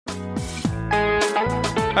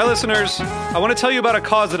Hi, listeners. I want to tell you about a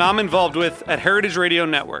cause that I'm involved with at Heritage Radio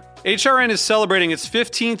Network. HRN is celebrating its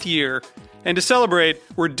 15th year, and to celebrate,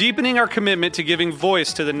 we're deepening our commitment to giving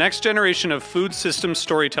voice to the next generation of food systems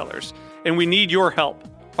storytellers, and we need your help.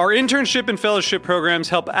 Our internship and fellowship programs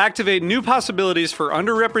help activate new possibilities for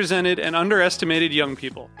underrepresented and underestimated young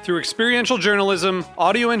people through experiential journalism,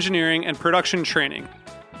 audio engineering, and production training.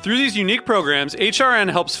 Through these unique programs, HRN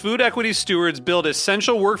helps food equity stewards build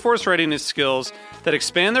essential workforce readiness skills that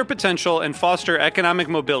expand their potential and foster economic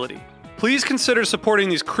mobility. Please consider supporting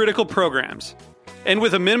these critical programs. And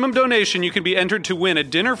with a minimum donation, you can be entered to win a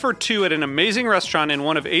dinner for two at an amazing restaurant in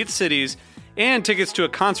one of 8 cities and tickets to a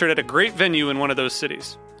concert at a great venue in one of those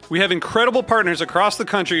cities. We have incredible partners across the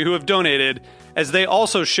country who have donated, as they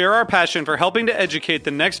also share our passion for helping to educate the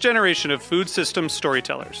next generation of food systems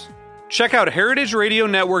storytellers. Check out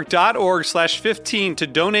heritageradionetwork.org/15 to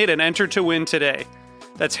donate and enter to win today.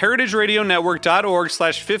 That's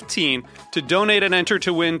heritageradionetwork.org/15 to donate and enter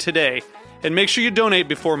to win today. And make sure you donate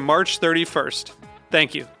before March 31st.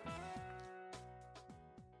 Thank you.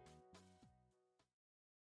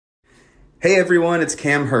 Hey everyone, it's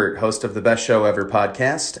Cam Hurt, host of the Best Show Ever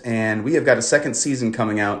podcast, and we have got a second season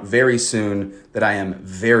coming out very soon that I am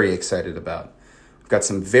very excited about. We've got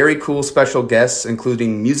some very cool special guests,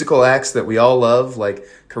 including musical acts that we all love, like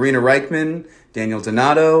Karina Reichman, Daniel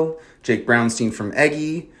Donato, Jake Brownstein from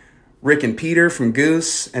Eggy, Rick and Peter from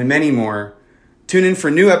Goose, and many more. Tune in for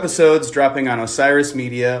new episodes dropping on Osiris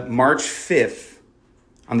Media March 5th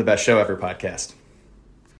on the Best Show Ever podcast.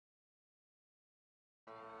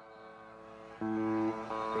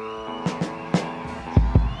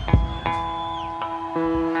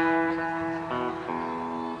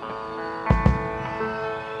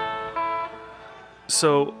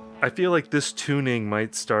 So I feel like this tuning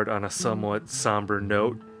might start on a somewhat somber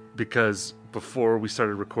note, because before we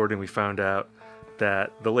started recording, we found out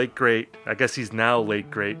that the late great, I guess he's now late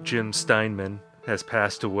great, Jim Steinman has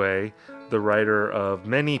passed away, the writer of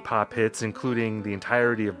many pop hits, including the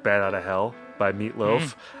entirety of Bat Outta Hell by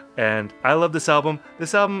Meatloaf. And I love this album.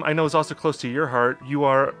 This album I know is also close to your heart. You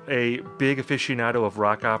are a big aficionado of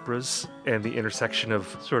rock operas and the intersection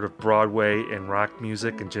of sort of Broadway and rock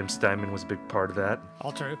music, and Jim Steinman was a big part of that.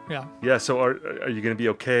 All true, yeah. Yeah, so are you going to be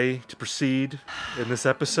okay to proceed in this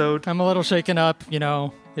episode? I'm a little shaken up,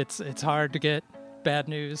 it's hard to get bad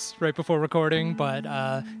news right before recording, but,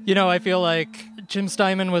 I feel like Jim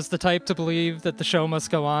Steinman was the type to believe that the show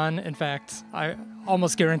must go on. In fact, I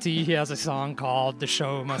almost guarantee he has a song called "The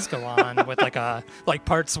Show Must Go On" with like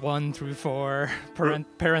parts 1 through 4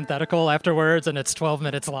 parenthetical afterwards, and it's 12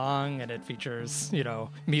 minutes long, and it features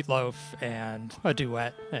Meatloaf and a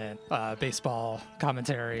duet and baseball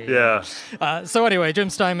commentary. Yeah. So anyway, Jim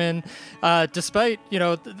Steinman, despite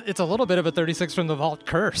it's a little bit of a 36 from the Vault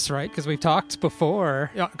curse, right? Because we've talked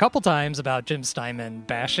before a couple times about Jim Steinman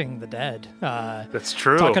bashing the dead. That's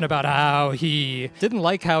true. Talking about how he didn't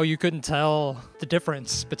like how you couldn't tell the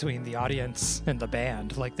difference between the audience and the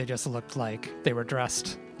band. Like, they just looked like they were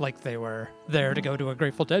dressed like they were there to go to a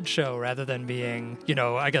Grateful Dead show, rather than being,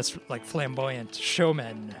 I guess, like flamboyant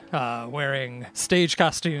showmen wearing stage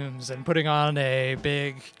costumes and putting on a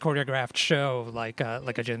big choreographed show like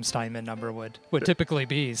a Jim Steinman number would typically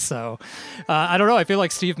be. So I don't know. I feel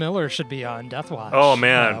like Steve Miller should be on Death Watch. Oh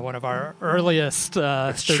man, one of our earliest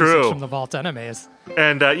it's true. from the Vault enemies.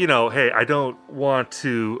 And, hey, I don't want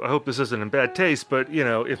to, I hope this isn't in bad taste, but,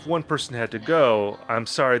 if one person had to go, I'm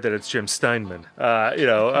sorry that it's Jim Steinman.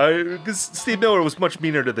 Because Steve Miller was much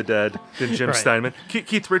meaner to the dead than Jim Steinman.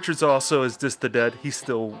 Keith Richards also is dissed the dead. He's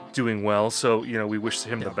still doing well, so, we wish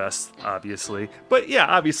him the best, obviously. But, yeah,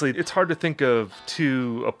 obviously, it's hard to think of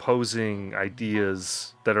two opposing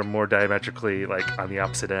ideas that are more diametrically, on the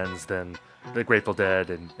opposite ends than the Grateful Dead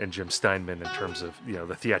and Jim Steinman in terms of,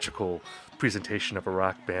 the theatrical presentation of a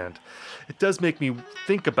rock band. It does make me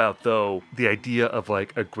think about, though, the idea of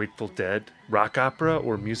a Grateful Dead rock opera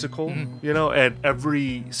or musical, and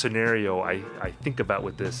every scenario I think about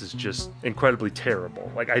with this is just incredibly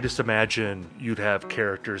terrible. I just imagine you'd have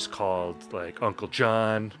characters called Uncle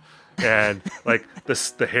John, and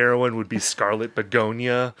the heroine would be Scarlet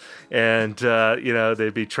Begonia, and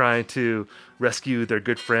they'd be trying to rescue their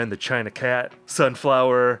good friend, the China Cat,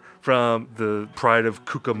 Sunflower, from the Pride of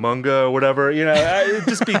Cucamonga or whatever. It'd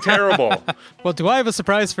just be terrible. Well, do I have a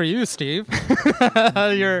surprise for you, Steve?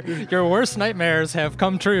 Your worst nightmares have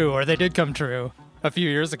come true, or they did come true a few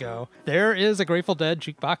years ago. There is a Grateful Dead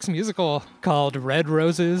jukebox musical called Red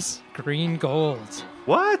Roses, Green Gold.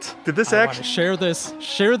 What? Did this I want to share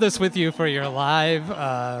this with you for your live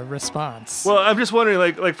response. Well, I'm just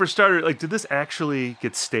wondering, for starter, did this actually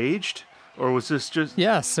get staged? Or was this just...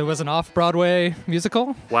 Yes, it was an off-Broadway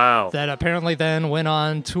musical Wow. that apparently then went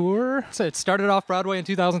on tour. So it started off Broadway in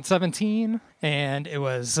 2017, and it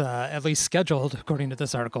was at least scheduled, according to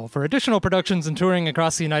this article, for additional productions and touring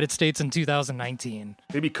across the United States in 2019.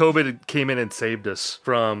 Maybe COVID came in and saved us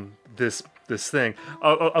from this thing.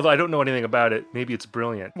 Although I don't know anything about it. Maybe it's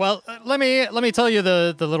brilliant. Well, let me tell you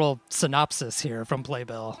the little synopsis here from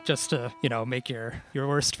Playbill, just to make your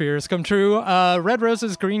worst fears come true. Red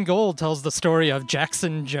Roses Green Gold tells the story of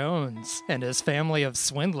Jackson Jones and his family of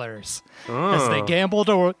swindlers as they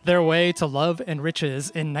gambled their way to love and riches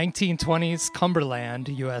in 1920s Cumberland,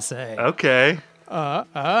 USA. Okay.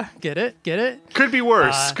 Get it? Could be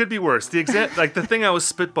worse. Could be worse. The the thing I was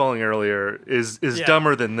spitballing earlier is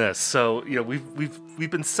dumber than this. So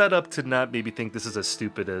we've been set up to not maybe think this is as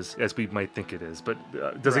stupid as we might think it is. But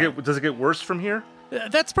does it get worse from here?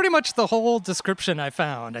 That's pretty much the whole description I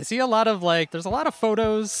found. I see a lot of there's a lot of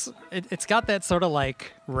photos. It's got that sort of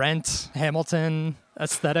Rent, Hamilton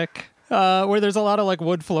aesthetic. Where there's a lot of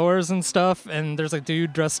wood floors and stuff, and there's a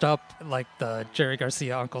dude dressed up like the Jerry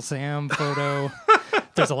Garcia Uncle Sam photo.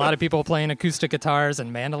 There's a lot of people playing acoustic guitars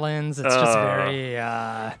and mandolins. It's just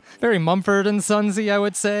very Mumford and Sonsy, I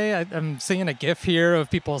would say. I'm seeing a GIF here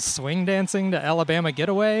of people swing dancing to Alabama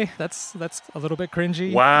Getaway. That's a little bit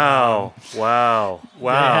cringy. Wow. They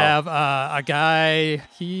have a guy,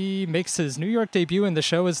 he makes his New York debut in the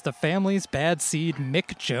show as the family's bad seed,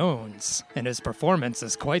 Mick Jones, and his performance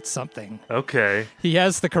is quite something. Okay. He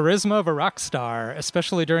has the charisma of a rock star,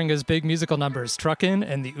 especially during his big musical numbers, Truckin'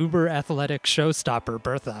 and the uber-athletic showstopper,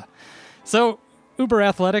 Bertha. So,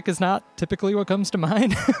 uber-athletic is not typically what comes to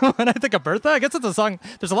mind when I think of Bertha. I guess it's a song,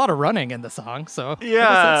 there's a lot of running in the song, so I guess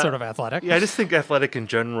that's sort of athletic. Yeah, I just think athletic in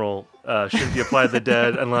general shouldn't be applied to the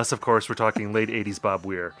dead, unless, of course, we're talking late 80s Bob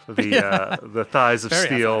Weir. The thighs of Very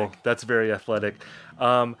steel, athletic. That's very athletic.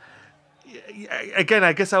 Again,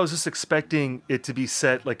 I guess I was just expecting it to be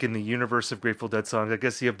set in the universe of Grateful Dead songs. I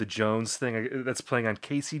guess you have the Jones thing that's playing on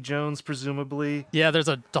Casey Jones, presumably. Yeah, there's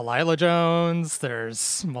a Delilah Jones,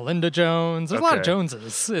 there's Melinda Jones. There's a lot of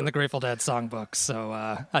Joneses in the Grateful Dead songbooks, so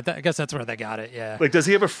I guess that's where they got it, yeah. Does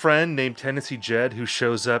he have a friend named Tennessee Jed who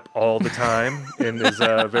shows up all the time and is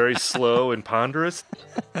very slow and ponderous?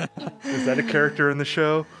 Is that a character in the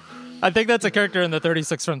show? I think that's a character in the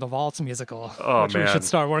 36 from the Vaults musical, which we should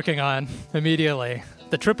start working on immediately.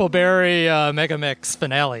 The Triple Berry Mega Mix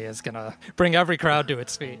finale is going to bring every crowd to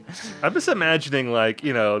its feet. I'm just imagining,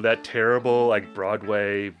 that terrible,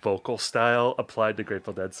 Broadway vocal style applied to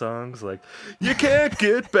Grateful Dead songs. You can't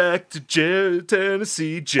get back to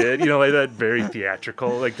Tennessee Jed. That very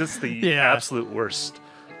theatrical, just the absolute worst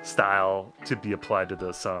style to be applied to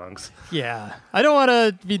those songs. Yeah. I don't want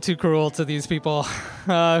to be too cruel to these people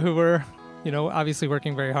who were, obviously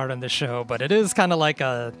working very hard on this show, but it is kind of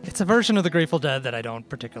it's a version of the Grateful Dead that I don't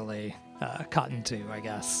particularly cotton to, I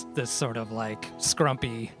guess. This sort of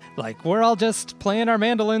scrumpy, we're all just playing our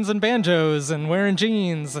mandolins and banjos and wearing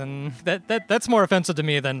jeans, and that's more offensive to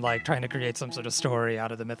me than trying to create some sort of story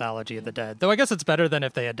out of the mythology of the dead. Though I guess it's better than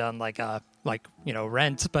if they had done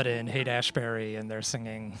Rent, but in Haight-Ashbury and they're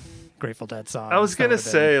singing Grateful Dead songs. I was gonna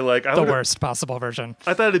say the worst possible version.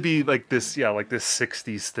 I thought it'd be this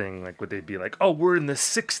 60s thing. Would they be we're in the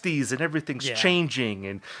 60s and everything's changing,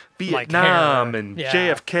 and Vietnam and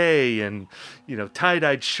JFK and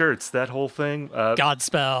tie-dyed shirts, that whole thing.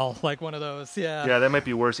 Godspell, one of those. Yeah, that might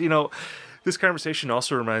be worse. This conversation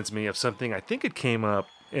also reminds me of something. I think it came up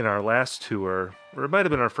in our last tour, or it might have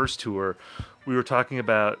been our first tour. We were talking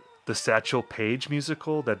about the Satchel Paige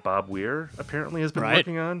musical that Bob Weir apparently has been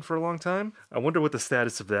working on for a long time. I wonder what the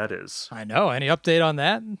status of that is. I know. Any update on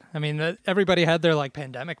that? I mean, everybody had their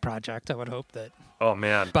pandemic project. I would hope that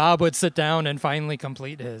Bob would sit down and finally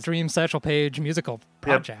complete his dream Satchel Paige musical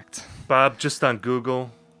project. Yep. Bob just on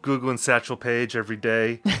Googling Satchel Paige every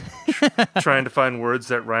day, trying to find words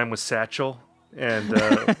that rhyme with satchel. And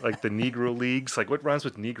the Negro Leagues, what rhymes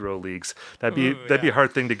with Negro Leagues? That'd be a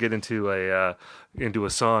hard thing to get into a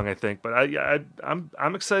song, I think. But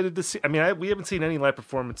I'm excited to see. I mean, we haven't seen any live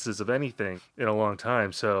performances of anything in a long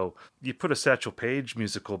time. So you put a Satchel Paige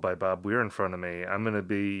musical by Bob Weir in front of me, I'm gonna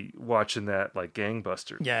be watching that like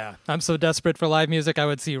gangbusters. Yeah, I'm so desperate for live music. I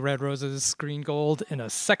would see Red Roses Green Gold in a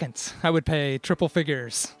second. I would pay triple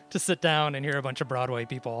figures to sit down and hear a bunch of Broadway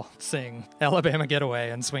people sing Alabama Getaway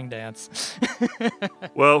and swing dance.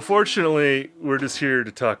 Well, fortunately, we're just here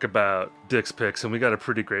to talk about Dick's Picks, and we got a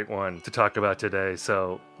pretty great one to talk about today.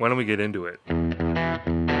 So why don't we get into it?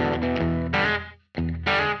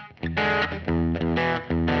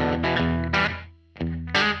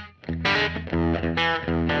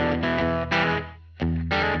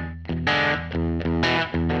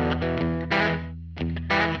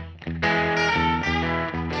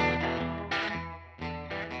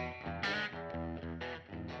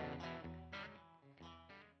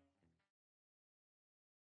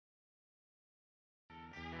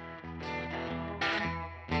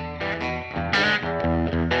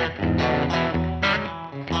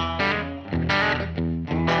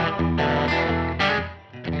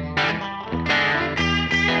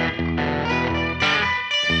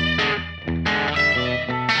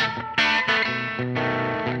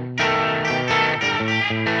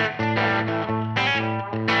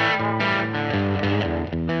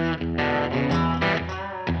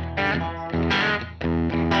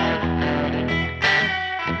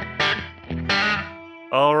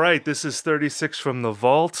 right, this is 36 from the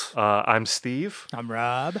Vault. I'm Steve. I'm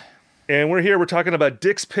Rob. And we're talking about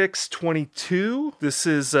Dick's Picks 22. This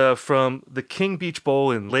is from the King Beach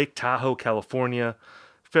Bowl in Lake Tahoe, California,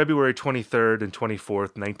 February 23rd and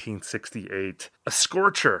 24th, 1968. A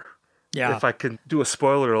scorcher. Yeah. If I can do a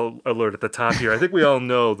spoiler alert at the top here. I think we all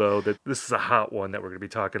know, though, that this is a hot one that we're going to be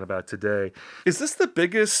talking about today. Is this the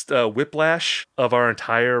biggest whiplash of our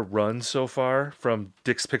entire run so far, from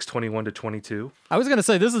Dick's Picks 21 to 22? I was going to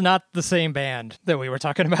say, this is not the same band that we were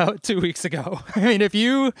talking about 2 weeks ago. I mean, if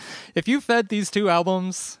you fed these two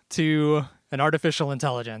albums to an artificial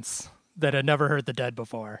intelligence that had never heard the Dead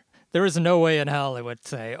before, there is no way in hell it would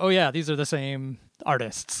say, oh yeah, these are the same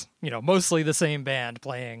artists, mostly the same band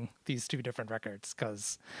playing these two different records.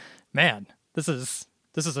 Because, man, this is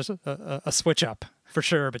a switch up for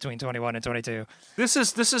sure between 21 and 22. This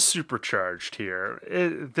is supercharged here.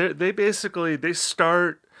 They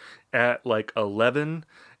start at like 11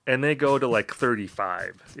 and they go to like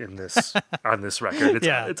 35 in this on this record.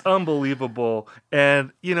 It's unbelievable.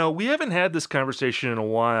 And we haven't had this conversation in a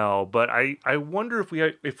while, but I wonder if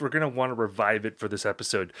we're going to want to revive it for this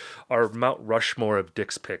episode. Our Mount Rushmore of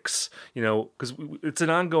Dick's Picks, because it's an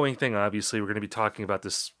ongoing thing. Obviously, we're going to be talking about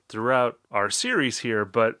this throughout our series here,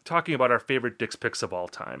 but talking about our favorite Dick's Picks of all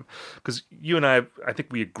time. Because you and I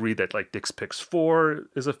think we agree that like Dick's Picks 4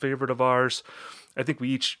 is a favorite of ours. I think we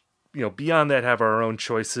each, beyond that, have our own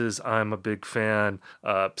choices. I'm a big fan.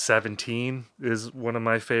 17 is one of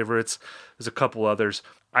my favorites. There's a couple others.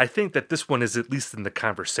 I think that this one is at least in the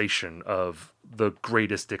conversation of the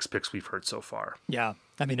greatest Dick's Picks we've heard so far. Yeah.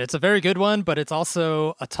 I mean, it's a very good one, but it's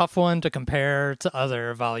also a tough one to compare to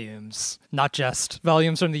other volumes. Not just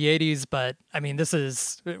volumes from the 80s, but I mean,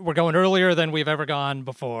 we're going earlier than we've ever gone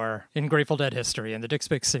before in Grateful Dead history in the Dick's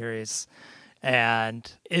Picks series. And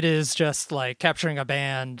it is just like capturing a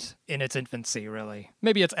band in its infancy, really.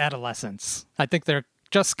 Maybe its adolescence. I think they're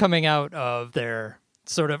just coming out of their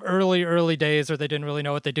sort of early days where they didn't really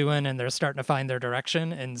know what they're doing and they're starting to find their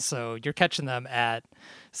direction. And so you're catching them at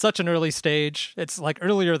such an early stage. It's like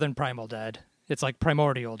earlier than Primal Dead. It's like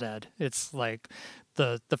Primordial Dead. It's like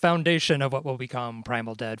the foundation of what will become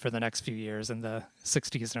Primal Dead for the next few years in the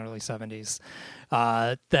 60s and early 70s.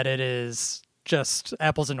 That it is just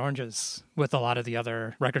apples and oranges with a lot of the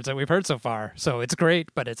other records that we've heard so far. So it's great,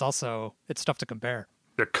 but it's tough to compare.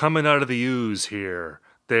 They're coming out of the ooze here.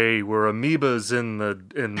 They were amoebas in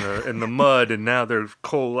the mud, and now they're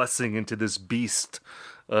coalescing into this beast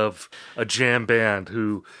of a jam band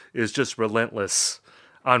who is just relentless,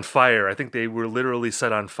 on fire. I think they were literally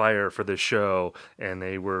set on fire for this show, and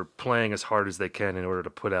they were playing as hard as they can in order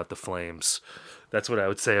to put out the flames. That's what I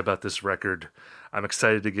would say about this record. I'm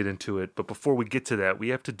excited to get into it. But before we get to that, we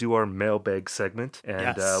have to do our mailbag segment.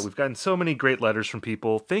 And yes. We've gotten so many great letters from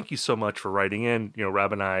people. Thank you so much for writing in.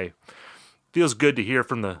 Rob and I, feels good to hear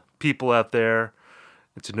from the people out there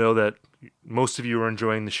and to know that most of you are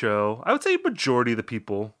enjoying the show. I would say a majority of the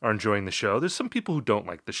people are enjoying the show. There's some people who don't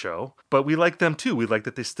like the show, but we like them too. We like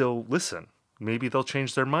that they still listen. Maybe they'll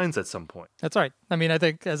change their minds at some point. That's right. I mean, I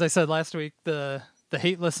think, as I said last week, the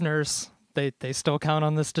hate listeners, they still count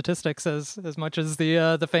on the statistics as much as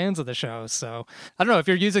the fans of the show. So I don't know if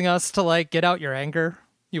you're using us to like get out your anger.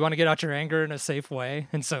 You want to get out your anger in a safe way,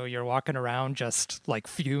 and so you're walking around just like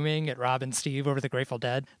fuming at Rob and Steve over the Grateful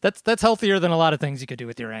Dead. That's healthier than a lot of things you could do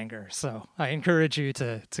with your anger. So I encourage you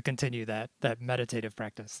to continue that meditative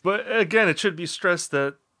practice. But again, it should be stressed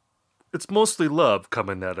that it's mostly love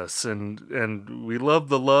coming at us, and we love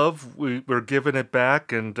the love. We're giving it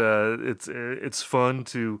back, and it's fun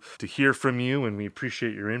to hear from you, and we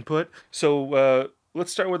appreciate your input. So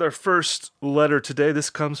let's start with our first letter today. This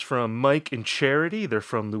comes from Mike and Charity. They're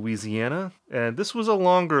from Louisiana, and this was a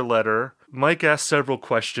longer letter. Mike asked several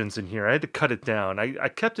questions in here. I had to cut it down. I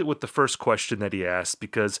kept it with the first question that he asked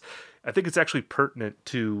because I think it's actually pertinent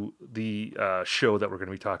to the show that we're going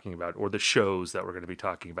to be talking about, or the shows that we're going to be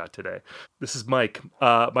talking about today. This is Mike.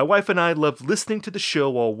 My wife and I love listening to the show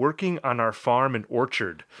while working on our farm and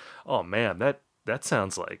orchard. Oh man, that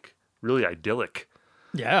sounds like really idyllic.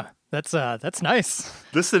 Yeah, that's nice.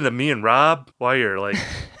 Listen to me and Rob while you're like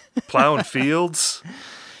plowing fields.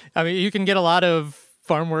 I mean, you can get a lot of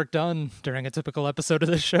farm work done during a typical episode of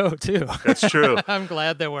this show too. That's true. I'm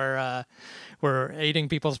glad that we're aiding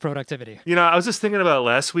people's productivity. I was just thinking about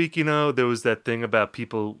last week, there was that thing about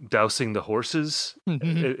people dousing the horses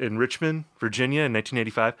in Richmond, Virginia in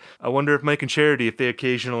 1985. I wonder if Mike and Charity, if they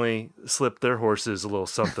occasionally slip their horses a little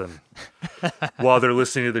something while they're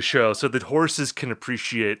listening to the show so that horses can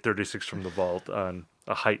appreciate 36 from the Vault on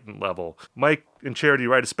a heightened level. Mike and Charity,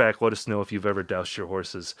 write us back. Let us know if you've ever doused your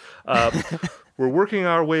horses. We're working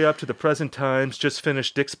our way up to the present times. Just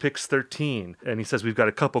finished Dick's Picks 13. And he says we've got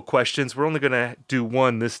a couple questions. We're only going to do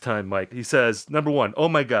one this time, Mike. He says, number one, oh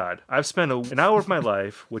my God, I've spent an hour of my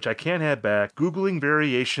life, which I can't have back, Googling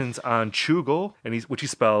variations on Chugel, which he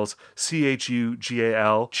spells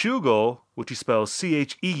Chugal. Chugel, which he spells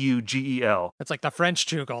Cheugel. It's like the French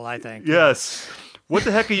Chugel, I think. Yes. What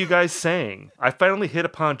the heck are you guys saying? I finally hit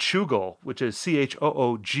upon Chugel, which is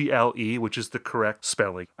Choogle, which is the correct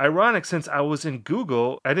spelling. Ironic, since I was in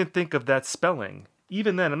Google, I didn't think of that spelling.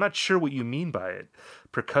 Even then, I'm not sure what you mean by it.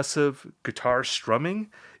 Percussive guitar strumming?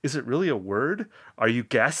 Is it really a word? Are you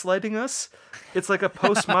gaslighting us? It's like a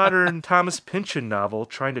postmodern Thomas Pynchon novel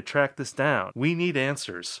trying to track this down. We need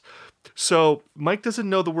answers. So, Mike doesn't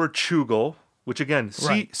know the word Chugel, which again,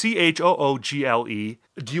 right. Choogle.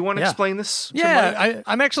 Do you want to explain this? Yeah,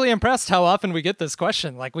 I'm actually impressed how often we get this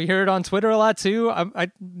question. Like, we hear it on Twitter a lot too.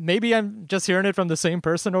 Maybe I'm just hearing it from the same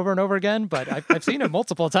person over and over again, but I've seen it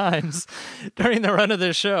multiple times during the run of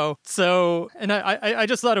this show. So, and I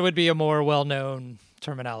just thought it would be a more well-known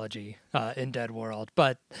terminology in Dead World,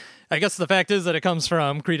 but I guess the fact is that it comes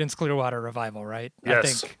from Creedence Clearwater Revival, right?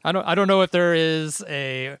 Yes. I don't know if there is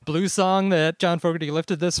a blues song that John Fogerty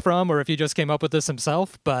lifted this from, or if he just came up with this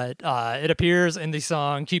himself, but it appears in the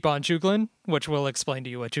song "Keep on Chuglin'," which will explain to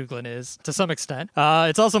you what chuglin is to some extent.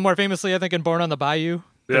 It's also more famously, I think, in "Born on the Bayou."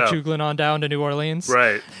 They're chuglin' on down to New Orleans.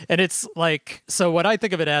 Right. And it's like, so what I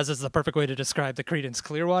think of it as is the perfect way to describe the Creedence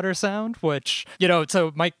Clearwater sound, which,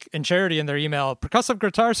 so Mike and Charity in their email, percussive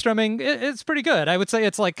guitar strumming, it's pretty good. I would say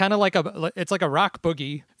it's like kind of like a rock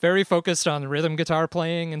boogie, very focused on rhythm guitar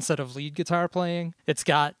playing instead of lead guitar playing. It's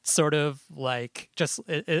got sort of like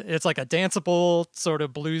it's like a danceable sort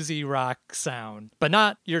of bluesy rock sound, but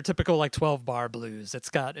not your typical like 12-bar blues.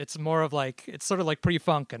 It's more of like, it's sort of like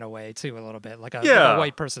pre-funk in a way too, a little bit, like a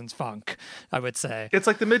white person's funk, I would say. It's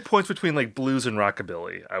like the midpoints between like blues and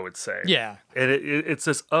rockabilly, I would say. Yeah. And it's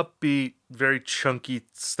this upbeat, very chunky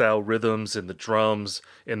style rhythms in the drums,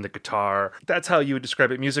 in the guitar. That's how you would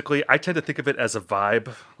describe it musically. I tend to think of it as a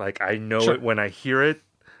vibe. Like, I know it when I hear it.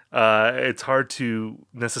 It's hard to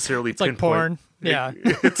necessarily pinpoint. Like porn. Yeah.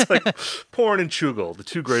 It's like porn and Chugel, the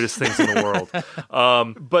two greatest things in the world.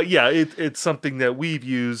 But yeah, it's something that we've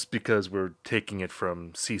used because we're taking it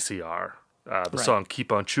from CCR. The song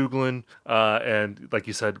 "Keep on Chuglin," and like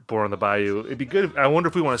you said, "Born on the Bayou." It'd be good. I wonder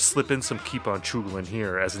if we want to slip in some "Keep on Chuglin"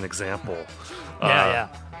 here as an example.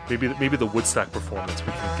 Maybe the Woodstock performance,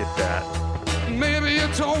 we can get that. Maybe you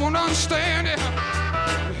don't understand it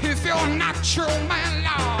if you're not your man,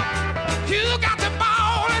 Lord. You got the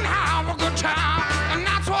ball and have a good time, and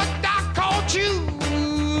that's what Doc called you.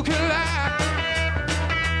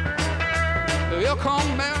 You'll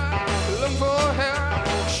come man, look for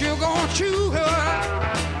her. She'll go chew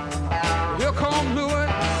her. He'll come do it.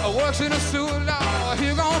 Works in a sewer, Lord.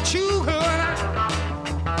 He'll go chew her.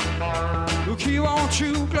 You keep on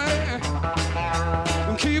chewing.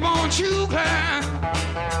 Keep on chewing.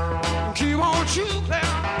 Keep on chewing.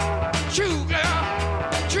 Chewing.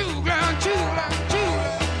 Chewing. Chewing.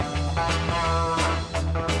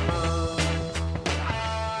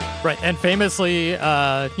 Right, and famously,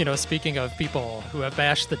 speaking of people who have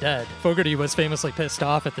bashed the Dead, Fogerty was famously pissed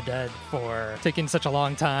off at the Dead for taking such a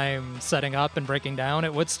long time setting up and breaking down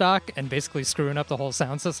at Woodstock and basically screwing up the whole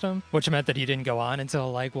sound system, which meant that he didn't go on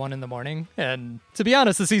until like 1 a.m. And to be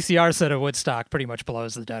honest, the CCR set of Woodstock pretty much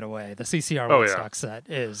blows the Dead away. The CCR Woodstock set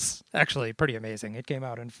is actually pretty amazing. It came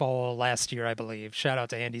out in fall last year, I believe. Shout out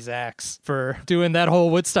to Andy Zaks for doing that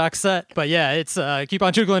whole Woodstock set. But yeah, it's Keep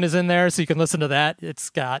on Chuglin' is in there, so you can listen to that.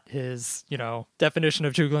 It's got his, definition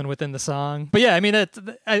of Chuglin within the song. But yeah, I mean,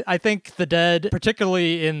 I think the Dead,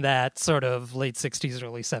 particularly in that sort of late 60s,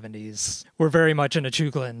 early 70s, were very much in a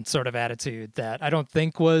Chuglin sort of attitude that I don't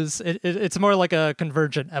think was, it's more like a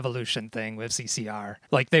convergent evolution thing with CCR.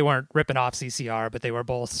 Like, they weren't ripping off CCR, but they were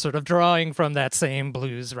both sort of drawing from that same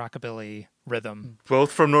blues rockabilly rhythm.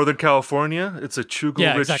 Both from Northern California. It's a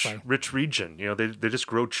Chugel rich region. They just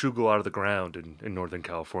grow Chugel out of the ground in Northern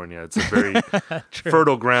California. It's a very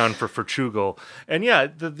fertile ground for Chugel. And yeah,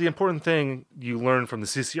 the important thing you learn from the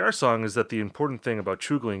CCR song is that the important thing about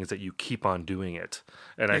Chugling is that you keep on doing it.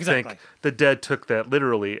 And I think the Dead took that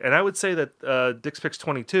literally. And I would say that Dick's Picks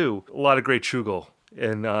 22, a lot of great Chugel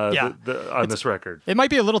on this record. It might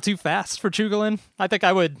be a little too fast for Chuglin. I think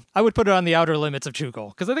I would put it on the outer limits of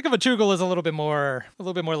Chugel, because I think of a Chugel as a little bit more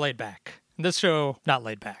laid back. This show, not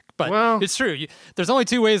laid back, but it's true. There's only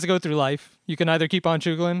two ways to go through life. You can either keep on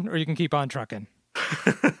Chuglin or you can keep on trucking.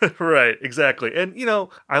 Right, exactly. And,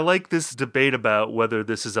 I like this debate about whether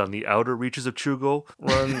this is on the outer reaches of Chugall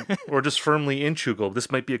or just firmly in Chugall.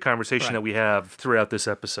 This might be a conversation that we have throughout this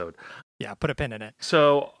episode. Yeah, put a pin in it.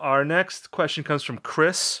 So our next question comes from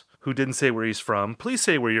Chris, who didn't say where he's from. Please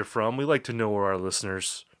say where you're from. We like to know where our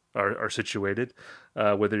listeners are situated,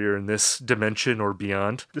 whether you're in this dimension or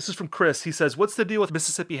beyond. This is from Chris. He says, what's the deal with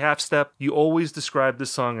Mississippi Half Step? You always describe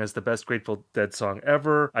this song as the best Grateful Dead song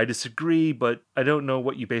ever. I disagree, but I don't know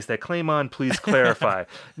what you base that claim on. Please clarify.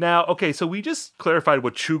 Now, okay, so we just clarified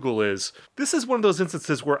what Chugall is. This is one of those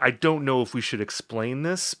instances where I don't know if we should explain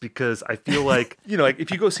this, because I feel like, like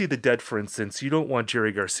if you go see The Dead, for instance, you don't want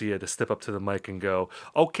Jerry Garcia to step up to the mic and go,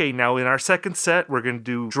 okay, now in our second set, we're going to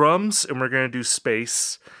do drums and we're going to do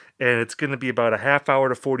space. And it's going to be about a half hour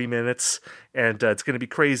to 40 minutes, and it's going to be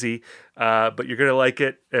crazy, but you're going to like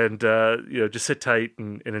it, and just sit tight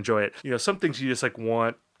and enjoy it. Some things you just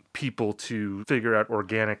want people to figure out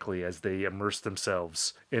organically as they immerse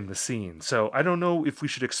themselves in the scene. So I don't know if we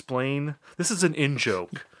should explain. This is an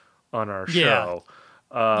in-joke on our show.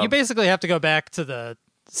 You basically have to go back to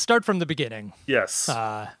start from the beginning. Yes.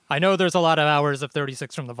 I know there's a lot of hours of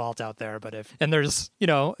 36 from the Vault out there, and there's,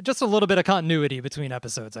 just a little bit of continuity between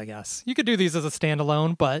episodes, I guess. You could do these as a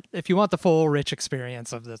standalone, but if you want the full rich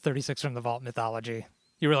experience of the 36 from the Vault mythology,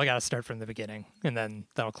 you really got to start from the beginning, and then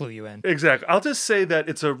that'll clue you in. Exactly. I'll just say that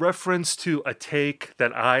it's a reference to a take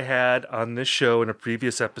that I had on this show in a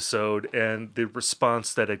previous episode, and the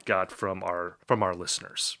response that it got from our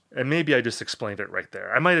listeners. And maybe I just explained it right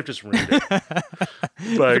there. I might have just ruined it.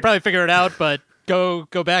 You could probably figure it out, but go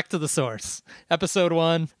back to the source. Episode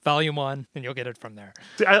 1, Volume 1, and you'll get it from there.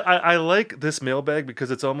 See, I like this mailbag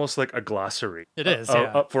because it's almost like a glossary. It is,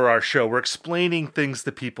 for our show. We're explaining things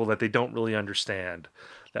to people that they don't really understand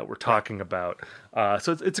that we're talking about.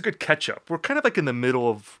 So it's a good catch-up. We're kind of like in the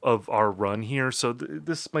middle of our run here, so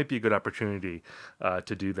this might be a good opportunity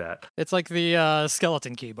to do that. It's like the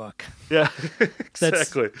Skeleton Key book. Yeah,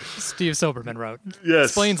 exactly. That Steve Silberman wrote. Yes.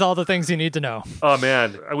 Explains all the things you need to know. Oh,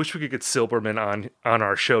 man. I wish we could get Silberman on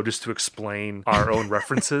our show just to explain our own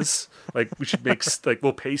references. We should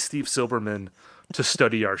we'll pay Steve Silberman to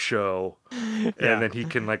study our show, and then he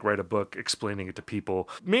can write a book explaining it to people,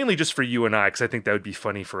 mainly just for you and I, because I think that would be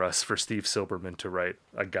funny for Steve Silberman to write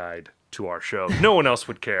a guide to our show. No one else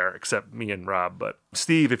would care except me and Rob, but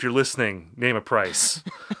Steve, if you're listening, name a price.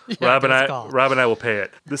 Rob and I will pay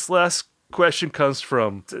it. This last question comes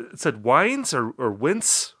from, it said Wines or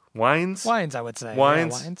Wince? Wines, I would say.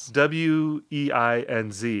 Wines, yeah, Wines.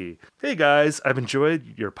 Weinz. Hey guys, I've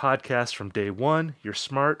enjoyed your podcast from day one. You're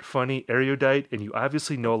smart, funny, erudite, and you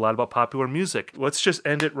obviously know a lot about popular music. Let's just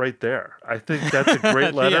end it right there. I think that's a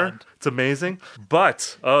great letter. It's amazing.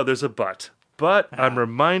 But, there's a but. But I'm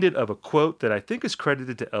reminded of a quote that I think is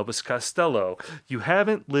credited to Elvis Costello. You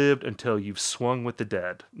haven't lived until you've swung with the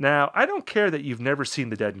Dead. Now, I don't care that you've never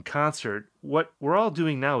seen the Dead in concert. What we're all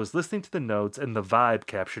doing now is listening to the notes and the vibe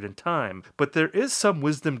captured in time. But there is some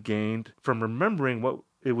wisdom gained from remembering what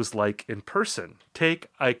it was like in person.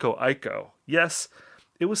 Take Iko Iko. Yes,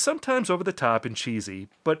 it was sometimes over the top and cheesy,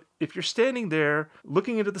 but if you're standing there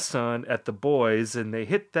looking into the sun at the boys and they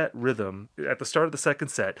hit that rhythm at the start of the second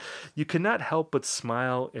set, you cannot help but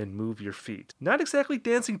smile and move your feet. Not exactly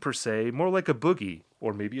dancing per se, more like a boogie,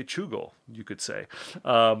 or maybe a chugall, you could say.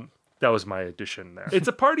 That was my addition there. It's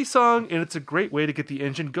a party song, and it's a great way to get the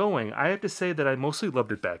engine going. I have to say that I mostly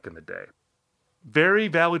loved it back in the day. Very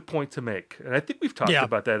valid point to make, and I think we've talked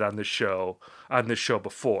about that on this show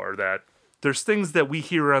before, that there's things that we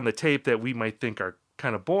hear on the tape that we might think are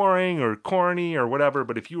kind of boring or corny or whatever,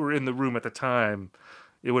 but if you were in the room at the time,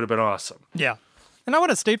 it would have been awesome. Yeah. And I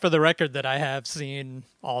want to state for the record that I have seen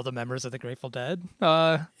all the members of the Grateful Dead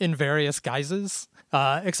in various guises,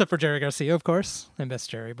 except for Jerry Garcia, of course. I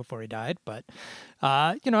missed Jerry before he died, but,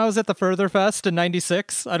 I was at the Further Fest in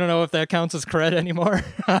 96. I don't know if that counts as cred anymore.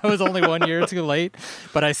 I was only 1 year too late,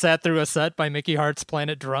 but I sat through a set by Mickey Hart's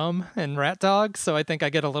Planet Drum and Rat Dog, so I think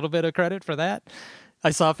I get a little bit of credit for that.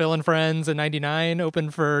 I saw Phil and Friends in 99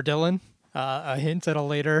 open for Dylan. A hint at a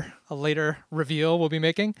later reveal we'll be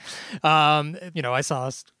making. I saw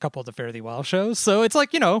a couple of the Fare Thee Well shows, so it's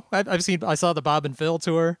like, I saw the Bob and Phil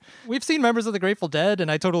tour. We've seen members of the Grateful Dead, and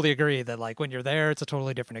I totally agree that when you're there, it's a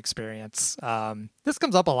totally different experience. This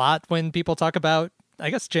comes up a lot when people talk about, I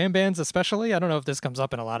guess, jam bands especially. I don't know if this comes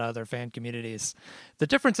up in a lot of other fan communities. The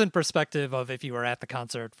difference in perspective of if you were at the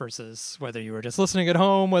concert versus whether you were just listening at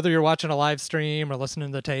home, whether you're watching a live stream or listening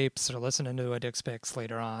to the tapes or listening to a Dick's Picks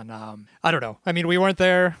later on. I don't know. I mean, we weren't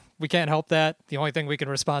there. We can't help that. The only thing we can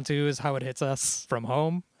respond to is how it hits us from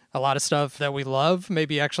home. a lot of stuff that we love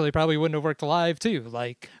maybe actually probably wouldn't have worked live too.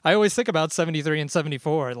 Like I always think about 73 and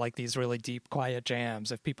 74, like these really deep, quiet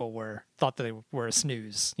jams if people thought they were a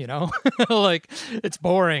snooze, you know? Like it's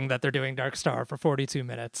boring that they're doing Dark Star for 42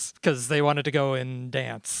 minutes because they wanted to go and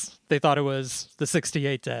dance. They thought it was the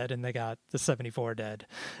 68 Dead and they got the 74 Dead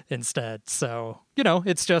instead. So, you know,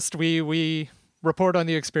 it's just we report on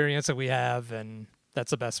the experience that we have, and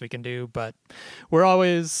that's the best we can do. But we're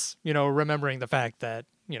always, you know, remembering the fact that,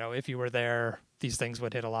 you know, if you were there, these things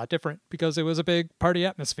would hit a lot different because it was a big party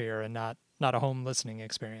atmosphere and not a home listening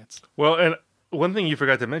experience. Well, and one thing you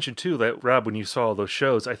forgot to mention too, that Rob, when you saw all those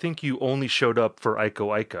shows, I think you only showed up for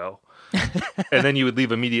Iko Iko. And then you would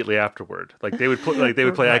leave immediately afterward. Like they would play right.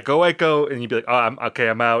 Iko Iko, and you'd be like, "Oh,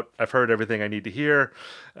 I'm out. I've heard everything I need to hear.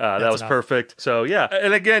 That was enough. Perfect." So yeah,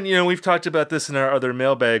 and again, you know, we've talked about this in our other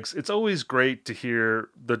mailbags. It's always great to hear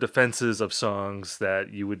the defenses of songs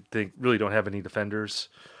that you would think really don't have any defenders.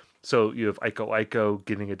 So you have Iko Iko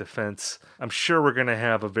getting a defense. I'm sure we're going to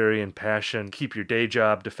have a very impassioned keep your day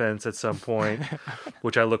job defense at some point,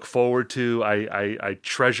 which I look forward to. I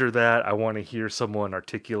treasure that. I want to hear someone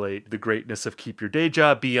articulate the greatness of keep your day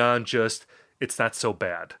job beyond just, it's not so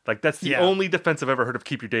bad. Like that's the only defense I've ever heard of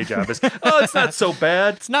keep your day job is, oh, it's not so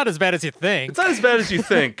bad. It's not as bad as you think. It's not as bad as you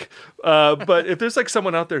think. But if there's like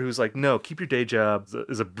someone out there who's like, no, keep your day job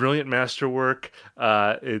is a brilliant masterwork.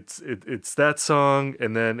 It's that song,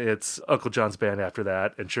 and then it's Uncle John's Band after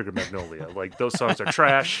that, and Sugar Magnolia. Like those songs are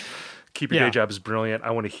trash. Keep your day job is brilliant.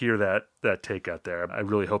 I want to hear that take out there. I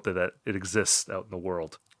really hope that it exists out in the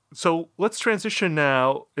world. So let's transition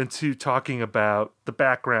now into talking about the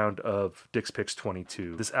background of Dick's Picks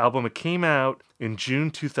 22. This album, it came out in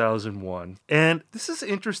June 2001. And this is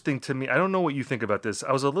interesting to me. I don't know what you think about this.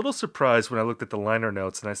 I was a little surprised when I looked at the liner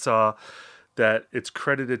notes and I saw that it's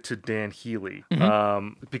credited to Dan Healy.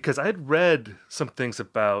 Because I had read some things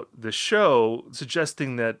about the show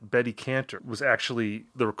suggesting that Betty Cantor was actually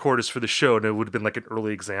the recordist for the show, and it would have been like an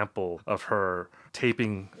early example of her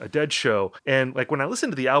taping a Dead show. And like when I listen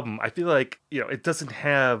to the album, I feel like, you know, it doesn't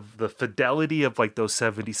have the fidelity of like those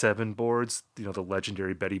 77 boards, you know, the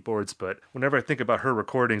legendary Betty boards. But whenever I think about her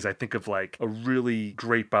recordings, I think of like a really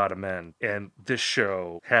great bottom end. And this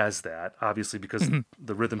show has that, obviously, because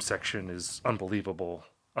the rhythm section is unbelievable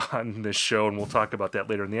on this show, and we'll talk about that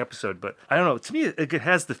later in the episode. But I don't know, to me it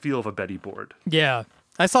has the feel of a Betty board. Yeah,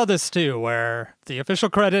 I saw this too, where the official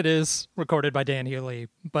credit is recorded by Dan Healy,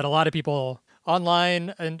 but a lot of people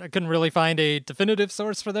online, and I couldn't really find a definitive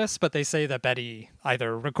source for this, but they say that Betty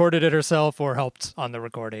either recorded it herself or helped on the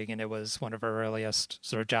recording, and it was one of her earliest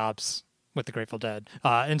sort of jobs with the Grateful Dead.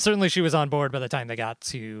 And certainly she was on board by the time they got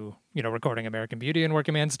to, you know, recording American Beauty and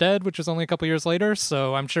Working Man's Dead, which was only a couple years later.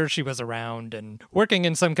 So I'm sure she was around and working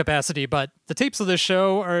in some capacity. But the tapes of this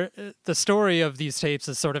show are, the story of these tapes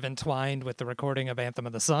is sort of entwined with the recording of Anthem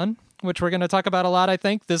of the Sun, which we're going to talk about a lot, I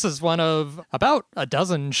think. This is one of about a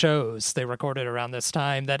dozen shows they recorded around this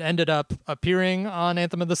time that ended up appearing on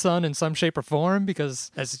Anthem of the Sun in some shape or form, because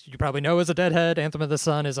as you probably know as a Deadhead, Anthem of the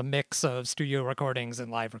Sun is a mix of studio recordings and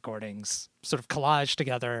live recordings sort of collaged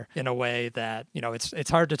together in a way that, you know, it's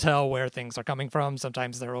hard to tell where things are coming from.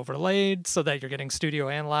 Sometimes they're overlaid so that you're getting studio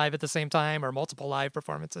and live at the same time, or multiple live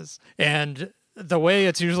performances. And the way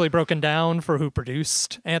it's usually broken down for who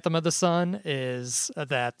produced Anthem of the Sun is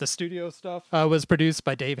that the studio stuff was produced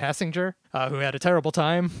by Dave Hassinger, who had a terrible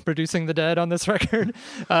time producing The Dead on this record.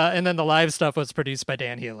 And then the live stuff was produced by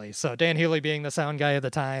Dan Healy. So Dan Healy, being the sound guy at the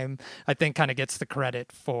time, I think kind of gets the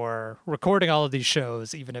credit for recording all of these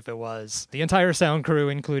shows, even if it was the entire sound crew,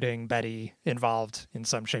 including Betty, involved in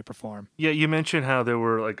some shape or form. Yeah, you mentioned how there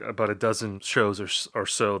were like about a dozen shows or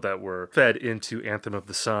so that were fed into Anthem of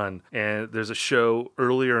the Sun. And there's a show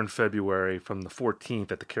earlier in February from the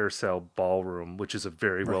 14th at the Carousel Ballroom, which is a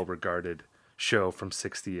very well-regarded show from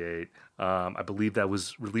 68. I believe that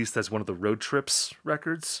was released as one of the Road Trips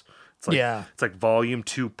records. It's like, it's like Volume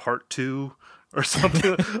 2, Part 2 or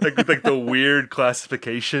something, like the weird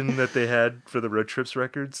classification that they had for the Road Trips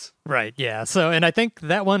records. Right, yeah. So, and I think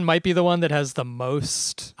that one might be the one that has the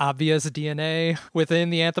most obvious DNA within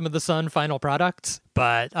the Anthem of the Sun final product.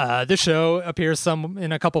 But this show appears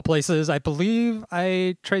in a couple places. I believe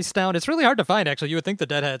I traced down, it's really hard to find, actually. You would think the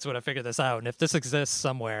Deadheads would have figured this out. And if this exists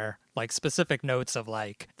somewhere, like specific notes of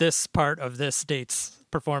like, this part of this dates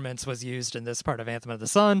performance was used in this part of Anthem of the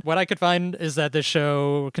Sun. What I could find is that this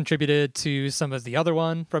show contributed to some of the other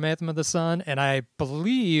one from Anthem of the Sun, and I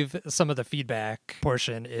believe some of the feedback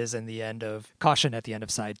portion is in the end of Caution at the end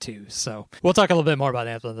of side 2. So we'll talk a little bit more about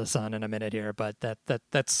Anthem of the Sun in a minute here, but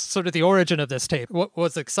that's sort of the origin of this tape. What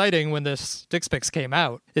was exciting when this Dick's Picks came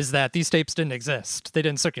out is that these tapes didn't exist. They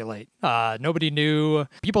didn't circulate. Nobody knew.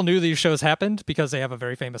 People knew these shows happened because they have a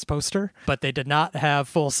very famous poster, but they did not have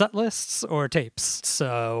full set lists or tapes.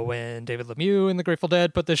 So when David Lemieux and the Grateful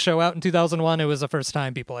Dead put this show out in 2001, it was the first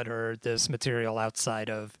time people had heard this material outside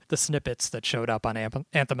of the snippets that showed up on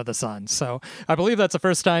Anthem of the Sun. So I believe that's the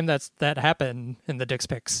first time that happened in the Dick's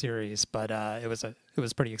Picks series, but it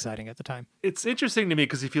was pretty exciting at the time. It's interesting to me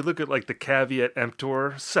because if you look at like the caveat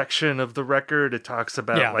emptor section of the record, it talks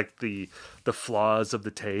about like the flaws of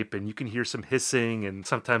the tape, and you can hear some hissing, and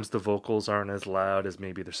sometimes the vocals aren't as loud as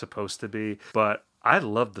maybe they're supposed to be. But I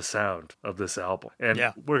love the sound of this album. And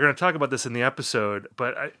we're going to talk about this in the episode,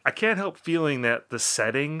 but I can't help feeling that the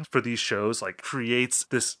setting for these shows like creates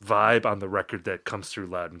this vibe on the record that comes through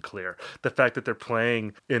loud and clear. The fact that they're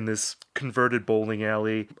playing in this converted bowling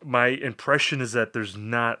alley, my impression is that there's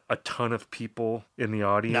not a ton of people in the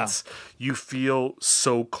audience. No. You feel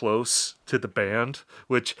so close to the band,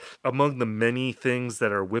 which among the many things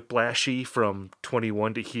that are whiplashy from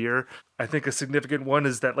 21 to here, I think a significant one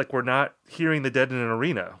is that like we're not hearing the Dead in an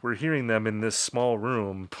arena. We're hearing them in this small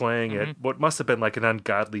room playing at what must have been like an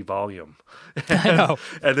ungodly volume. I know.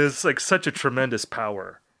 And there's like such a tremendous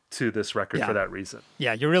power to this record for that reason.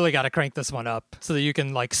 Yeah, you really got to crank this one up so that you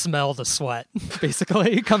can like smell the sweat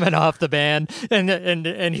basically coming off the band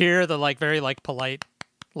and hear the like very like polite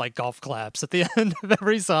like golf claps at the end of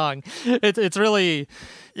every song. It's really,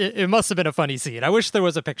 it must have been a funny scene. I wish there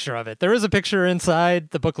was a picture of it. There is a picture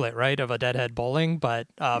inside the booklet, right, of a Deadhead bowling, but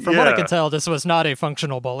from what I can tell, this was not a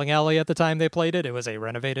functional bowling alley at the time they played it. It was a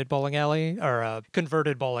renovated bowling alley or a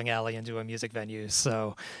converted bowling alley into a music venue.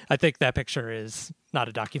 So I think that picture is not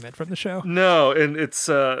a document from the show. No, and it's,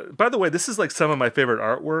 by the way, this is like some of my favorite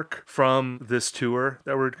artwork from this tour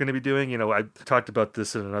that we're going to be doing. You know, I talked about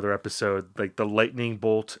this in another episode, like the lightning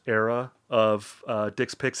bolt era of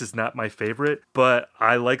Dick's Picks is not my favorite, but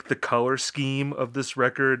I like the color scheme of this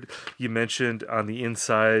record. You mentioned on the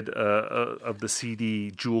inside of the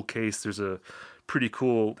CD jewel case, there's a pretty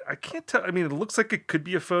cool, I can't tell, I mean, it looks like it could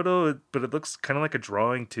be a photo, but it looks kind of like a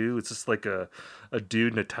drawing too. It's just like a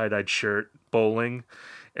dude in a tie-dyed shirt bowling,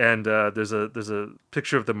 and there's a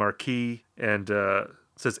picture of the marquee, and it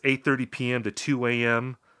says 8:30 p.m. to 2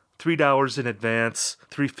 a.m., $3 in advance,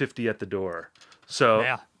 $3.50 at the door.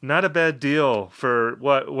 So not a bad deal for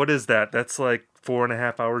what is that? That's like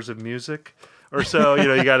 4.5 hours of music or so. You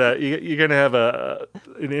know, you're gonna have an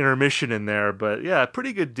intermission in there, but yeah,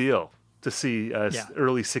 pretty good deal to see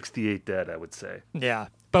early 68 Dead, I would say. Yeah.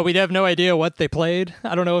 But we'd have no idea what they played.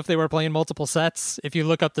 I don't know if they were playing multiple sets. If you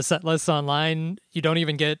look up the set lists online, you don't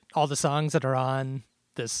even get all the songs that are on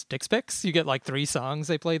this Dick's Picks. You get like 3 songs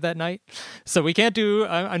they played that night. So we can't do,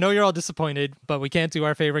 I know you're all disappointed, but we can't do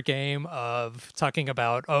our favorite game of talking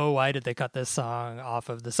about, oh, why did they cut this song off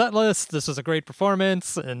of the set list? This was a great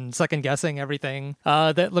performance, and second guessing everything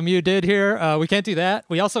that Lemieux did here. We can't do that.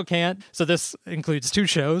 We also can't. So this includes 2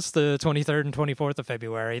 shows, the 23rd and 24th of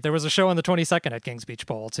February. There was a show on the 22nd at Kings Beach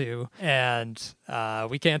Bowl too. And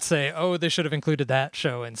we can't say, oh, they should have included that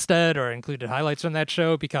show instead or included highlights from that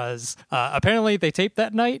show because apparently they taped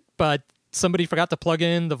that night, but somebody forgot to plug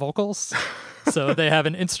in the vocals. So they have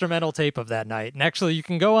an instrumental tape of that night. And actually, you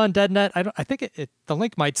can go on DeadNet. I think the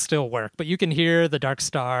link might still work, but you can hear the Dark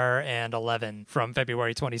Star and 11 from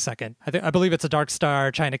February 22nd. I believe it's a Dark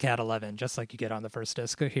Star China Cat 11, just like you get on the first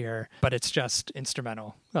disc here. But it's just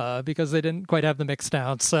instrumental because they didn't quite have the mix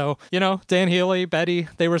down. So, you know, Dan Healy, Betty,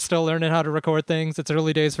 they were still learning how to record things. It's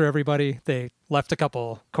early days for everybody. They left a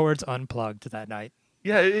couple chords unplugged that night.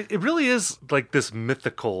 Yeah, it really is like this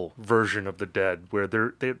mythical version of the Dead where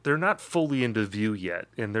they're not fully into view yet,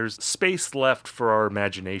 and there's space left for our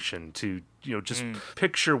imagination to, you know, just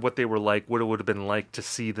picture what they were like, what it would have been like to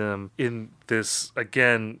see them in this.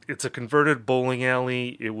 Again, it's a converted bowling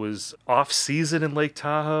alley. It was off season in Lake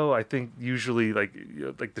Tahoe. I think usually like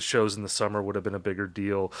the shows in the summer would have been a bigger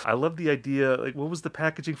deal. I love the idea. Like, what was the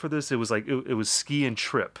packaging for this? It was like it was Ski and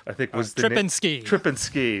Trip, I think was the Trip and Ski. Trip and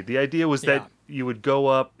Ski. The idea was that you would go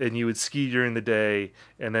up and you would ski during the day,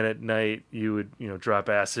 and then at night you would, you know, drop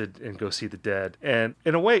acid and go see the Dead. And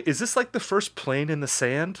in a way, is this like the first Plane in the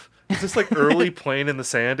Sand Is this like early plane in the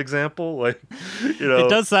sand example? Like, you know, It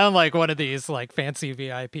does sound like one of these like fancy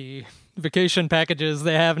VIP vacation packages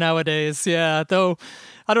they have nowadays. Yeah, though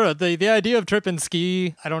I don't know, the idea of trip and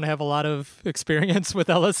ski, I don't have a lot of experience with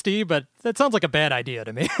LSD, but that sounds like a bad idea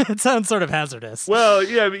to me. It sounds sort of hazardous. Well,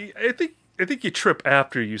 yeah, I mean, I think you trip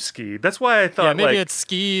after you ski. That's why I thought Yeah, maybe like, it's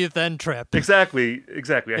ski then trip. Exactly.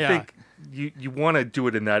 I Yeah. think you want to do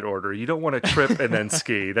it in that order. You don't want to trip and then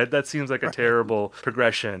ski. That seems like a terrible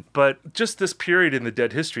progression. But just this period in the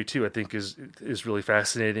Dead history too, I think is really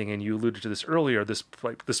fascinating. And you alluded to this earlier. This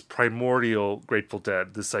primordial Grateful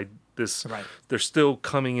Dead. This Right. they're still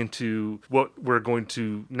coming into what we're going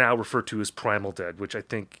to now refer to as Primal Dead, which I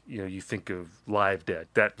think you think of Live Dead,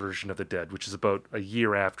 that version of the Dead, which is about a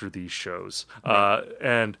year after these shows. Right.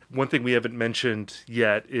 And one thing we haven't mentioned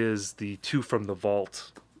yet is the Two from the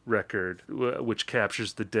Vault record, which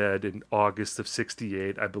captures the Dead in August of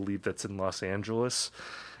 '68. I believe that's in Los Angeles.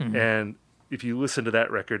 Mm-hmm. And if you listen to that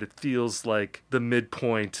record, it feels like the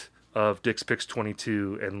midpoint of Dick's Picks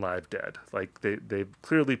 22 and Live Dead. Like they've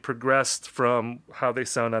clearly progressed from how they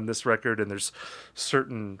sound on this record, and there's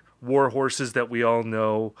certain war horses that we all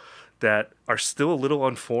know that are still a little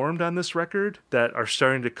unformed on this record that are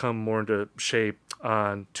starting to come more into shape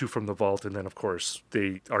on Two from the Vault, and then of course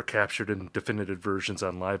they are captured in definitive versions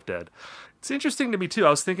on Live Dead. It's interesting to me too.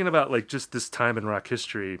 I was thinking about like just this time in rock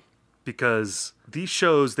history, because these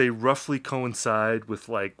shows, they roughly coincide with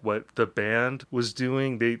like what the band was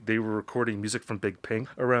doing. They were recording music from Big Pink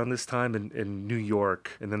around this time in New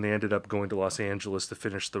York, and then they ended up going to Los Angeles to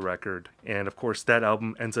finish the record. And of course that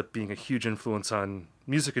album ends up being a huge influence on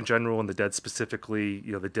music in general and the Dead specifically,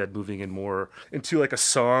 the Dead moving in more into like a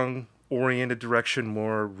song oriented direction,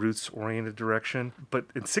 more roots oriented direction. But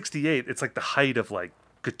in '68, it's like the height of like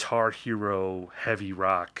Guitar Hero, heavy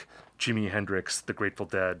rock, Jimi Hendrix, the Grateful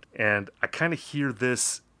Dead. And I kind of hear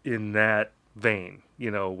this in that vein,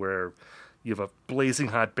 where you have a blazing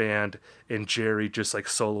hot band and Jerry just like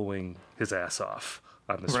soloing his ass off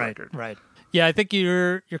on this record. Right. Yeah, I think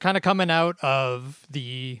you're kind of coming out of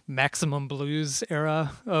the maximum blues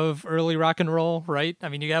era of early rock and roll, right? I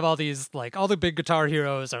mean, you have all these like all the big guitar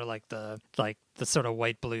heroes are like the sort of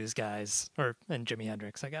white blues guys, and Jimi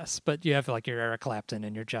Hendrix, I guess. But you have like your Eric Clapton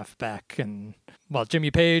and your Jeff Beck, and well,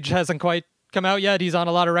 Jimmy Page hasn't quite come out yet. He's on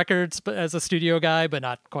a lot of records, but as a studio guy, but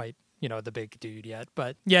not quite the big dude yet.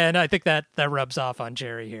 But yeah, and I think that rubs off on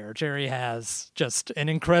Jerry here. Jerry has just an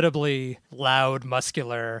incredibly loud,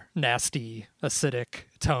 muscular, nasty, acidic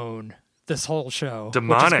tone this whole show.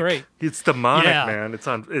 Demonic. Which is great. It's demonic, man.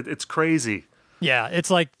 It's crazy. Yeah, it's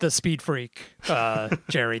like the Speed Freak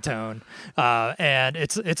Jerry tone, and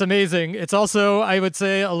it's amazing. It's also, I would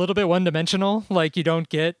say, a little bit one-dimensional. Like you don't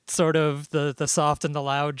get sort of the soft and the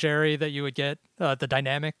loud Jerry that you would get the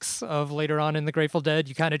dynamics of later on in the Grateful Dead.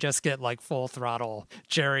 You kind of just get like full throttle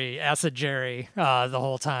Jerry, acid Jerry, the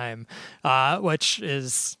whole time, which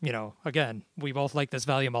is again, we both like this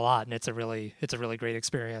volume a lot, and it's a really great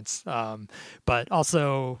experience. But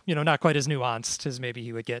also not quite as nuanced as maybe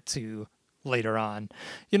you would get to later on.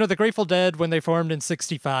 The Grateful Dead, when they formed in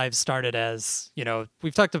 '65, started as,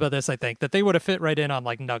 we've talked about this, I think, that they would have fit right in on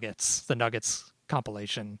like Nuggets, the Nuggets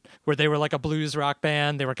compilation, where they were like a blues rock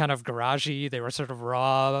band. They were kind of garagey. They were sort of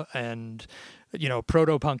raw and,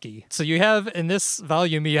 proto-punky. So you have, in this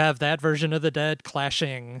volume, you have that version of the Dead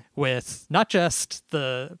clashing with not just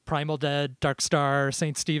the Primal Dead, Dark Star,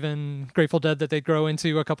 St. Stephen, Grateful Dead that they grow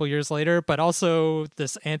into a couple years later, but also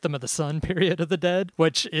this Anthem of the Sun period of the Dead,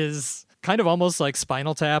 which is kind of almost like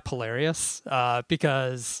Spinal Tap hilarious,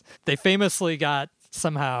 because they famously got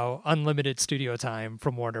somehow unlimited studio time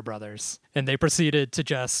from Warner Brothers, and they proceeded to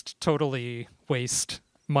just totally waste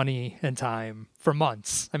money and time for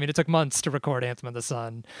months. I mean, it took months to record Anthem of the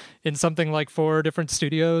Sun in something like 4 different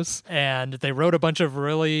studios, and they wrote a bunch of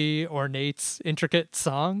really ornate, intricate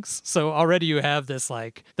songs. So already you have this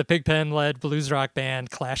like the Pigpen-led blues rock band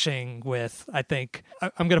clashing with, I think,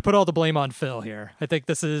 I'm going to put all the blame on Phil here. I think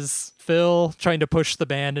this is Phil trying to push the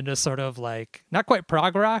band into sort of like, not quite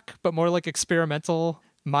prog rock, but more like experimental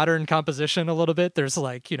modern composition a little bit. There's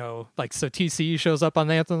like, so TC shows up on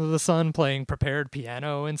the Anthem of the Sun playing prepared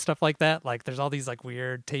piano and stuff like that. Like there's all these like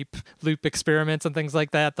weird tape loop experiments and things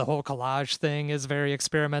like that. The whole collage thing is very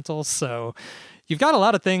experimental. So you've got a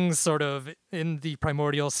lot of things sort of in the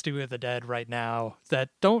primordial stew of the Dead right now that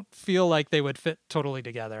don't feel like they would fit totally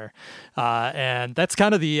together. And that's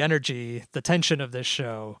kind of the energy, the tension of this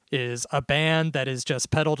show is a band that is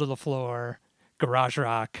just pedal to the floor, garage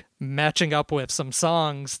rock, matching up with some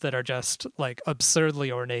songs that are just like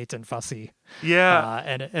absurdly ornate and fussy. Yeah.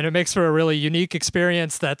 And it makes for a really unique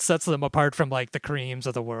experience that sets them apart from like the Creams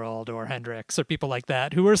of the world or Hendrix or people like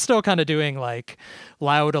that who are still kind of doing like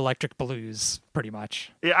loud electric blues pretty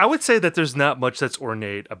much. Yeah, I would say that there's not much that's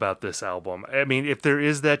ornate about this album. I mean, if there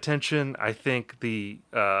is that tension, I think the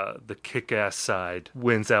kick-ass side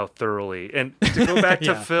wins out thoroughly. And to go back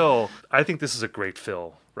to Phil, I think this is a great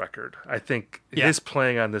Phil record. I think his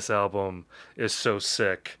playing on this album is so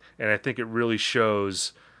sick, and I think it really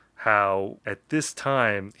shows how at this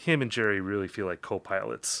time him and Jerry really feel like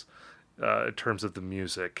co-pilots in terms of the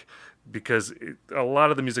music, because a lot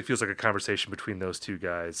of the music feels like a conversation between those two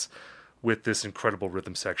guys with this incredible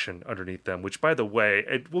rhythm section underneath them, which, by the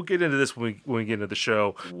way, we'll get into this when we get into the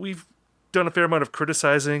show. We've done a fair amount of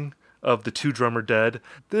criticizing of the Two Drummer Dead.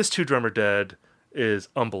 This Two Drummer Dead is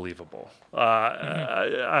unbelievable.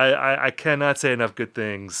 I cannot say enough good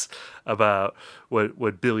things about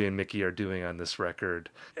what Billy and Mickey are doing on this record.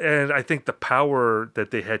 And I think the power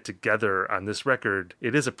that they had together on this record,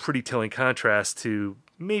 it is a pretty telling contrast to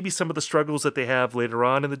maybe some of the struggles that they have later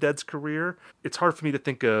on in the Dead's career. It's hard for me to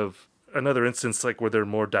think of another instance like where they're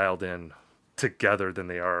more dialed in together than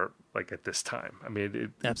they are like at this time. I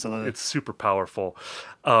mean, Absolutely. It's super powerful.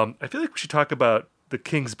 I feel like we should talk about the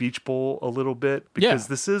King's Beach Bowl a little bit, because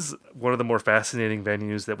this is one of the more fascinating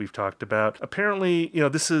venues that we've talked about. Apparently,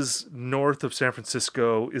 this is north of San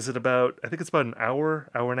Francisco. Is it about, I think it's about an hour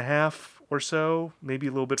and a half or so, maybe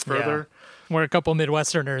a little bit further. Yeah. We're a couple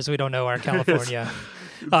Midwesterners. We don't know our California.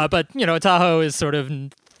 But, Tahoe is sort of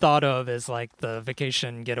thought of as like the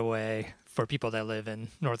vacation getaway for people that live in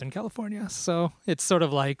Northern California. So it's sort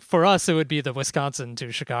of like, for us, it would be the Wisconsin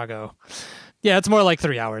to Chicago. Yeah, it's more like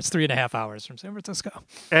 3.5 hours from San Francisco.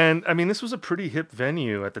 And I mean, this was a pretty hip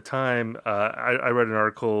venue at the time. I read an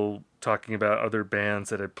article talking about other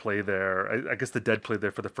bands that had played there. I guess the Dead played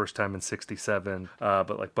there for the first time in '67,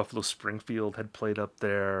 but like Buffalo Springfield had played up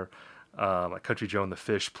there. Like Country Joe and the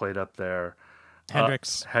Fish played up there.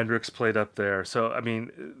 Hendrix played up there. So, I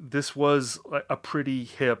mean, this was like a pretty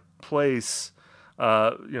hip place,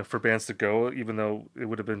 for bands to go, even though it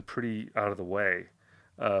would have been pretty out of the way.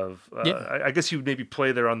 I guess you'd maybe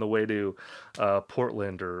play there on the way to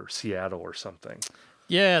Portland or Seattle or something.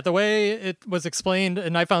 Yeah, the way it was explained,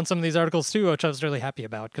 and I found some of these articles too, which I was really happy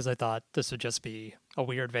about because I thought this would just be a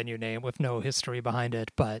weird venue name with no history behind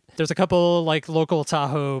it. But there's a couple like local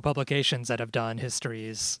Tahoe publications that have done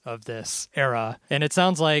histories of this era. And it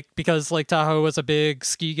sounds like because Lake Tahoe was a big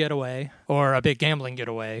ski getaway or a big gambling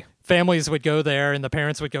getaway, families would go there and the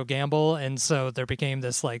parents would go gamble. And so there became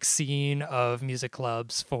this like scene of music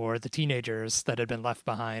clubs for the teenagers that had been left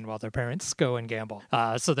behind while their parents go and gamble.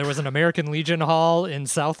 So there was an American Legion Hall in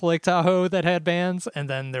South Lake Tahoe that had bands. And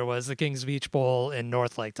then there was the King's Beach Bowl in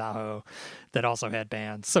North Lake Tahoe that also had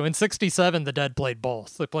bands. So in '67, the Dead played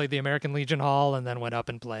both. They played the American Legion Hall and then went up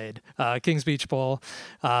and played King's Beach Bowl.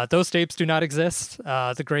 Those tapes do not exist.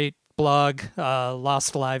 The great blog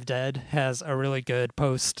Lost Live Dead has a really good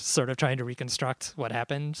post sort of trying to reconstruct what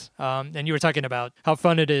happened. And you were talking about how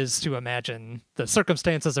fun it is to imagine the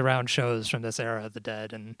circumstances around shows from this era of the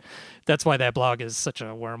Dead. And that's why that blog is such a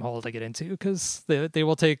wormhole to get into, because they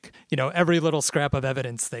will take, every little scrap of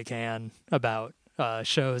evidence they can about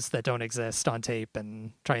shows that don't exist on tape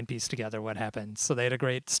and try and piece together what happened. So they had a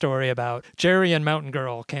great story about Jerry and Mountain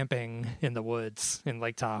Girl camping in the woods in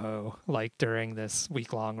Lake Tahoe, like during this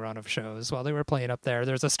week-long run of shows while they were playing up there.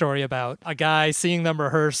 There's a story about a guy seeing them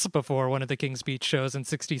rehearse before one of the King's Beach shows in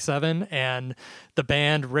 '67 and the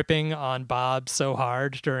band ripping on Bob so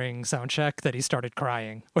hard during sound check that he started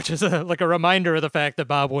crying, which is like a reminder of the fact that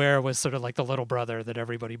Bob Ware was sort of like the little brother that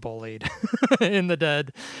everybody bullied in the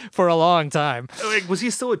Dead for a long time. Like, was he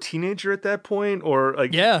still a teenager at that point, or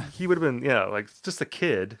like? Yeah, he would have been. Yeah, like just a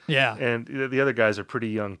kid. Yeah, and the other guys are pretty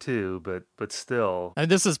young too, but still.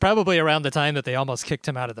 And this is probably around the time that they almost kicked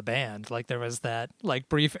him out of the band. Like there was that like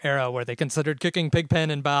brief era where they considered kicking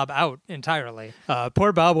Pigpen and Bob out entirely.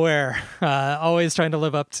 Poor Bob Ware, always trying to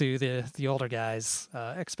live up to the older guys'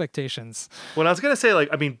 expectations. Well, I was gonna say, like,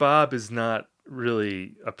 I mean, Bob is not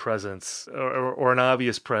really a presence or an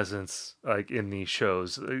obvious presence like in these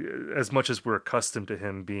shows, as much as we're accustomed to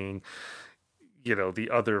him being the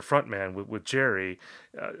other frontman with Jerry.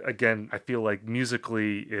 Again, I feel like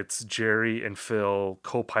musically it's Jerry and Phil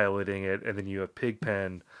co-piloting it, and then you have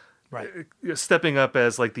Pigpen stepping up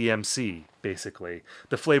as like the MC, basically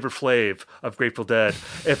the Flavor Flav of Grateful Dead,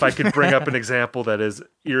 if I could bring up an example that has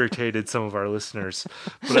irritated some of our listeners.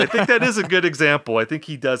 But I think that is a good example. I think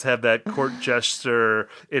he does have that court jester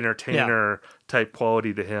entertainer type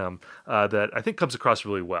quality to him that I think comes across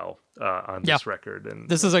really well on this record. And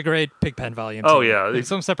this is a great Pigpen volume. Oh, too. yeah. In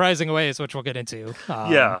some surprising ways, which we'll get into.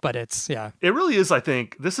 Yeah. But it's, it really is. I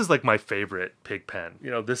think this is like my favorite Pigpen.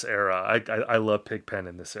 This era. I love Pigpen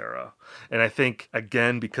in this era. And I think,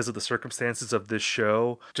 again, because of the circumstances of this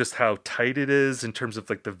show, just how tight it is in terms of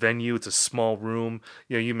like the venue. It's a small room.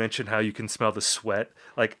 You mentioned how you can smell the sweat.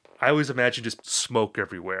 Like, I always imagine just smoke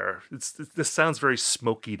everywhere. This sounds very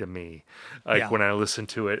smoky to me, when I listen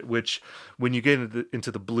to it, which when you get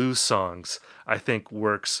into the blues songs, I think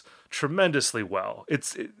works tremendously well.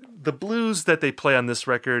 The blues that they play on this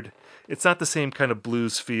record, it's not the same kind of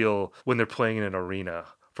blues feel when they're playing in an arena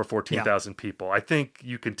for 14,000 people. I think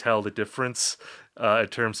you can tell the difference in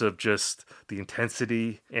terms of just the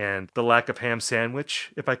intensity and the lack of ham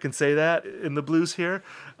sandwich, if I can say that, in the blues here.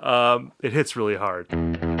 It hits really hard.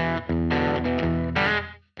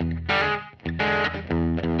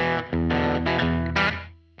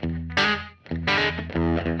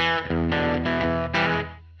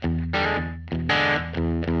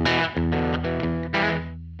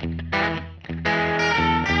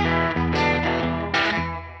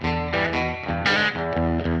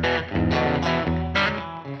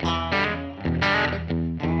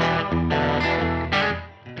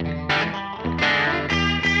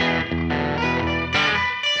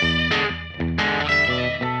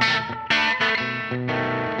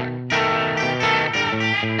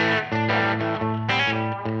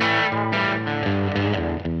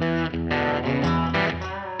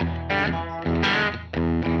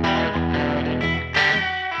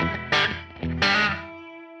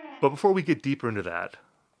 But before we get deeper into that,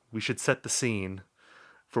 we should set the scene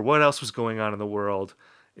for what else was going on in the world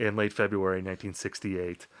in late February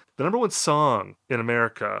 1968. The number one song in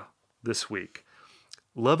America this week,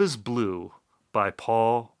 Love is Blue by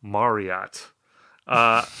Paul Marriott.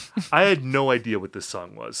 I had no idea what this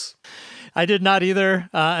song was. I did not either.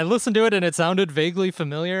 I listened to it and it sounded vaguely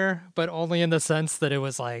familiar, but only in the sense that it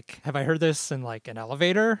was like, have I heard this in like an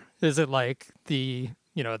elevator? Is it like the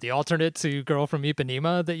alternate to Girl from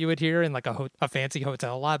Ipanema that you would hear in like a fancy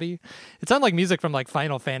hotel lobby? It sounded like music from like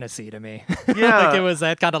Final Fantasy to me. Yeah. Like it was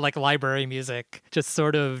that kind of like library music, just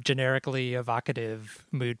sort of generically evocative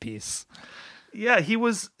mood piece. Yeah,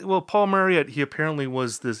 Paul Marriott, he apparently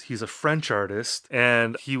he's a French artist,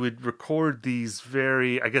 and he would record these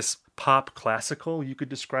very, I guess, pop classical, you could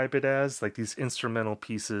describe it as, like these instrumental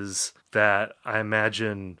pieces that I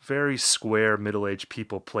imagine very square middle-aged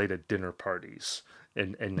people played at dinner parties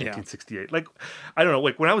in 1968. Like, I don't know,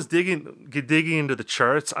 like when I was digging into the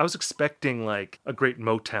charts, I was expecting like a great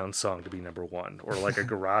Motown song to be number one, or like a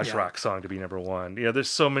garage rock song to be number one. There's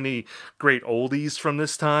so many great oldies from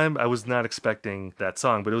this time. I was not expecting that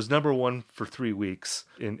song, but it was number one for 3 weeks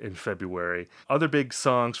in February. Other big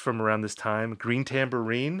songs from around this time, Green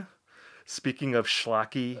Tambourine. Speaking of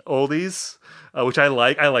schlocky oldies, which I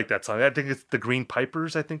like that song. I think it's the Green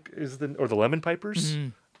Pipers, or the Lemon Pipers. Mm-hmm.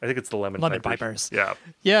 I think it's the Lemon Pipers. Yeah.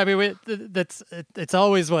 Yeah, I mean, it's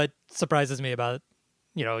always what surprises me about,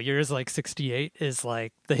 years like 68 is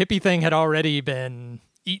like the hippie thing had already been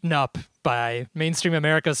eaten up by mainstream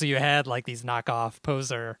America, so you had like these knockoff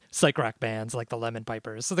poser psych rock bands like the Lemon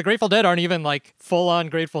Pipers. So the Grateful Dead aren't even like full-on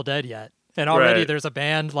Grateful Dead yet. And already there's a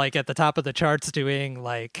band like at the top of the charts doing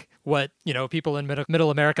like what, people in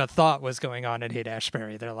middle America thought was going on in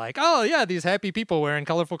Haight-Ashbury. They're like, oh yeah, these happy people wearing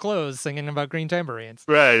colorful clothes singing about green tambourines.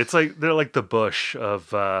 Right. It's like they're like the Bush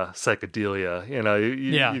of psychedelia.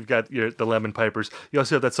 You've got the Lemon Pipers. You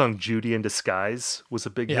also have that song Judy in Disguise was a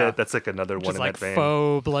big hit. That's like another one in that vein.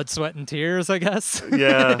 Faux blood, sweat, and tears, I guess.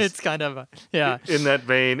 Yeah. It's kind of, in that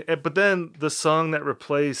vein. But then the song that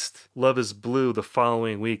replaced Love is Blue the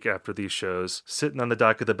following week after these shows, Sitting on the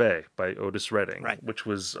Dock of the Bay by Otis Redding, which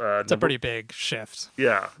was... it's a pretty big shift.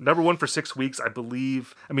 Yeah. Number one for 6 weeks, I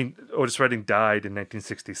believe. I mean, Otis Redding died in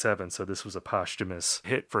 1967, so this was a posthumous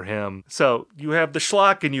hit for him. So you have the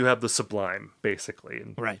schlock and you have the sublime, basically,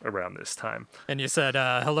 around this time. And you said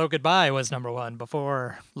Hello Goodbye was number one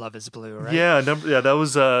before Love is Blue, right? Yeah,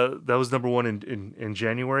 that was number one in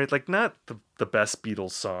January. Like, not the best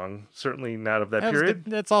Beatles song, certainly not of that period.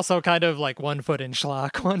 It's also kind of like one foot in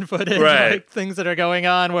schlock, one foot in like things that are going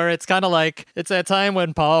on, where it's kind of like it's that time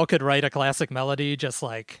when Paul could write a classic melody just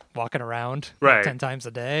like walking around 10 times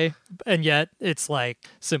a day, and yet it's like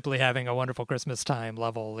simply having a wonderful Christmas time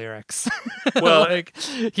level lyrics. Well, like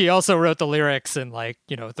he also wrote the lyrics in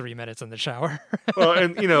 3 minutes in the shower. Well,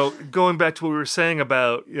 and going back to what we were saying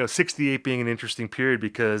about 68 being an interesting period,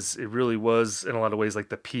 because it really was in a lot of ways like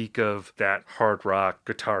the peak of that hard rock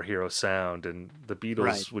Guitar Hero sound, and the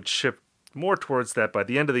Beatles would shift more towards that by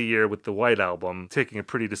the end of the year with the White Album taking a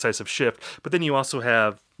pretty decisive shift. But then you also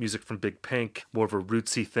have music from Big Pink, more of a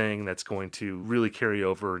rootsy thing that's going to really carry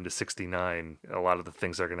over into 69. A lot of the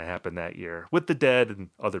things that are going to happen that year with the Dead and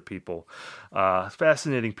other people.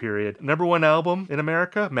 Fascinating period. Number one album in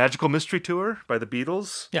America, Magical Mystery Tour by the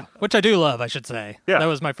Beatles. Yeah, which I do love, I should say. Yeah. That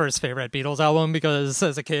was my first favorite Beatles album because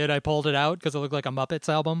as a kid I pulled it out because it looked like a Muppets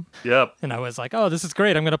album. Yep. And I was like, oh, this is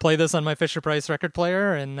great. I'm going to play this on my Fisher-Price record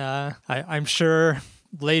player. And I'm sure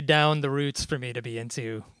laid down the roots for me to be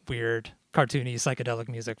into weird, cartoony, psychedelic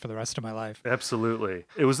music for the rest of my life. Absolutely.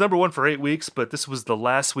 It was number one for 8 weeks, but this was the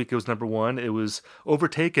last week it was number one. It was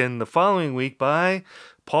overtaken the following week by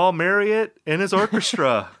Paul Marriott and his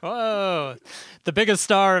orchestra. Whoa, the biggest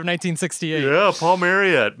star of 1968. Yeah, Paul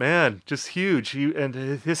Marriott, man, just huge. And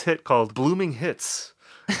his hit called Blooming Hits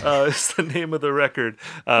is the name of the record.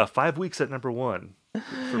 5 weeks at number one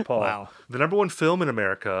for Paul. Wow. The number one film in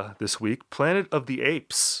America this week, Planet of the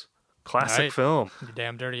Apes. Classic Right. film. You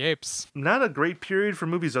damn dirty apes. Not a great period for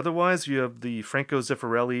movies otherwise. You have the Franco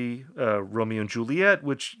Zeffirelli Romeo and Juliet,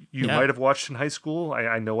 which you Yeah. might have watched in high school.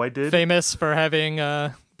 I know I did. Famous for having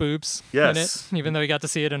boobs Yes. in it, even though you got to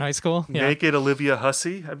see it in high school. Yeah. Naked Olivia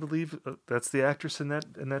Hussey, I believe. That's the actress in that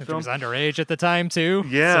She film. was underage at the time, too.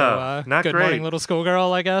 Yeah, So, not Good great. Morning Little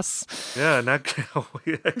Schoolgirl, I guess. Yeah, not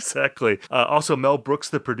yeah, exactly. Also, Mel Brooks,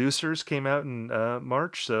 The Producers, came out in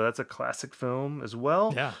March, so that's a classic film as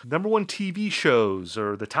well. Yeah. Number one TV shows,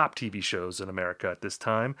 or the top TV shows in America at this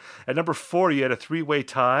time. At number 4, you had a 3-way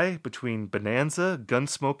tie between Bonanza,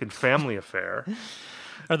 Gunsmoke, and Family Affair.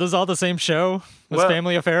 Are those all the same show? Was Well-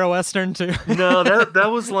 Family Affair a Western, too? No,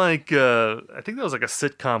 that was like I think that was like a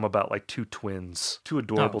sitcom about like two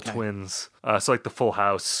adorable okay. twins. So like the Full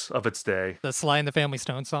House of its day. The Sly and the Family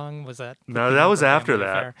Stone song, was that? the No, theme that was for after Family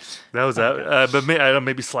that. Affair? That was but I don't know,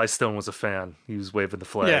 maybe Sly Stone was a fan. He was waving the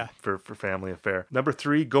flag Yeah. for Family Affair. Number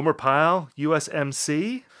 3, Gomer Pyle,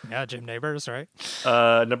 USMC. Yeah, Jim Neighbors, right?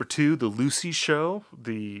 Number 2, The Lucy Show.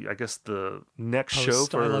 I guess the next show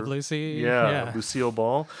Post for I Love Lucy. Yeah, Lucille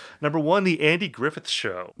Ball. Number 1, The Andy Griffith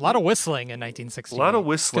Show. A lot of whistling in 1960. A lot of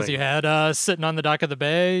whistling. Because you had Sitting on the Dock of the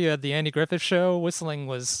Bay, you had the Andy Griffith Show. Whistling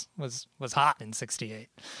was hot in 68.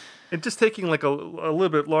 And just taking like a little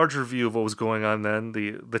bit larger view of what was going on then,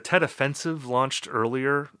 the Tet Offensive launched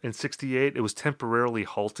earlier in 68. It was temporarily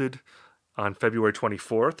halted on February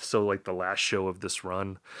 24th, so like the last show of this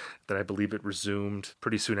run. Then I believe it resumed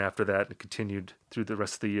pretty soon after that and continued through the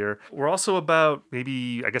rest of the year. We're also about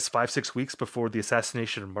maybe, I guess, 5-6 weeks before the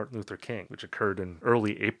assassination of Martin Luther King, which occurred in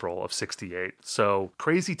early April of 68. So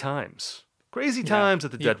crazy times. Crazy times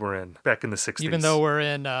that the Dead were in back in the 60s. Even though we're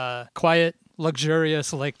in quiet,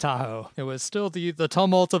 luxurious Lake Tahoe, it was still the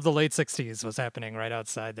tumult of the late 60s was happening right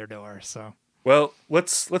outside their door. So Well,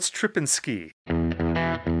 let's trip and ski.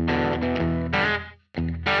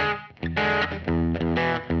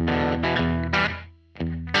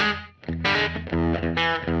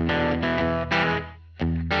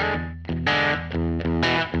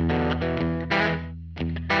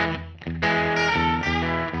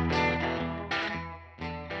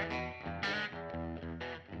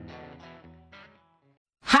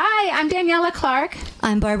 Hi, I'm Daniela Clark,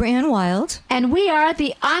 I'm Barbara Ann Wild. and we are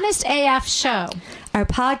the Honest AF Show. Our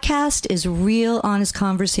podcast is real, honest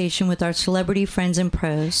conversation with our celebrity friends and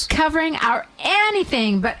pros, Covering our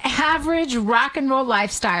anything but average rock and roll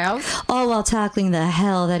lifestyles. all while tackling the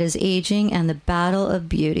hell that is aging and the battle of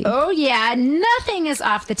beauty. Oh, yeah, nothing is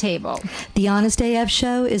off the table. The Honest AF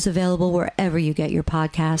Show is available wherever you get your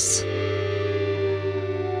podcasts.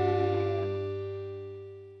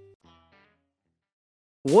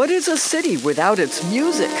 What is a city without its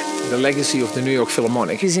music? The legacy of the New York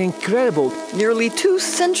Philharmonic is incredible. Nearly 2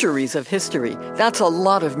 centuries of history. That's a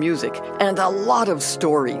lot of music and a lot of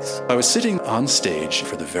stories. I was sitting on stage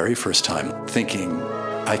for the very first time thinking,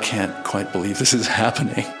 I can't quite believe this is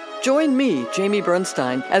happening. Join me, Jamie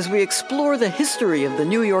Bernstein, as we explore the history of the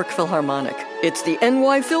New York Philharmonic. It's the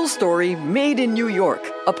NY Phil story made in New York,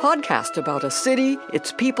 a podcast about a city,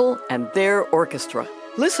 its people, and their orchestra.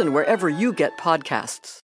 Listen wherever you get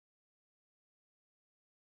podcasts.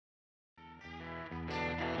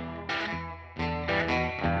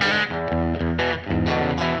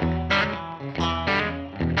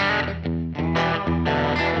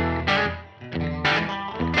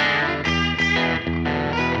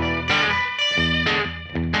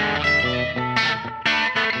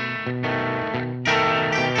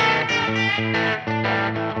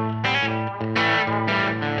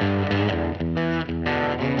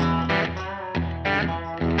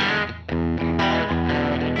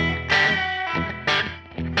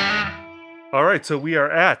 All right, so we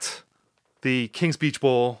are at the Kings Beach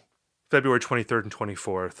Bowl, February 23rd and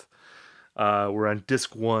 24th. We're on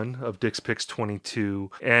disc 1 of Dick's Picks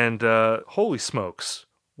 22. And holy smokes,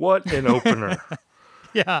 what an opener.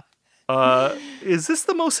 Yeah. Is this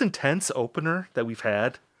the most intense opener that we've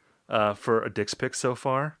had for a Dick's Pick so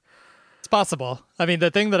far? It's possible. I mean,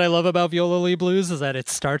 the thing that I love about Viola Lee Blues is that it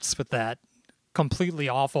starts with that completely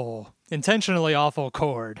awful, intentionally awful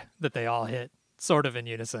chord that they all hit sort of in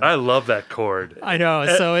unison. I love that chord. I know.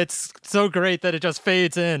 So it's so great that it just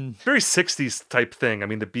fades in. Very 60s type thing. I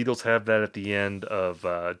mean, the Beatles have that at the end of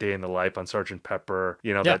Day in the Life on Sgt. Pepper.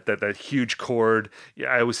 You know, that huge chord. Yeah,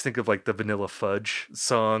 I always think of like the Vanilla Fudge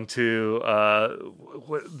song too.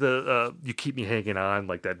 You Keep Me Hanging On,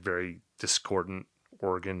 like that very discordant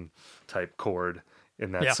organ type chord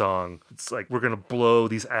in that song. It's like, we're going to blow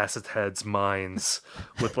these acid heads' minds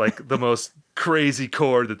with like the most crazy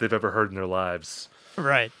chord that they've ever heard in their lives.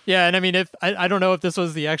 Right. Yeah, and I mean, if I don't know if this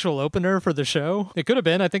was the actual opener for the show. It could have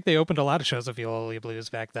been. I think they opened a lot of shows with Viola Lee Blues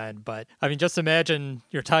back then. But I mean, just imagine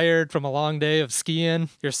you're tired from a long day of skiing.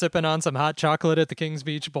 You're sipping on some hot chocolate at the Kings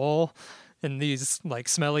Beach Bowl. And these like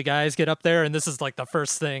smelly guys get up there, and this is like the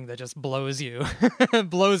first thing that just blows you,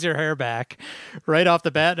 blows your hair back right off the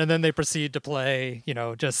bat. And then they proceed to play,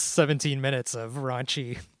 just 17 minutes of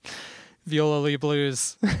raunchy Viola Lee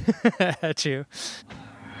Blues at you.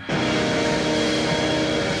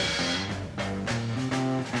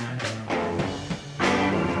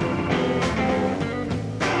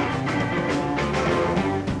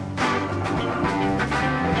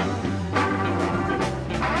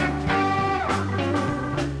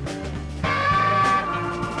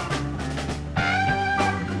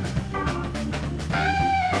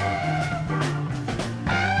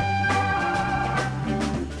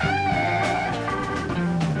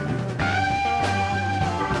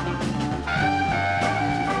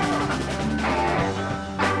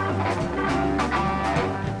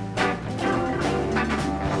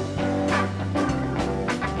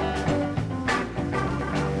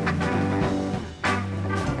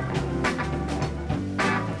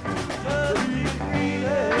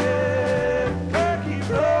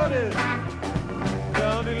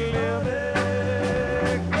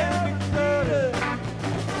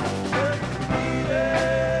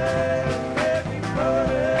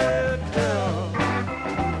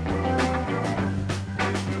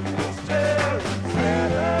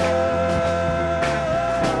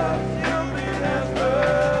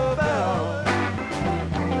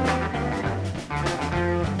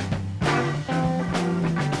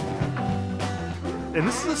 And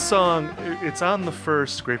this is a song, it's on the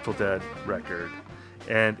first Grateful Dead record,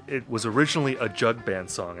 and it was originally a jug band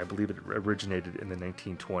song. I believe it originated in the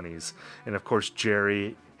 1920s. And of course,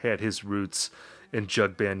 Jerry had his roots in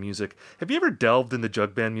jug band music. Have you ever delved into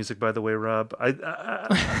jug band music, by the way, Rob?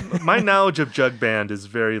 My knowledge of jug band is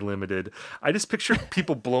very limited. I just picture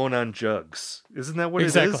people blowing on jugs. Isn't that what it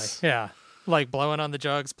is? Exactly, yeah. Like blowing on the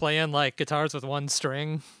jugs, playing like guitars with one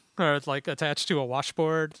string. Or like attached to a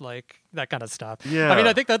washboard, like that kind of stuff. Yeah. I mean,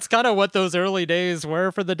 I think that's kind of what those early days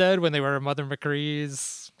were for the Dead when they were Mother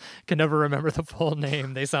McCree's. Can never remember the full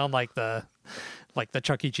name. They sound like the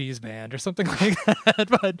Chuck E. Cheese band or something like that.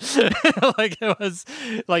 But like it was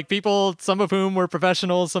like people, some of whom were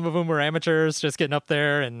professionals, some of whom were amateurs, just getting up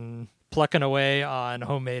there and plucking away on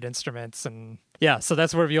homemade instruments. And yeah, so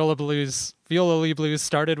that's where Viola Lee Blues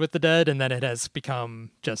started with the Dead, and then it has become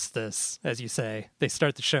just this, as you say, they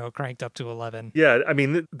start the show cranked up to 11. Yeah, I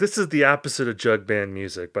mean, this is the opposite of jug band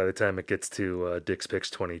music by the time it gets to Dick's Picks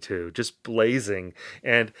 22, just blazing.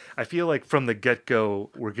 And I feel like from the get-go,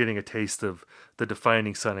 we're getting a taste of the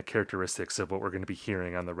defining sonic characteristics of what we're going to be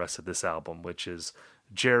hearing on the rest of this album, which is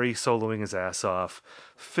Jerry soloing his ass off,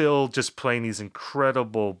 Phil just playing these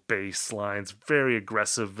incredible bass lines, very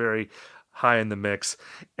aggressive, very high in the mix,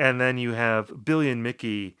 and then you have Billy and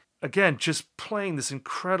Mickey, again, just playing this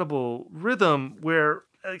incredible rhythm where,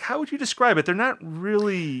 like, how would you describe it? They're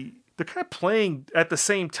kind of playing at the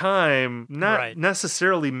same time, not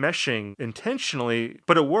necessarily meshing intentionally,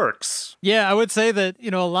 but it works. Yeah, I would say that,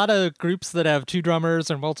 a lot of groups that have two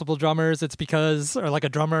drummers or multiple drummers, it's because, or like a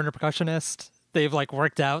drummer and a percussionist, they've like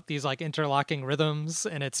worked out these like interlocking rhythms,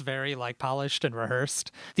 and it's very like polished and rehearsed.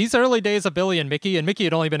 These early days of Billy and Mickey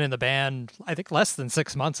had only been in the band, I think, less than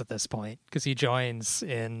 6 months at this point, because he joins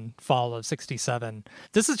in fall of 67.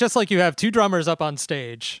 This is just like you have two drummers up on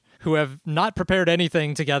stage who have not prepared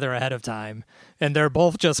anything together ahead of time, and they're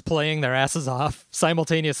both just playing their asses off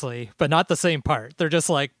simultaneously, but not the same part. They're just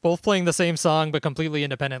like both playing the same song, but completely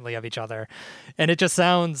independently of each other. And it just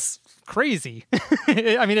sounds crazy.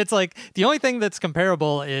 I mean, it's like the only thing that's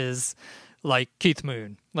comparable is like Keith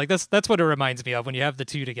Moon. Like that's what it reminds me of when you have the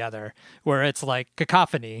two together, where it's like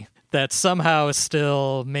cacophony, that somehow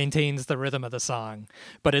still maintains the rhythm of the song.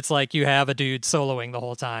 But it's like you have a dude soloing the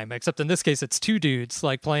whole time, except in this case, it's two dudes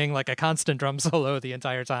like playing like a constant drum solo the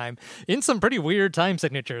entire time in some pretty weird time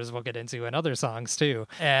signatures we'll get into in other songs too.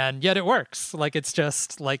 And yet it works. Like it's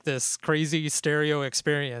just like this crazy stereo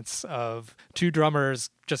experience of two drummers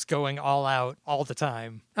just going all out all the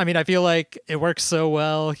time. I mean, I feel like it works so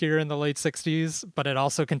well here in the late 60s, but it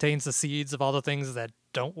also contains the seeds of all the things that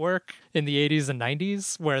don't work in the 80s and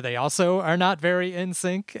 90s, where they also are not very in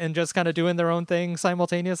sync and just kind of doing their own thing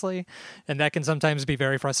simultaneously. And that can sometimes be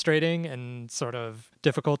very frustrating and sort of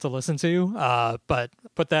difficult to listen to. But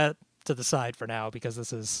put that to the side for now, because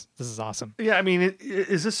this is awesome. Yeah, I mean,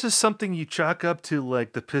 is this just something you chalk up to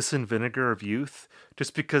like the piss and vinegar of youth?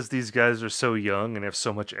 Just because these guys are so young and have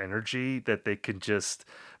so much energy that they can just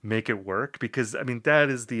make it work? Because, I mean, that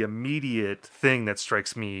is the immediate thing that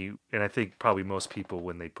strikes me, and I think probably most people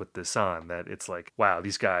when they put this on, that it's like, wow,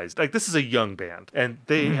 these guys, like, this is a young band, and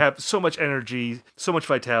they have so much energy, so much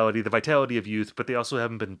vitality, the vitality of youth, but they also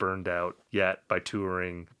haven't been burned out yet by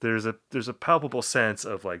touring. There's a palpable sense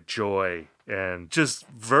of, like, joy and just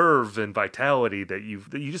verve and vitality that you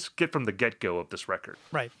just get from the get-go of this record.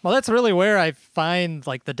 Right. Well, that's really where I find,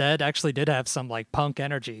 like, the Dead actually did have some, like, punk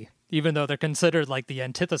energy, even though they're considered, like, the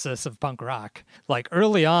antithesis of punk rock. Like,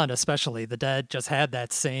 early on, especially, the Dead just had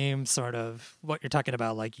that same sort of, what you're talking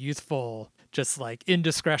about, like, youthful, just, like,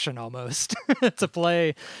 indiscretion almost, to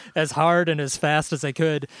play as hard and as fast as they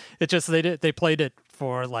could. It just, they played it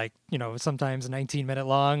for, like, you know, sometimes 19-minute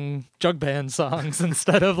long jug band songs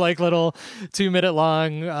instead of like little 2-minute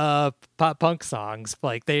long pop punk songs.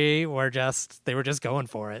 Like they were just going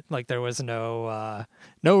for it. Like there was no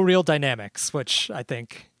real dynamics, which I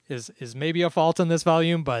think is maybe a fault in this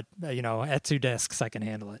volume, but you know, at 2 discs I can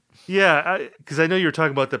handle it. Yeah, because I know you were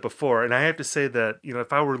talking about that before, and I have to say that, you know,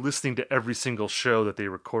 if I were listening to every single show that they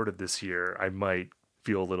recorded this year, I might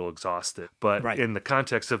feel a little exhausted. But in the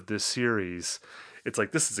context of this series, it's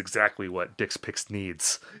like, this is exactly what Dick's Picks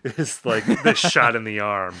needs. It's like this shot in the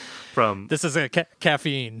arm from... This is a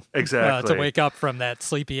caffeine. Exactly. To wake up from that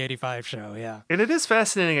sleepy 85 show, yeah. And it is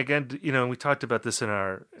fascinating, again, you know, we talked about this in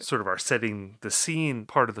our sort of our setting the scene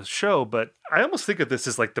part of the show, but I almost think of this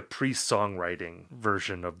as like the pre-songwriting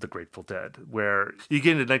version of the Grateful Dead, where you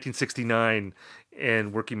get into 1969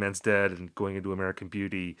 and Working Man's Dead and going into American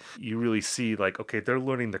Beauty, you really see like, okay, they're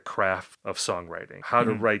learning the craft of songwriting, how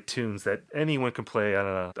to write tunes that anyone can play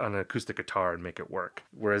on an acoustic guitar and make it work.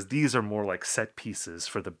 Whereas these are more like set pieces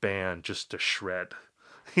for the band just to shred,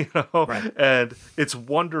 you know? Right. And it's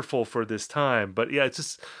wonderful for this time. But yeah, it's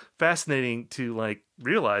just fascinating to like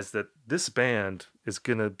realize that this band is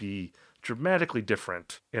going to be dramatically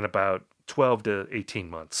different in about 12 to 18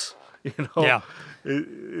 months. You know, yeah.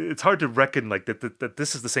 It's hard to reckon like that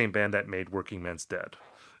this is the same band that made Working Man's Dead.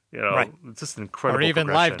 You know, right. It's just an incredible Or even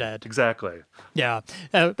Live Dead. Exactly. Yeah.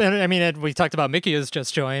 And I mean, we talked about Mickey has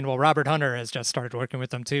just joined. Well, Robert Hunter has just started working with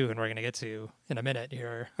them too, and we're going to get to in a minute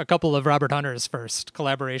here a couple of Robert Hunter's first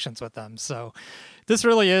collaborations with them. So this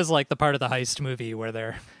really is like the part of the heist movie where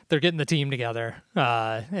they're getting the team together,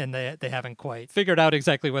 and they haven't quite figured out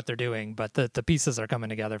exactly what they're doing, but the pieces are coming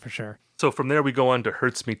together for sure. So from there we go on to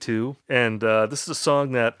Hurts Me Too, and this is a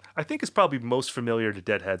song that I think is probably most familiar to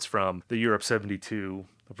Deadheads from the Europe 72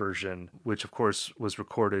 version, which of course was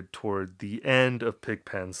recorded toward the end of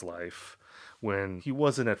Pigpen's life when he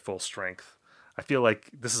wasn't at full strength. I feel like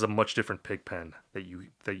this is a much different Pigpen that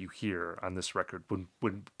you hear on this record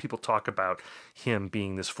when people talk about him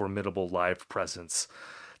being this formidable live presence.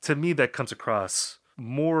 To me, that comes across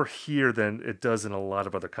more here than it does in a lot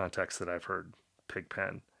of other contexts that I've heard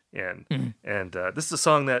Pigpen in. Mm-hmm. And this is a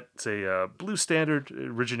song that's a blues standard. It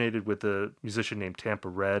originated with a musician named Tampa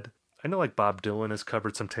Red. I know like Bob Dylan has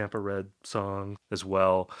covered some Tampa Red song as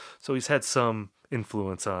well. So he's had some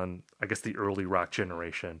influence on, I guess, the early rock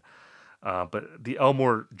generation. But the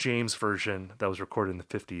Elmore James version that was recorded in the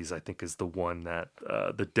 50s, I think, is the one that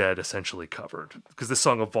the Dead essentially covered. Because this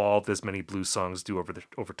song evolved as many blues songs do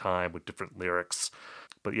over time with different lyrics.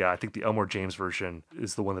 But yeah, I think the Elmore James version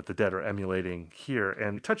is the one that the Dead are emulating here.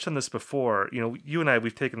 And we touched on this before. You know, you and I,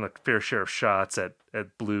 we've taken a fair share of shots at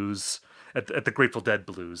blues, at the Grateful Dead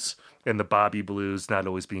blues and the Bobby blues not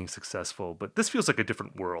always being successful. But this feels like a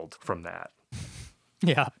different world from that.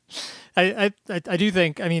 Yeah, I do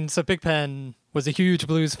think, I mean, so Pigpen was a huge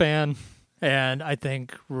blues fan, and I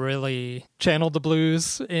think really channeled the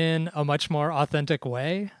blues in a much more authentic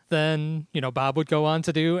way than, Bob would go on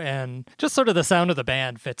to do. And just sort of the sound of the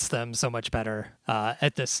band fits them so much better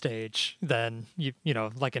at this stage than,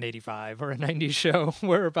 like an 85 or a 90s show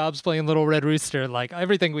where Bob's playing Little Red Rooster. Like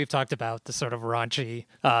everything we've talked about, the sort of raunchy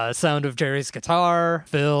sound of Jerry's guitar,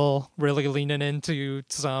 Phil really leaning into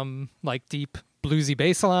some like deep bluesy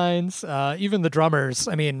bass lines, even the drummers.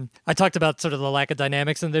 I mean, I talked about sort of the lack of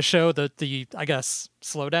dynamics in this show. The I guess,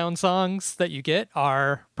 slowdown songs that you get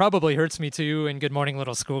are probably Hurts Me Too and Good Morning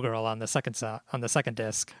Little Schoolgirl on the second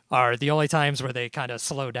disc are the only times where they kind of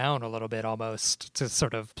slow down a little bit almost to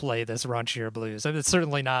sort of play this raunchier blues. And it's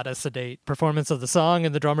certainly not a sedate performance of the song,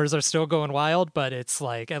 and the drummers are still going wild, but it's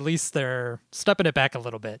like at least they're stepping it back a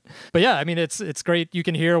little bit. But yeah, I mean, it's great. You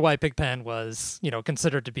can hear why Pigpen was,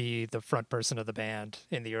 considered to be the front person of the band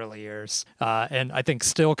in the early years. And I think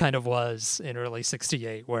still kind of was in early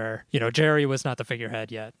 68 where, Jerry was not the figurehead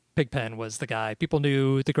yet. Pigpen was the guy. People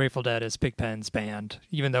knew the Grateful Dead as Pigpen's band.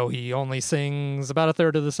 Even though he only sings about a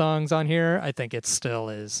third of the songs on here, I think it still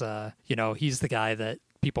is, he's the guy that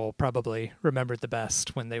people probably remembered the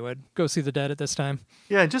best when they would go see the Dead at this time.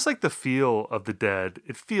 Yeah, and just like the feel of the Dead,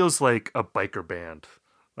 it feels like a biker band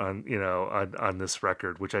on this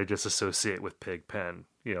record, which I just associate with Pigpen,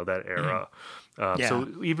 that era. Yeah.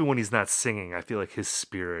 So even when he's not singing, I feel like his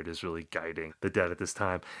spirit is really guiding the Dead at this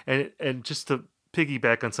time. And just to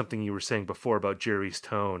piggyback on something you were saying before about Jerry's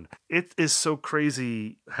tone, it is so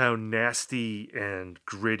crazy how nasty and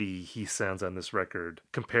gritty he sounds on this record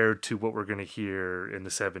compared to what we're going to hear in the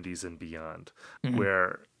 70s and beyond,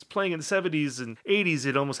 where it's playing in the 70s and 80s,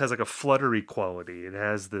 it almost has like a fluttery quality. It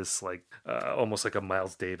has this like almost like a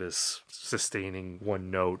Miles Davis sustaining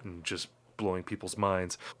one note and just blowing people's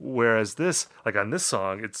minds. Whereas this, like on this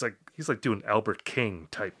song, it's like he's like doing Albert King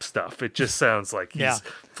type stuff. It just sounds like he's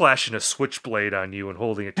flashing a switchblade on you and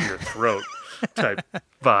holding it to your throat type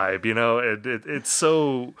vibe, and it's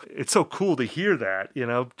so cool to hear that,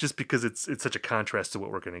 just because it's such a contrast to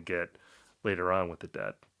what we're going to get later on with the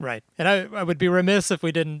Dead. Right. And I would be remiss if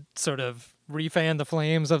we didn't sort of refan the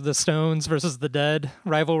flames of the Stones versus the Dead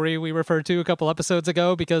rivalry we referred to a couple episodes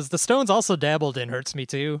ago, because the Stones also dabbled in Hurts Me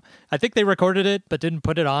Too. I think they recorded it, but didn't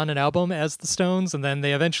put it on an album as the Stones, and then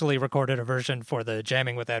they eventually recorded a version for the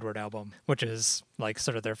Jamming with Edward album, which is like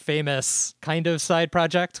sort of their famous kind of side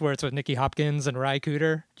project, where it's with Nicky Hopkins and Ry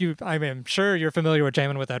Cooder. I'm sure you're familiar with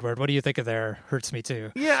Jamming with Edward. What do you think of their Hurts Me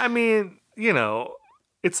Too? Yeah, I mean,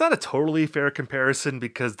 it's not a totally fair comparison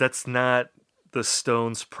because that's not the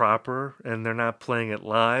Stones proper, and they're not playing it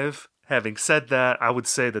live. Having said that, I would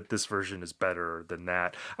say that this version is better than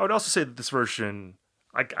that. I would also say that this version,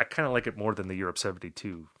 I kind of like it more than the Europe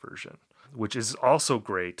 72 version, which is also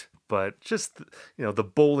great, but just, the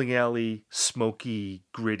bowling alley, smoky,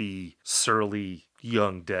 gritty, surly,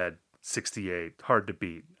 young Dead 68, hard to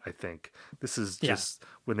beat, I think. This is just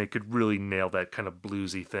when they could really nail that kind of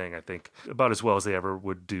bluesy thing, I think, about as well as they ever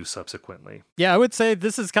would do subsequently. Yeah, I would say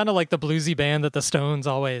this is kind of like the bluesy band that the Stones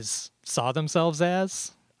always saw themselves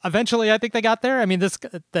as. Eventually, I think they got there. I mean,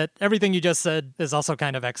 that everything you just said is also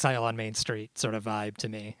kind of Exile on Main Street sort of vibe to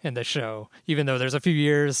me in this show, even though there's a few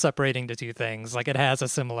years separating the two things. Like, it has a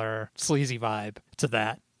similar sleazy vibe to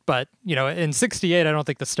that. But, in 68, I don't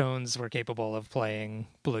think the Stones were capable of playing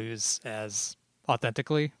blues as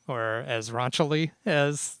authentically or as raunchily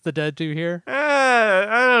as the Dead do here.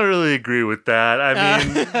 I don't really agree with that. I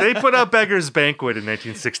mean, they put out Beggar's Banquet in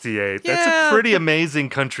 1968. That's a pretty amazing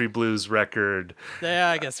country blues record. Yeah,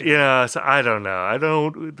 I guess. So I don't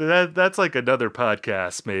know. That's like another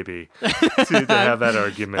podcast, maybe, to have that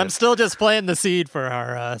argument. I'm still just planting the seed for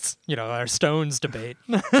our Stones debate.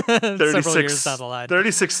 36 years down the line.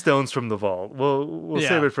 36 Stones from the Vault. We'll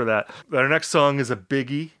save it for that. Our next song is a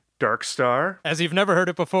biggie. Dark Star. As you've never heard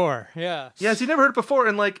it before. Yeah, as you've never heard it before.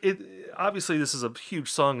 And like, it obviously this is a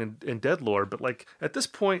huge song in Dead lore, but like at this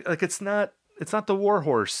point, like it's not the War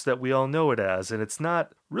Horse that we all know it as, and it's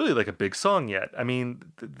not really like a big song yet. I mean,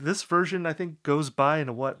 this version I think goes by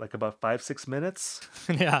in like about 5-6 minutes.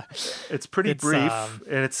 Yeah. It's pretty brief,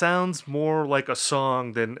 and it sounds more like a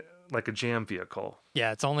song than like a jam vehicle.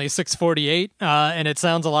 Yeah, it's only 6:48, and it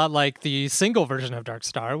sounds a lot like the single version of Dark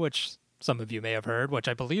Star, which some of you may have heard, which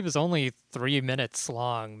I believe is only 3 minutes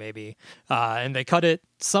long, maybe. And they cut it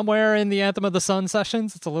somewhere in the Anthem of the Sun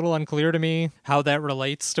sessions. It's a little unclear to me how that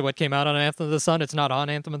relates to what came out on Anthem of the Sun. It's not on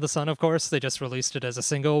Anthem of the Sun, of course. They just released it as a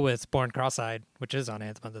single with Born Cross-Eyed, which is on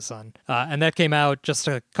Anthem of the Sun. And that came out just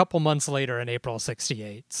a couple months later in April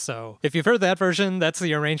 68. So if you've heard that version, that's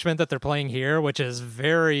the arrangement that they're playing here, which is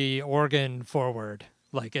very organ forward.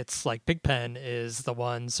 Like, it's like Pigpen is the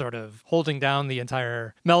one sort of holding down the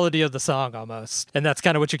entire melody of the song almost. And that's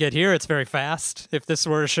kind of what you get here. It's very fast. If this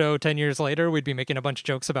were a show 10 years later, we'd be making a bunch of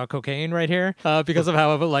jokes about cocaine right here because of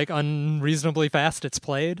how like unreasonably fast it's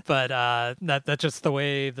played. But that's just the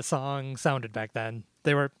way the song sounded back then.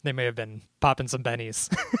 They may have been popping some bennies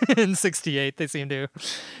in 68. They seem to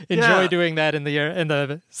enjoy doing that in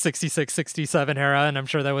the 66, 67 era, and I'm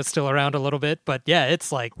sure that was still around a little bit. But yeah,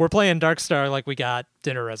 it's like we're playing Dark Star like we got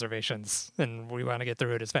dinner reservations, and we want to get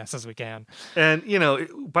through it as fast as we can. And,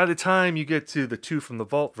 by the time you get to the Two from the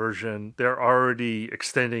Vault version, they're already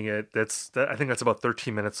extending it. I think that's about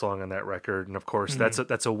 13 minutes long on that record. And of course,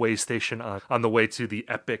 that's a way station on the way to the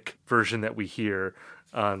epic version that we hear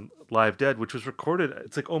on Live Dead, which was recorded,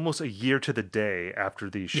 it's like almost a year to the day after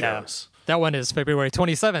these shows. Yeah. That one is February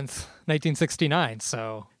 27th, 1969.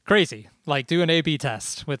 So crazy. Like, do an A/B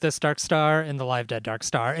test with this Dark Star and the Live Dead Dark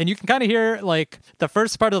Star. And you can kind of hear, like, the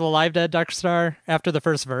first part of the Live Dead Dark Star after the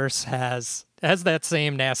first verse has that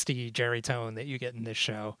same nasty Jerry tone that you get in this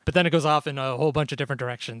show. But then it goes off in a whole bunch of different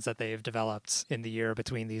directions that they've developed in the year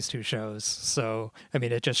between these two shows. So, I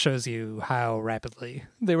mean, it just shows you how rapidly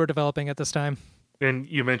they were developing at this time. And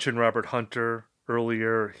you mentioned Robert Hunter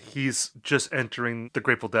earlier. He's just entering the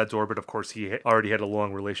Grateful Dead's orbit. Of course, he already had a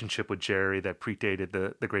long relationship with Jerry that predated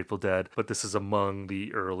the Grateful Dead, but this is among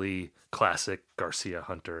the early classic Garcia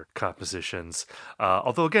Hunter compositions.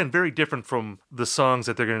 Although, again, very different from the songs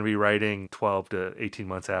that they're going to be writing 12 to 18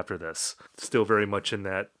 months after this. Still very much in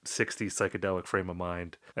that 60s psychedelic frame of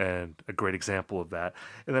mind, and a great example of that.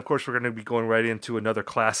 And, of course, we're going to be going right into another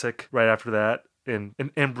classic right after that, in an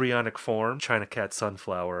embryonic form, China Cat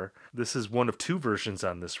Sunflower. This is one of two versions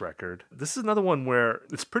on this record. This is another one where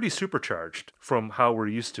it's pretty supercharged from how we're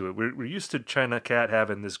used to it. We're used to China Cat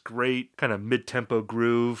having this great kind of mid-tempo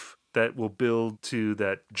groove that will build to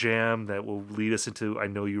that jam that will lead us into I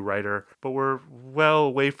Know You Writer. But we're well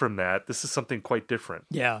away from that. This is something quite different.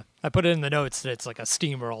 Yeah. I put it in the notes that it's like a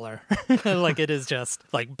steamroller. Like, it is just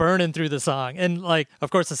like burning through the song. And like,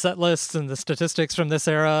 of course, the set lists and the statistics from this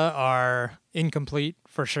era are incomplete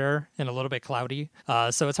for sure and a little bit cloudy.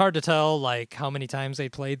 So it's hard to tell like how many times they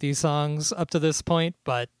played these songs up to this point.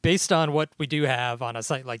 But based on what we do have on a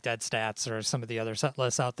site like Dead Stats or some of the other set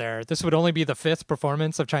lists out there, this would only be the 5th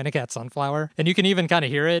performance of China Cat Sunflower. And you can even kind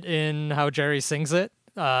of hear it in how Jerry sings it.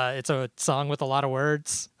 It's a song with a lot of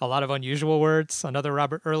words, a lot of unusual words, another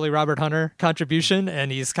early Robert Hunter contribution,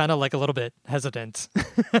 and he's kind of like a little bit hesitant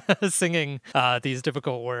singing these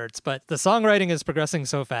difficult words. But the songwriting is progressing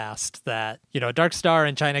so fast that, Dark Star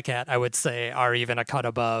and China Cat, I would say, are even a cut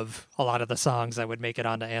above a lot of the songs that would make it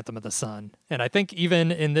onto Anthem of the Sun. And I think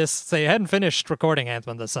even in this, they hadn't finished recording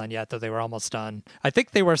Anthem of the Sun yet, though they were almost done. I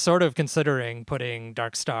think they were sort of considering putting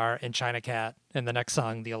Dark Star and China Cat and the next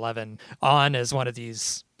song, The 11, on as one of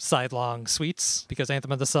these sidelong suites, because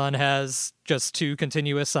Anthem of the Sun has just 2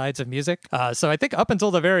 continuous sides of music. So I think up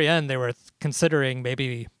until the very end, they were considering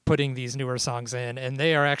maybe putting these newer songs in, and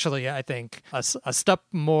they are actually, I think, a step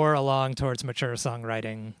more along towards mature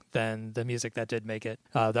songwriting than the music that did make it,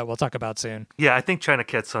 that we'll talk about soon. Yeah, I think China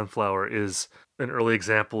Cat Sunflower is an early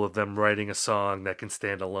example of them writing a song that can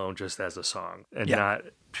stand alone just as a song and not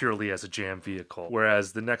purely as a jam vehicle.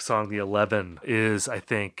 Whereas the next song, The 11, is, I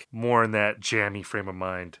think, more in that jammy frame of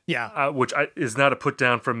mind. Yeah. Which is not a put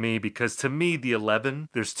down from me, because to me, The 11,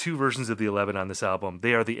 there's 2 versions of The 11 on this album.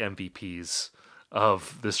 They are the MVPs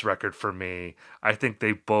of this record for me. I think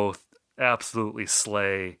they both absolutely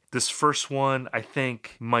slay. This first one, I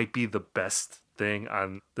think, might be the best thing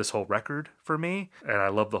on this whole record for me, and I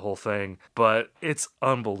love the whole thing, but it's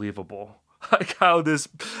unbelievable like how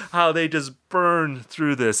they just burn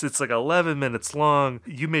through this. It's like 11 minutes long.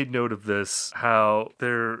 You made note of this, how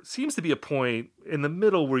there seems to be a point in the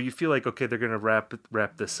middle where you feel like, okay, they're gonna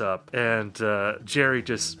wrap this up, and Jerry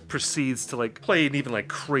just proceeds to like play an even like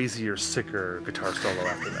crazier, sicker guitar solo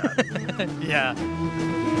after that. Yeah.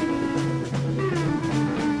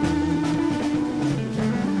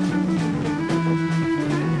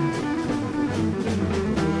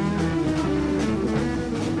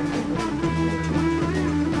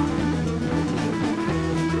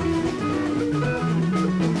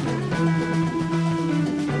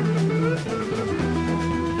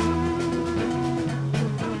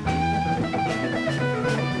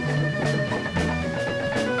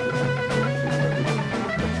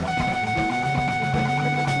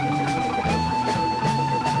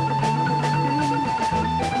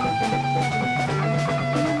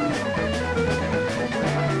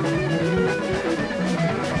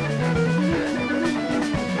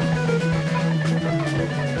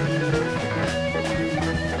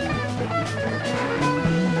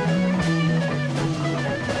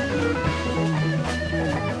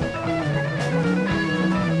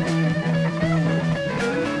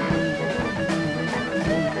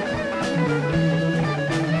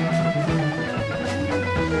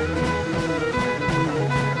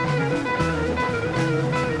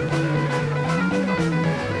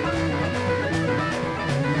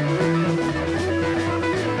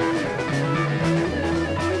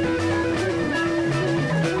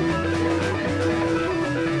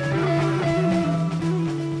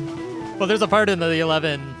 there's a part in the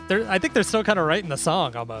 11. I think they're still kind of writing the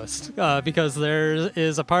song almost, because there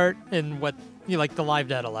is a part in what like the Live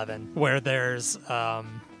Dead 11 where there's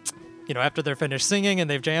after they're finished singing and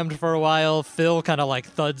they've jammed for a while, Phil kind of like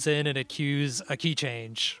thuds in and it cues a key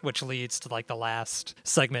change, which leads to like the last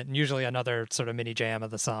segment and usually another sort of mini jam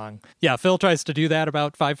of the song. Yeah, Phil tries to do that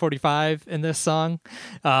about 5:45 in this song,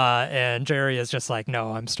 and Jerry is just like,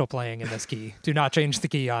 no, I'm still playing in this key. Do not change the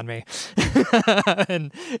key on me.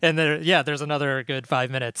 and there's another good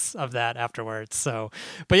 5 minutes of that afterwards. So,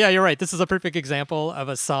 but yeah, you're right. This is a perfect example of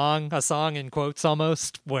a song in quotes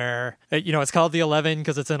almost, where it's called the 11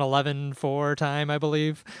 because it's in 11/4 time, I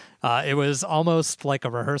believe. It was almost like a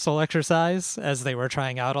rehearsal exercise as they were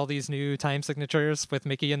trying out all these new time signatures with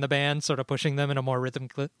Mickey and the band, sort of pushing them in a more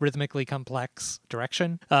rhythmically complex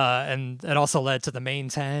direction. And it also led to the main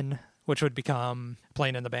 10, which would become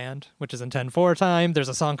Playing in the Band, which is in 10/4 time. There's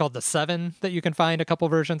a song called The 7 that you can find a couple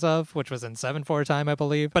versions of, which was in 7/4 time, I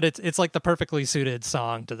believe. But it's like the perfectly suited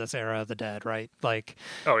song to this era of the Dead, right? Like,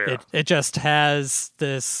 oh yeah, it just has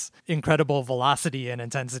this incredible velocity and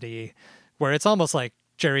intensity where it's almost like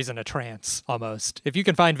Jerry's in a trance almost. If you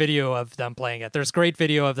can find video of them playing it, there's great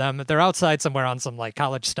video of them. They're outside somewhere on some like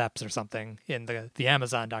college steps or something in the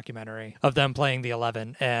Amazon documentary of them playing the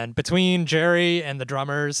 11. And between Jerry and the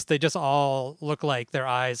drummers, they just all look like their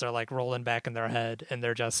eyes are like rolling back in their head and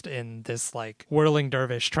they're just in this like whirling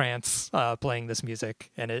dervish trance playing this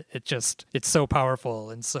music. And it's so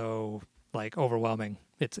powerful and so like overwhelming.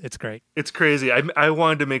 It's great. It's crazy. I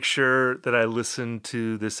wanted to make sure that I listened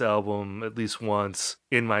to this album at least once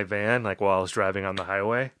in my van, like while I was driving on the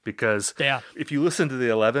highway, because if you listen to the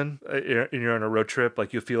 11 and you're on a road trip,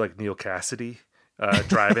 like you'll feel like Neil Cassidy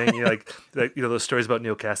driving. like those stories about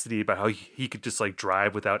Neil Cassidy about how he could just like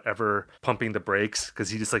drive without ever pumping the brakes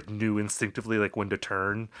because he just like knew instinctively like when to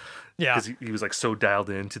turn. Yeah, because he was like so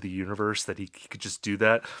dialed into the universe that he could just do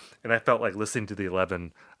that. And I felt like listening to the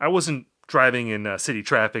 11. I wasn't driving in city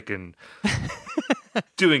traffic and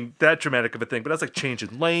doing that dramatic of a thing, but I was like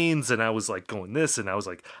changing lanes and I was like going this and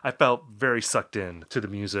I felt very sucked in to the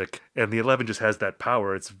music, and the 11 just has that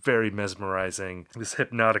power. It's very mesmerizing. This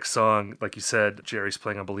hypnotic song, like you said, Jerry's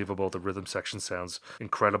playing unbelievable. The rhythm section sounds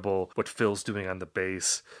incredible. What Phil's doing on the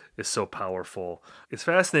bass is so powerful. It's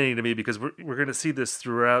fascinating to me because we're going to see this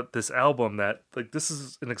throughout this album, that like this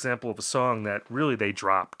is an example of a song that really they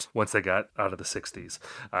dropped once they got out of the 60s.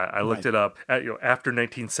 I looked it up. After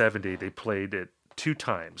 1970, they played it 2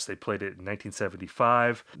 times. They played it in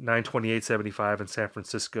 1975, 9/28/75 in San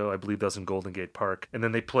Francisco. I believe that was in Golden Gate Park. And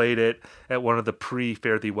then they played it at one of the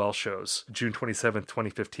pre-Fare Thee Well shows, June 27th,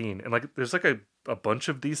 2015. And like there's like a bunch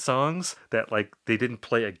of these songs that like they didn't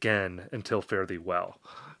play again until Fare Thee Well.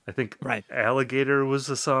 I think Alligator was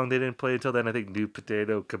the song they didn't play until then. I think New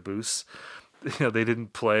Potato Caboose, they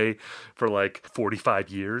didn't play for like 45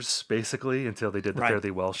 years, basically, until they did the Fare Thee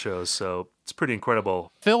Well shows. So it's pretty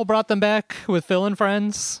incredible. Phil brought them back with Phil and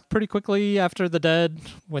Friends pretty quickly after the Dead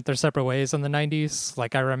went their separate ways in the 90s.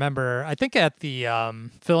 Like I remember, I think at the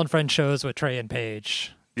Phil and Friends shows with Trey and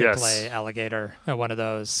Paige, they play Alligator at one of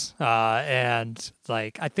those. And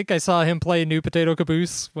like, I think I saw him play New Potato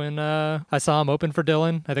Caboose when I saw him open for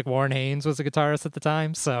Dylan. I think Warren Haynes was the guitarist at the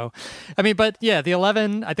time. So, I mean, but yeah, the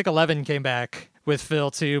 11, I think 11 came back with Phil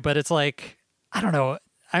too, but it's like, I don't know.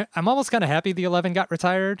 I'm almost kind of happy the 11 got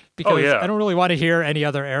retired because I don't really want to hear any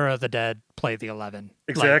other era of the Dead play the 11.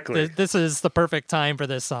 Exactly. Like, this is the perfect time for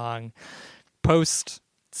this song. Post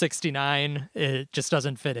 69, it just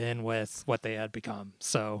doesn't fit in with what they had become.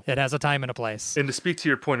 So it has a time and a place. And to speak to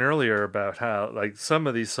your point earlier about how like some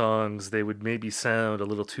of these songs, they would maybe sound a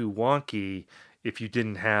little too wonky if you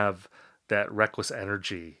didn't have that reckless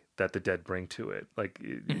energy that the Dead bring to it. Like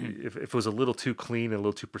if it was a little too clean and a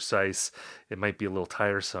little too precise, it might be a little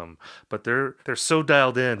tiresome. But they're so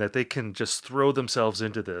dialed in that they can just throw themselves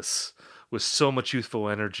into this with so much youthful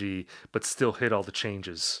energy, but still hit all the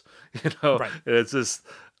changes. It's just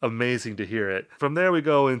amazing to hear it. From there we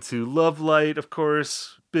go into Love Light, of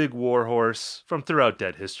course, big warhorse from throughout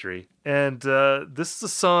Dead history. And this is a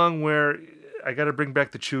song where I got to bring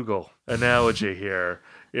back the Chugel analogy here.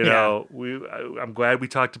 I'm glad we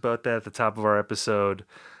talked about that at the top of our episode.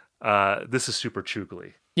 This is super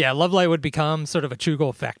Chugly. Yeah, Love Light would become sort of a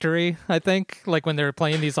Chugel factory, I think, like when they're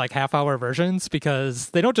playing these like half-hour versions,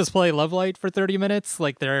 because they don't just play Love Light for 30 minutes,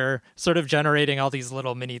 like they're sort of generating all these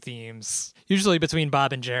little mini themes, usually between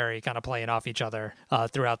Bob and Jerry, kind of playing off each other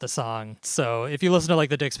throughout the song. So if you listen to like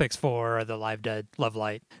the Dick Picks 4 or the Live Dead Love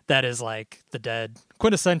Light, that is like the Dead,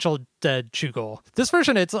 quintessential Dead Chugel. This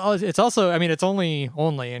version, it's also, I mean, it's only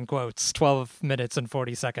in quotes, 12 minutes and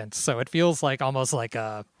 40 seconds. So it feels like almost like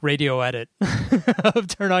a radio edit of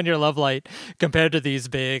turn on your love light compared to these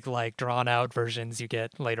big, like, drawn out versions you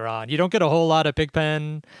get later on. You don't get a whole lot of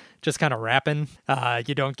Pigpen just kind of rapping.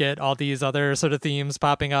 You don't get all these other sort of themes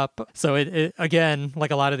popping up. So it again,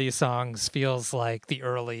 like a lot of these songs, feels like the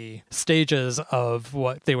early stages of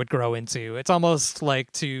what they would grow into. It's almost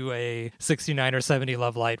like to a 69 or 70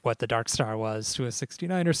 Love Light what the Dark Star was to a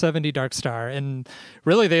 69 or 70 Dark Star. And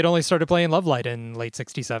really, they'd only started playing Love Light in late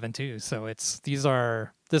 67 too. So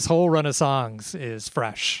this whole run of songs is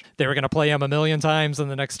fresh. They were going to play them a million times in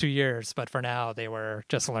the next 2 years, but for now, they were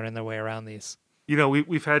just learning their way around these. You know,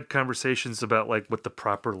 we've had conversations about like what the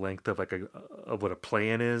proper length of like of what a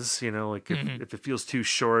play-in is. You know, like if it feels too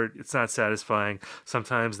short, it's not satisfying.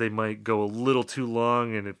 Sometimes they might go a little too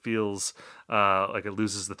long, and it feels like it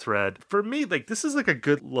loses the thread. For me, like this is like a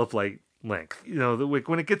good Love Light length. You know,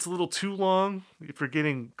 when it gets a little too long, if you're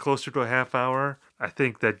getting closer to a half hour, I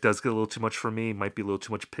think that does get a little too much for me. Might be a little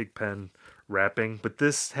too much Pigpen rapping, but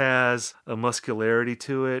this has a muscularity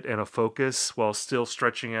to it and a focus while still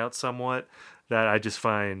stretching out somewhat that I just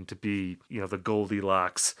find to be, you know, the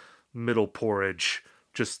Goldilocks middle porridge,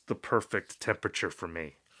 just the perfect temperature for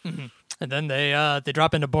me. Mm-hmm. And then they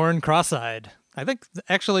drop into Born Cross-Eyed. I think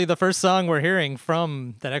actually the first song we're hearing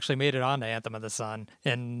from that actually made it onto Anthem of the Sun.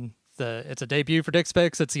 And it's a debut for Dick's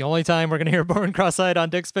Picks. It's the only time we're going to hear Born Cross-Eyed on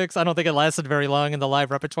Dick's Picks. I don't think it lasted very long in the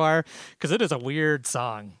live repertoire because it is a weird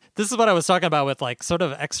song. This is what I was talking about with like sort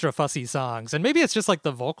of extra fussy songs. And maybe it's just like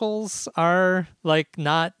the vocals are like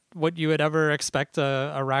not what you would ever expect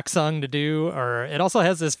a rock song to do, or it also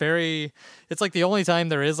has this it's like the only time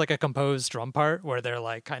there is like a composed drum part where they're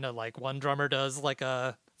like kind of like one drummer does like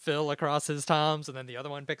a fill across his toms and then the other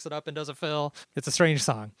one picks it up and does a fill. It's a strange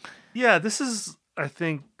song. Yeah, this is, I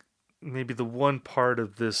think, maybe the one part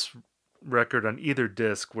of this record on either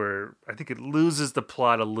disc where I think it loses the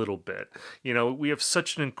plot a little bit. You know, we have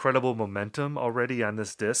such an incredible momentum already on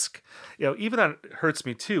this disc. You know, even on Hurts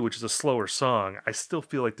Me Too, which is a slower song, I still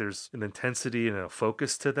feel like there's an intensity and a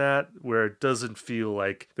focus to that where it doesn't feel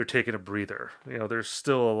like they're taking a breather. You know, there's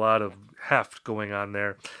still a lot of heft going on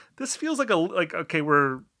there. This feels like okay,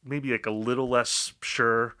 we're maybe like a little less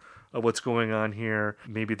sure of what's going on here.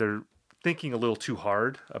 Maybe they're thinking a little too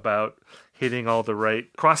hard about hitting all the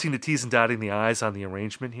right, crossing the T's and dotting the I's on the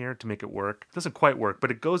arrangement here to make it work. It doesn't quite work,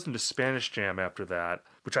 but it goes into Spanish Jam after that,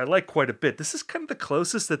 which I like quite a bit. This is kind of the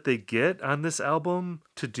closest that they get on this album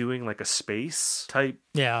to doing like a space type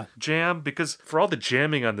jam, because for all the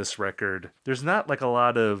jamming on this record, there's not like a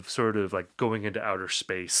lot of sort of like going into outer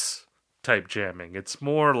space type jamming. It's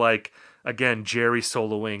more like, again, Jerry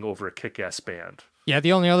soloing over a kick-ass band. Yeah,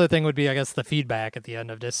 the only other thing would be, I guess, the feedback at the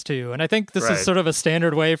end of this, too. And I think this is sort of a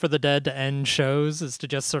standard way for the Dead to end shows, is to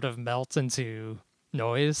just sort of melt into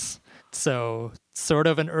noise. So sort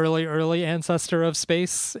of an early ancestor of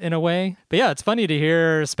space in a way. But yeah, it's funny to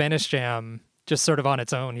hear Spanish Jam just sort of on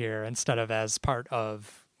its own here instead of as part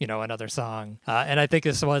of, you know, another song. And I think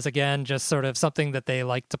this was, again, just sort of something that they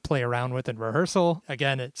like to play around with in rehearsal.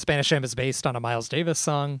 Again, Spanish Jam is based on a Miles Davis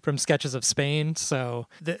song from Sketches of Spain. So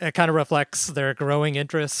it kind of reflects their growing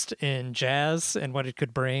interest in jazz and what it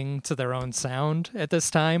could bring to their own sound at this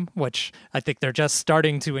time, which I think they're just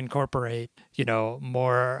starting to incorporate, you know,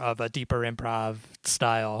 more of a deeper improv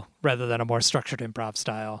style rather than a more structured improv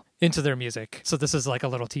style into their music. So this is like a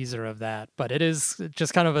little teaser of that, but it is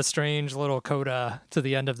just kind of a strange little coda to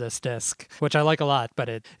the end of this disc, which I like a lot, but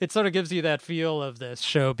it sort of gives you that feel of this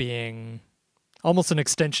show being almost an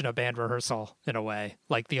extension of band rehearsal in a way.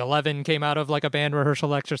 Like the 11 came out of like a band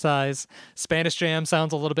rehearsal exercise. Spanish Jam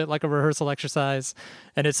sounds a little bit like a rehearsal exercise,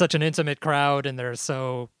 and it's such an intimate crowd and they're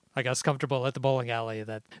so, I guess, comfortable at the bowling alley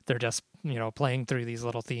that they're just, you know, playing through these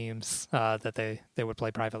little themes that they would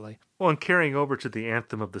play privately. Well, and carrying over to the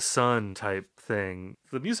Anthem of the Sun type thing,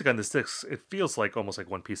 the music on this disc, it feels like almost like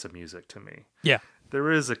one piece of music to me. Yeah. There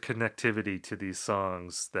is a connectivity to these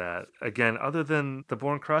songs that, again, other than the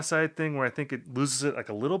Born Cross-Eyed thing where I think it loses it like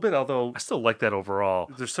a little bit, although I still like that overall.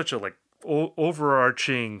 There's such a like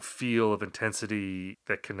overarching feel of intensity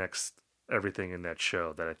that connects everything in that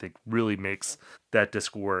show that I think really makes that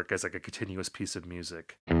disc work as like a continuous piece of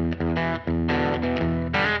music.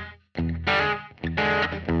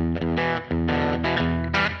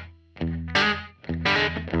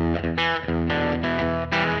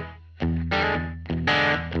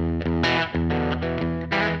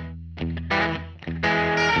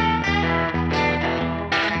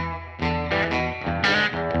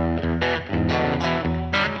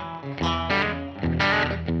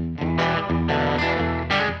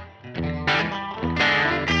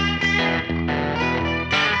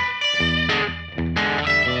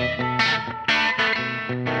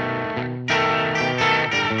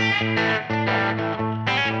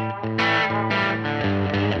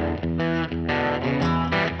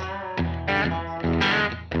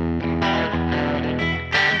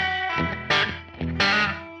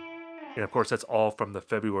 And of course, that's all from the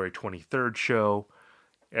February 23rd show.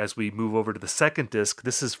 As we move over to the second disc,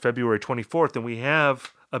 this is February 24th, and we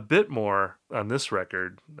have a bit more on this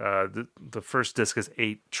record. The first disc is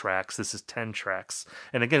 8 tracks. This is 10 tracks.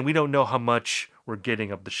 And again, we don't know how much we're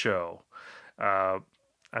getting of the show.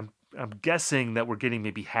 I'm guessing that we're getting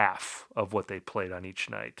maybe half of what they played on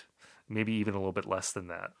each night. Maybe even a little bit less than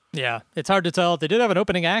that. Yeah, it's hard to tell. They did have an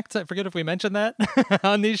opening act. I forget if we mentioned that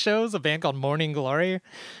on these shows, a band called Morning Glory,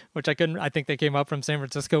 which I think they came up from San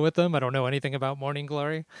Francisco with them. I don't know anything about Morning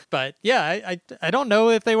Glory. But yeah, I don't know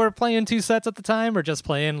if they were playing 2 sets at the time or just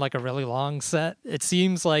playing like a really long set. It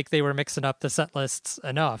seems like they were mixing up the set lists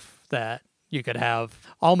enough that you could have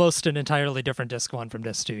almost an entirely different disc 1 from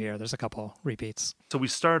disc 2 here. There's a couple repeats. So we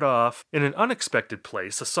start off in an unexpected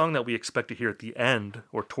place, a song that we expect to hear at the end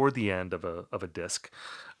or toward the end of a disc.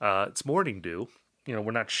 It's Morning Dew. You know,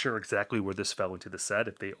 we're not sure exactly where this fell into the set,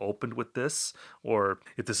 if they opened with this or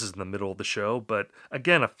if this is in the middle of the show. But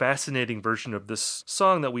again, a fascinating version of this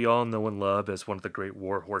song that we all know and love as one of the great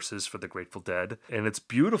war horses for the Grateful Dead. And it's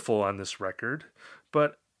beautiful on this record.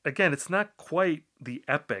 But again, it's not quite the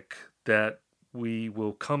epic that we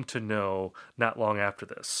will come to know not long after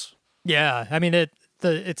this. Yeah, I mean,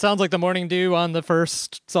 it sounds like the Morning Dew on the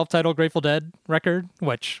first self-titled Grateful Dead record,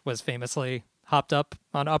 which was famously hopped up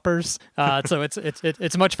on uppers. So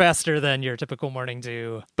it's much faster than your typical Morning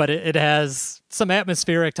Dew, but it has some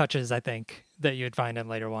atmospheric touches, I think, that you'd find in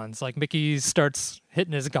later ones. Like Mickey starts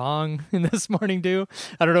hitting his gong in this Morning Dew.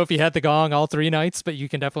 I don't know if he had the gong all 3 nights, but you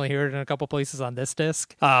can definitely hear it in a couple places on this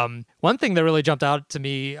disc. One thing that really jumped out to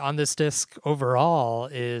me on this disc overall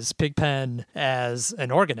is Pigpen as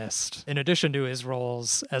an organist, in addition to his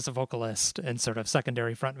roles as a vocalist and sort of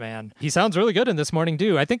secondary frontman. He sounds really good in this Morning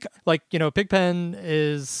Dew. I think, Pigpen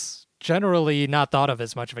is generally not thought of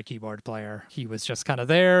as much of a keyboard player. He was just kind of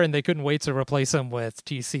there, and they couldn't wait to replace him with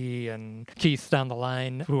TC and Keith down the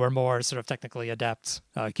line, who are more sort of technically adept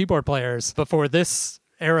keyboard players. But for this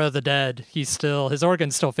era of the Dead, his organ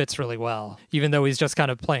still fits really well, even though he's just kind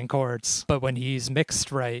of playing chords. But when he's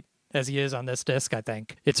mixed right, as he is on this disc, I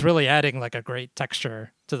think it's really adding like a great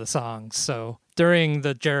texture to the songs. So during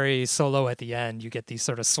the Jerry solo at the end, you get these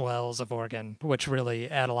sort of swells of organ, which really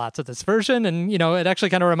add a lot to this version. And, it actually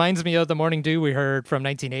kind of reminds me of the Morning Dew we heard from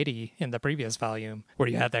 1980 in the previous volume, where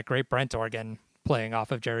you had that great Brent organ playing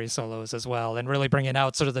off of Jerry's solos as well, and really bringing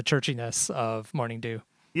out sort of the churchiness of Morning Dew.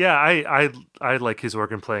 Yeah, I like his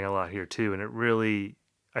organ playing a lot here too. And it really,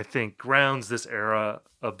 I think, grounds this era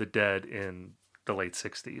of the Dead in the late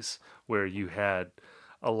 60s, where you had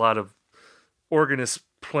a lot of organists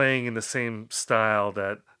playing in the same style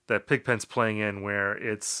that Pigpen's playing in, where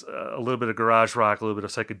it's a little bit of garage rock, a little bit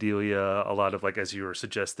of psychedelia, a lot of, like, as you were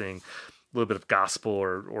suggesting, a little bit of gospel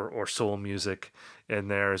or soul music in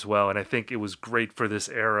there as well. And I think it was great for this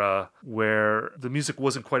era where the music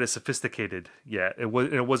wasn't quite as sophisticated yet. It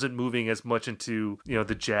wasn't moving as much into,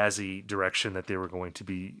 the jazzy direction that they were going to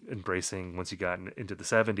be embracing once you got into the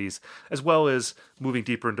 70s, as well as moving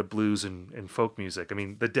deeper into blues and folk music. I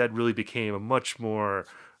mean, the Dead really became a much more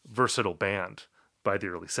versatile band by the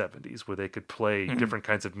early 70s, where they could play different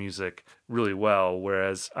kinds of music really well.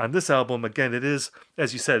 Whereas on this album, again, it is,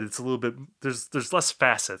 as you said, it's a little bit, there's less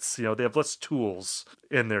facets. They have less tools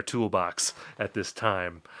in their toolbox at this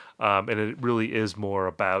time. And it really is more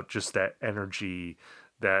about just that energy,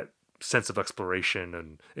 that sense of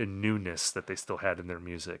exploration and newness that they still had in their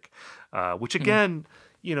music. Which again,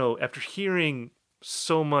 after hearing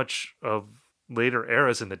so much of later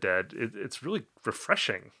eras in the Dead, it's really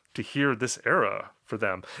refreshing to hear this era for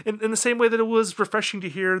them. In the same way that it was refreshing to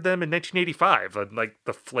hear them in 1985, and like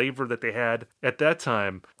the flavor that they had at that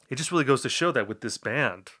time. It just really goes to show that with this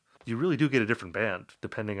band, you really do get a different band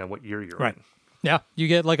depending on what year you're in. Yeah, you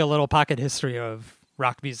get like a little pocket history of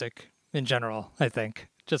rock music in general, I think,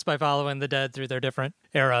 just by following the Dead through their different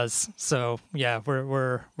eras. So yeah,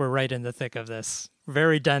 we're right in the thick of this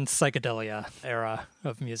very dense psychedelia era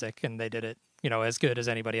of music, and they did it, as good as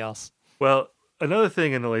anybody else. Well, another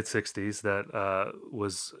thing in the late 60s that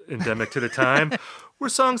was endemic to the time were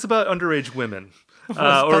songs about underage women. Or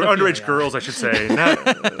underage girls, I should say.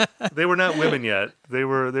 They were not women yet. They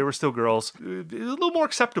were still girls. It was a little more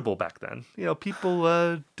acceptable back then.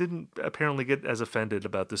 People didn't apparently get as offended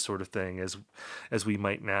about this sort of thing as we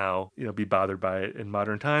might now, be bothered by it in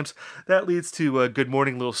modern times. That leads to Good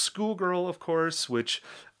Morning Little Schoolgirl, of course, which,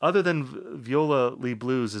 other than Viola Lee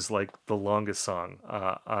Blues, is like the longest song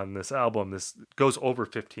on this album. This goes over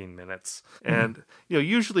 15 minutes. And,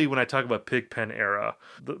 usually when I talk about Pigpen era,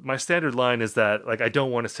 my standard line is that, like, I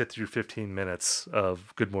don't want to sit through 15 minutes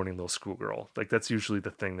of Good Morning Little Schoolgirl. Like, that's usually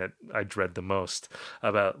the thing that I dread the most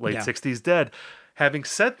about late 60s Dead. Having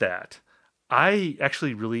said that, I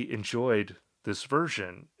actually really enjoyed this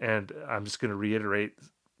version, and I'm just going to reiterate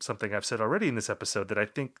something I've said already in this episode, that I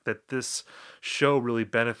think that this show really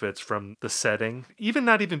benefits from the setting, even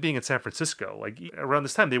not even being in San Francisco. Like around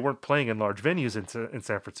this time, they weren't playing in large venues in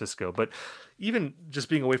San Francisco, but even just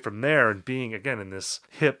being away from there and being, again, in this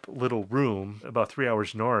hip little room about 3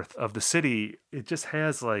 hours north of the city, it just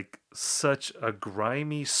has like such a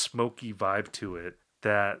grimy, smoky vibe to it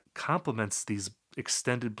that complements these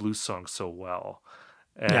extended blues songs so well.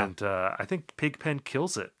 And I think Pigpen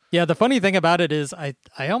kills it. Yeah, the funny thing about it is I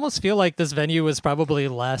almost feel like this venue was probably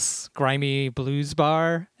less grimy blues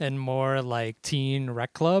bar and more like teen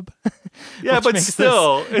rec club. Yeah, but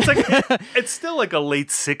still, it's like it's still like a late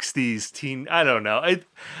 60s teen. I don't know.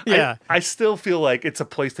 I still feel like it's a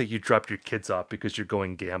place that you drop your kids off because you're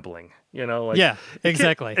going gambling. You know, like, yeah,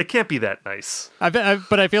 exactly. It can't be that nice.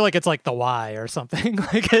 But I feel like it's like the Y or something.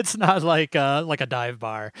 Like it's not like a dive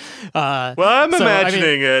bar. Well, I'm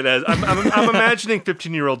imagining it as I'm imagining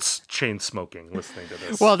 15-year-olds chain smoking listening to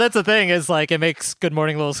this. Well, that's the thing is like it makes Good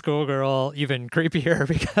Morning Little Schoolgirl even creepier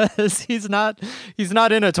because he's not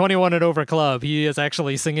in a 21 and over club. He is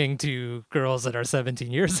actually singing to girls that are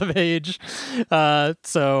 17 years of age.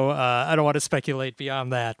 So I don't want to speculate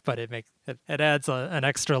beyond that, but it adds an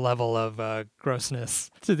extra level of grossness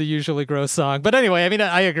to the usually gross song. But anyway, I mean,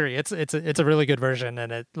 I agree. It's a really good version,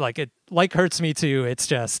 and it Hurts Me Too. It's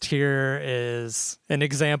just here is an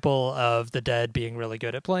example of the Dead being really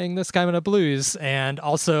good at playing this kind of blues, and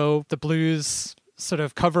also the blues sort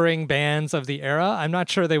of covering bands of the era. I'm not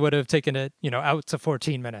sure they would have taken it, out to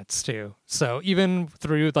 14 minutes too. So even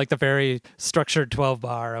through like the very structured 12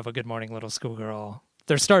 bar of A Good Morning Little Schoolgirl,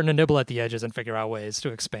 they're starting to nibble at the edges and figure out ways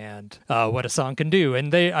to expand what a song can do.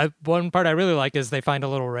 And one part I really like is they find a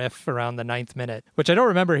little riff around the 9th minute, which I don't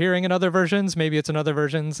remember hearing in other versions. Maybe it's in other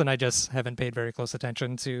versions, and I just haven't paid very close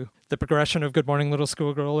attention to the progression of Good Morning Little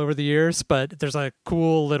Schoolgirl over the years. But there's a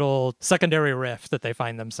cool little secondary riff that they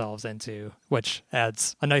find themselves into, which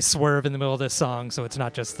adds a nice swerve in the middle of this song, so it's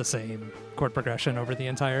not just the same chord progression over the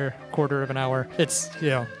entire quarter of an hour. It's,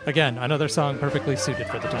 again, another song perfectly suited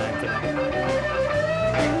for the time for them.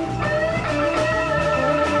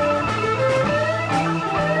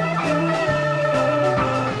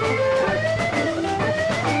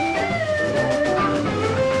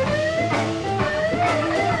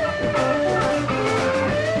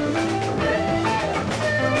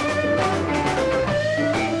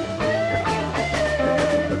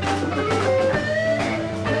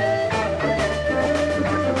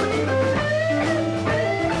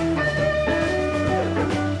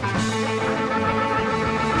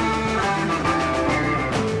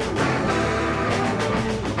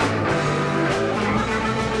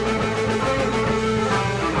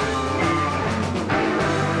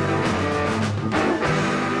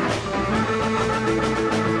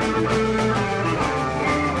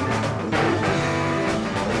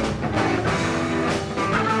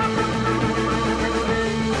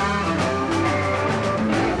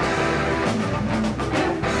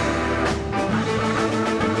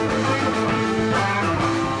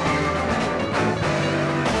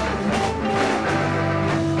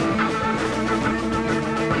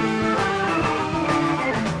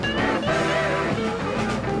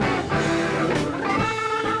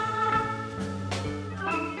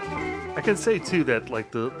 I can say too that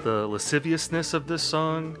like the lasciviousness of this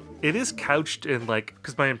song, it is couched in like,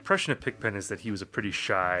 because my impression of Pigpen is that he was a pretty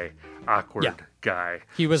shy, awkward guy.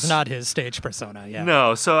 He was not his stage persona. Yeah.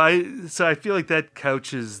 No, so I feel like that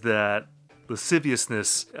couches that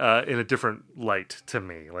lasciviousness in a different light to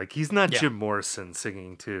me. Like he's not Jim Morrison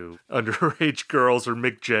singing to underage girls or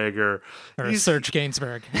Mick Jagger or Serge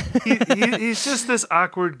Gainsbourg. He's just this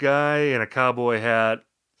awkward guy in a cowboy hat,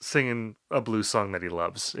 singing a blues song that he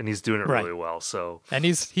loves, and he's doing it really well. So, and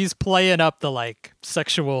he's playing up the like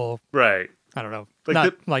sexual, I don't know,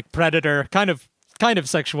 like like predator kind of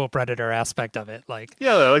sexual predator aspect of it. Like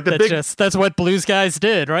that's what blues guys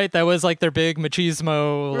did, right? That was like their big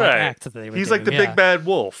machismo act that they would He's do. like the big bad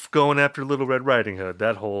wolf going after Little Red Riding Hood.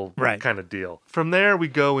 That whole kind of deal. From there, we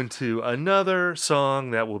go into another song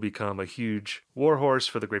that will become a huge warhorse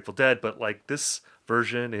for the Grateful Dead. But like this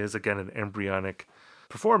version is again an embryonic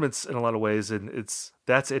performance in a lot of ways, and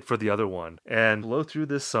that's it for the other one. And blow through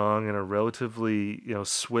this song in a relatively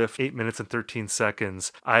swift 8 minutes and 13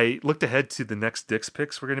 seconds. I looked ahead to the next Dick's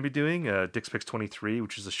Picks we're going to be doing, Dick's Picks 23,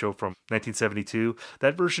 which is a show from 1972.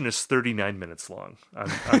 That version is 39 minutes long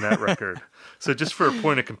on that record. So just for a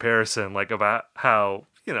point of comparison, like about how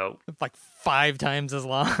like 5 times as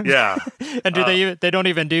long. Yeah. And they don't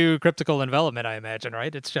even do cryptical envelopment, I imagine,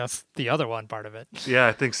 right? It's just the other one part of it. Yeah,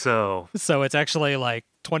 I think so. So it's actually like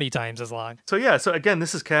 20 times as long. So again,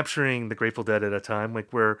 this is capturing the Grateful Dead at a time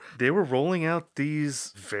like where they were rolling out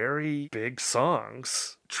these very big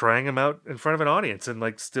songs, trying them out in front of an audience and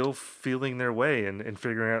like still feeling their way and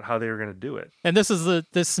figuring out how they were going to do it. And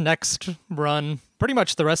this next run, pretty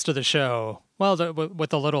much the rest of the show, well,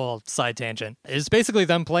 with a little side tangent, is basically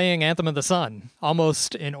them playing Anthem of the Sun,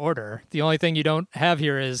 almost in order. The only thing you don't have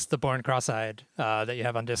here is the Born Cross-Eyed that you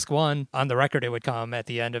have on disc 1. On the record, it would come at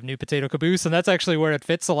the end of New Potato Caboose, and that's actually where it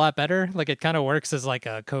fits a lot better. Like, it kind of works as like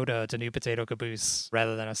a coda to New Potato Caboose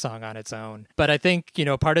rather than a song on its own. But I think,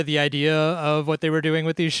 part of the idea of what they were doing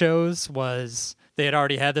with these shows was they had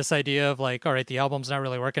already had this idea of like, all right, the album's not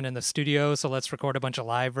really working in the studio, so let's record a bunch of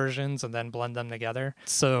live versions and then blend them together.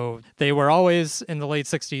 So they were always in the late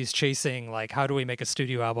 60s chasing like, how do we make a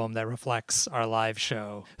studio album that reflects our live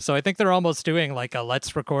show? So I think they're almost doing like a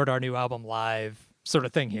let's record our new album live sort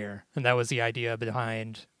of thing here. And that was the idea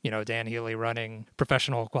behind, Dan Healy running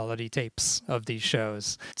professional quality tapes of these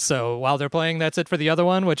shows. So while they're playing That's It for the Other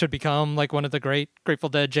One, which had become like one of the great Grateful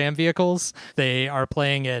Dead jam vehicles, they are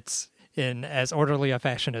playing it in as orderly a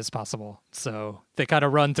fashion as possible. So they kind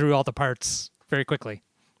of run through all the parts very quickly.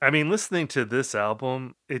 I mean, listening to this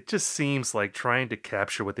album, it just seems like trying to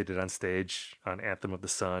capture what they did on stage on Anthem of the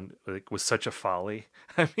Sun was such a folly.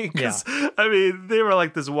 I mean, they were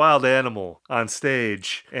like this wild animal on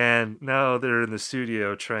stage, and now they're in the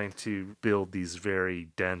studio trying to build these very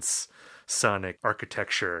dense sonic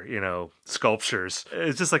architecture, sculptures.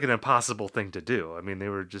 It's just like an impossible thing to do. I mean, they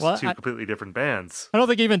were just two completely different bands. I don't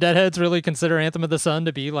think even Deadheads really consider Anthem of the Sun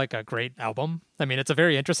to be like a great album. I mean, it's a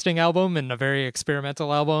very interesting album and a very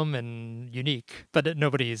experimental album and unique, but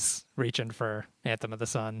nobody's reaching for Anthem of the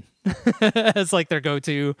Sun as like their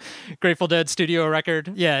go-to Grateful Dead studio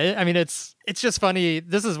record. Yeah, I mean, it's just funny.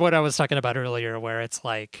 This is what I was talking about earlier, where it's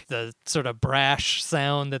like the sort of brash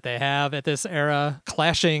sound that they have at this era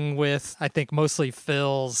clashing with, I think, mostly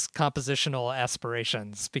Phil's compositional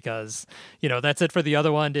aspirations, because, That's It for the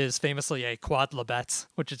Other One is famously a quadlibet,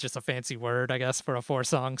 which is just a fancy word, I guess, for a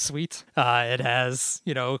 4-song suite. It has,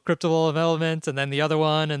 cryptical envelopment, and then the other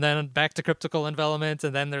one, and then back to cryptical envelopment,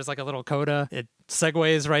 and then there's like a little coda. It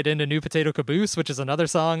segues right into New Potato Caboose, which is another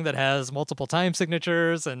song that has multiple time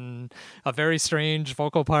signatures and a very strange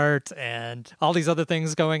vocal part and all these other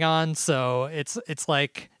things going on. So it's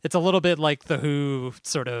a little bit like The Who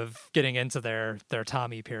sort of getting into their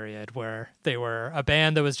Tommy period, where they were a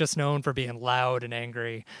band that was just known for being loud and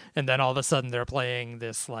angry, and then all of a sudden they're playing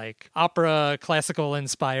this like opera classical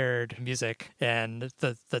inspired music, and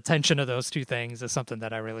the tension of those two things is something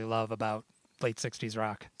that I really love about late 60s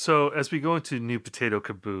rock. So as we go into New Potato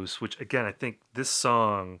Caboose, which again, I think this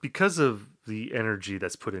song, because of the energy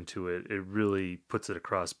that's put into it, it really puts it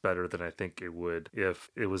across better than I think it would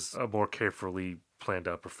if it was a more carefully planned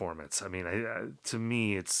out performance. I mean, to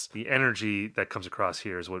me, it's the energy that comes across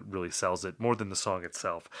here is what really sells it more than the song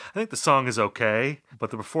itself. I think the song is okay,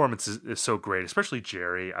 but the performance is so great, especially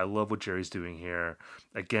Jerry. I love what Jerry's doing here.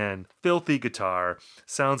 Again, filthy guitar,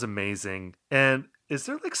 sounds amazing. And is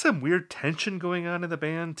there like some weird tension going on in the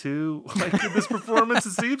band too? Like in this performance,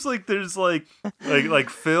 it seems like there's like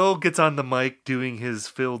Phil gets on the mic doing his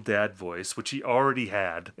Phil dad voice, which he already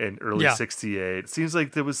had in early '68. It seems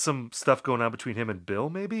like there was some stuff going on between him and Bill,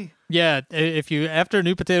 maybe. Yeah, after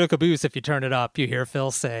New Potato Caboose, if you turn it up, you hear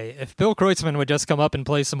Phil say, "If Bill Kreutzmann would just come up and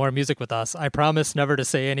play some more music with us, I promise never to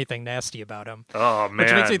say anything nasty about him." Oh man,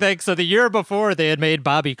 which makes me think. So the year before, they had made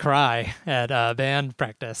Bobby cry at band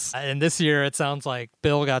practice, and this year it sounds like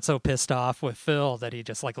Bill got so pissed off with Phil that he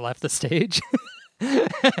just like left the stage.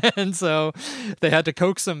 And so they had to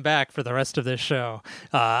coax him back for the rest of this show.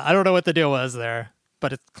 I don't know what the deal was there,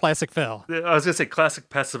 but it's classic Phil. I was going to say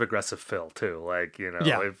classic passive-aggressive Phil, too. Like,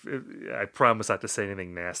 if I promise not to say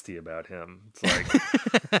anything nasty about him. It's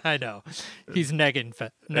like... I know. He's negging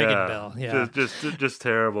Bill. Yeah. Just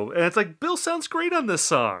terrible. And it's like, Bill sounds great on this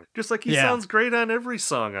song. Just like he sounds great on every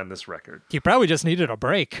song on this record. He probably just needed a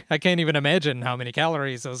break. I can't even imagine how many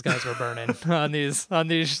calories those guys were burning on these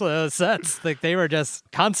sets. Like, they were just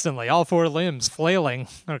constantly, all 4 limbs, flailing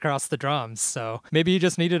across the drums. So maybe he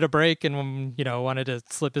just needed a break and, wanted to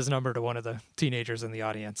slip his number to one of the teenagers in the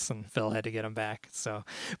audience, and Phil had to get him back. So,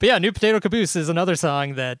 but yeah, New Potato Caboose is another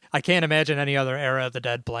song that I can't imagine any other era of the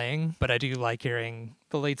Dead playing, but I do like hearing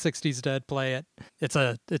the late 60s Dead play it.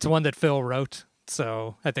 It's one that Phil wrote,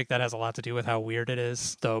 So I think that has a lot to do with how weird it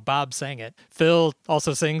is, though Bob sang it. Phil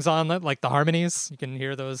also sings on it, like the harmonies. You can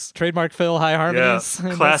hear those trademark Phil high harmonies.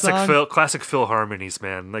 Yeah, classic Phil harmonies,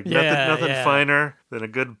 man. Like nothing finer than a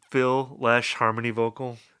good Phil Lesh harmony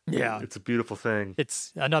vocal. Yeah. It's a beautiful thing.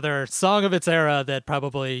 It's another song of its era that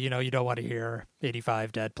probably, you don't want to hear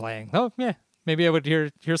 85 Dead playing. Oh, yeah. Maybe I would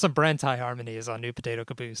hear some Brent high harmonies on New Potato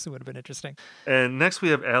Caboose. It would have been interesting. And next we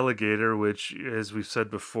have Alligator, which, as we've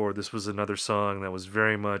said before, this was another song that was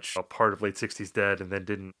very much a part of late 60s Dead and then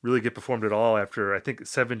didn't really get performed at all after, I think,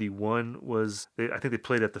 71 was... I think they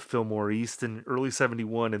played at the Fillmore East in early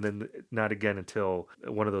 71 and then not again until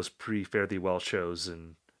one of those pre-Fare Thee Well shows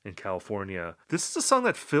in California. This is a song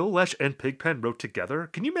that Phil Lesh and Pigpen wrote together.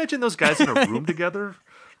 Can you imagine those guys in a room together?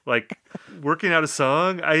 Like working out a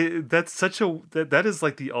song, that is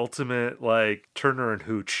like the ultimate like Turner and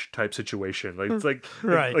Hooch type situation. Like it's like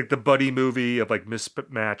right. like the buddy movie of like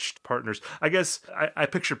mismatched partners. I guess I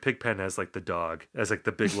picture Pigpen as like the dog, as like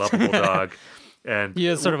the big lovable dog. And he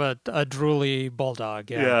is sort of a drooly bulldog.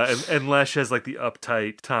 Yeah, and Lesh has like the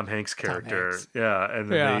uptight Tom Hanks character. Yeah,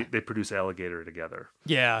 and then they produce Alligator together.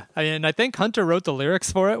 Yeah, I think Hunter wrote the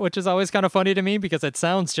lyrics for it, which is always kind of funny to me because it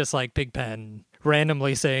sounds just like Pigpen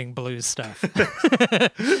randomly saying blues stuff.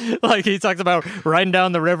 Like he talks about riding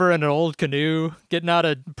down the river in an old canoe, getting out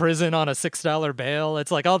of prison on a $6 bail. It's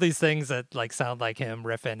like all these things that like sound like him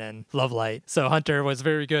riffing in Love Light. So Hunter was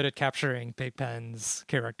very good at capturing Pigpen's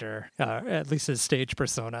character, at least his stage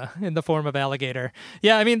persona, in the form of Alligator.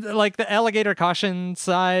 Yeah, I mean, like the Alligator Caution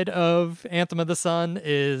side of Anthem of the Sun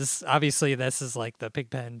is obviously this is like the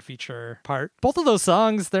Pigpen feature part. Both of those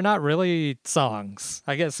songs, they're not really songs.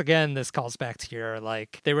 I guess again, this calls back to your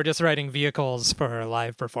like they were just writing vehicles for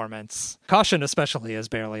live performance. Caution especially is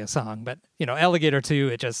barely a song, but Alligator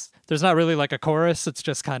 2, there's not really like a chorus. It's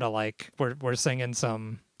just kind of like we're singing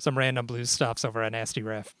some random blues stuffs over a nasty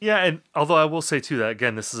riff. Yeah, and although I will say too that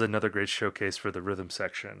again, this is another great showcase for the rhythm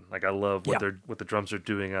section. Like I love what the drums are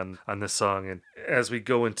doing on this song, and as we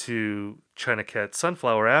go into China Cat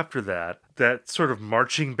Sunflower after that sort of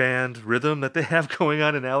marching band rhythm that they have going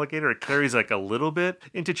on in Alligator, it carries like a little bit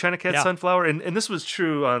into China Cat Sunflower. And this was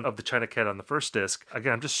true of the China Cat on the first disc.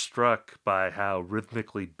 Again, I'm just struck by how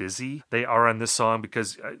rhythmically busy they are on this song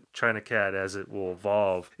because China Cat, as it will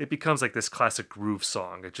evolve, it becomes like this classic groove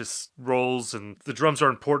song. It just rolls and the drums are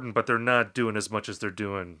important, but they're not doing as much as they're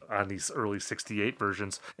doing on these early 68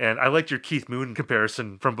 versions. And I liked your Keith Moon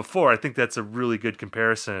comparison from before. I think that's a really good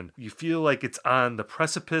comparison. You feel like it's on the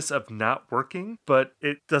precipice of not working, but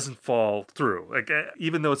it doesn't fall through. Like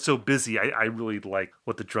even though it's so busy, I really like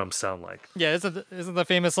what the drums sound like. Yeah, isn't the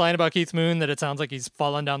famous line about Keith Moon that it sounds like he's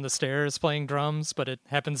falling down the stairs playing drums, but it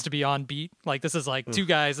happens to be on beat? Like this is like two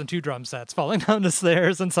guys and two drum sets falling down the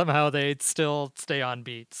stairs, and somehow they still stay on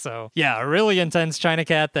beat. So yeah, a really intense China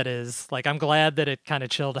Cat that is like I'm glad that it kind of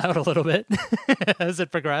chilled out a little bit as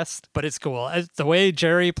it progressed, but it's cool. The way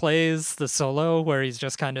Jerry plays the solo, where he's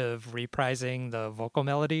just kind of reprising the vocal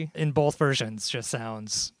melody in both versions, just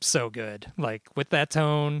sounds so good. Like with that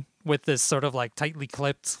tone, with this sort of like tightly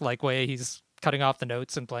clipped like way he's cutting off the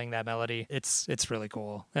notes and playing that melody, it's really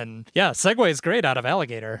cool. And yeah, Segue is great out of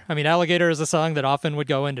Alligator. I mean, Alligator is a song that often would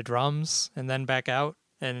go into drums and then back out.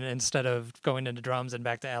 And instead of going into drums and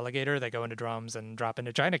back to Alligator, they go into drums and drop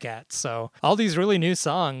into China Cat. So all these really new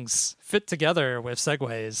songs fit together with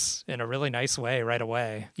segues in a really nice way right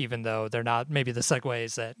away, even though they're not maybe the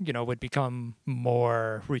segues that, would become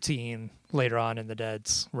more routine later on in the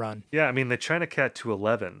Dead's run. Yeah, I mean, the China Cat to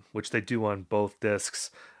 11, which they do on both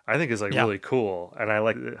discs, I think is like really cool, and I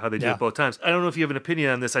like how they do it both times. I don't know if you have an opinion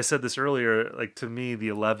on this. I said this earlier, like to me the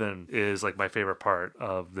 11 is like my favorite part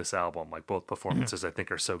of this album. Like both performances I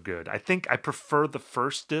think are so good. I think I prefer the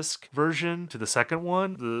first disc version to the second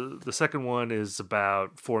one. The second one is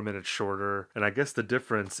about 4 minutes shorter, and I guess the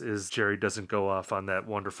difference is Jerry doesn't go off on that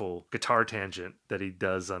wonderful guitar tangent that he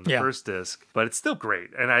does on the first disc, but it's still great.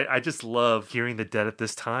 And I just love hearing the Dead at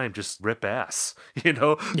this time just rip ass.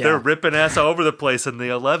 They're ripping ass all over the place in the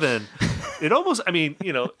 11. It almost,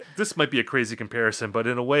 this might be a crazy comparison, but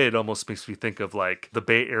in a way it almost makes me think of like the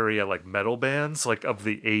Bay Area like metal bands like of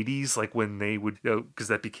the 80s, like when they would, because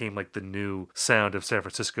that became like the new sound of San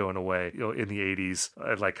Francisco in a way, in the 80s.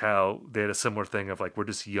 I like how they had a similar thing of like, we're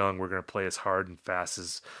just young, we're going to play as hard and fast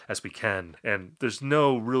as we can. And there's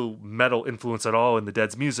no real metal influence at all in the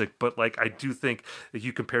Dead's music, but like I do think that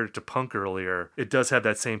you compared it to punk earlier, it does have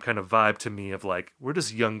that same kind of vibe to me of like, we're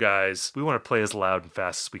just young guys, we want to play as loud and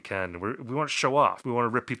fast as we can. We want to show off. We want to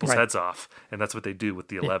rip people's heads off. And that's what they do with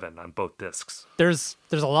the 11 on both discs. There's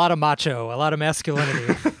a lot of macho, a lot of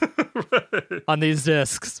masculinity on these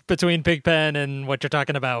discs between Pigpen and what you're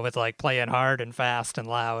talking about with like playing hard and fast and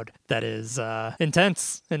loud. That is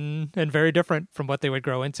intense and very different from what they would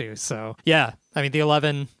grow into. So yeah, I mean, the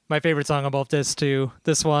 11, my favorite song on both discs too.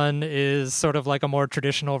 This one is sort of like a more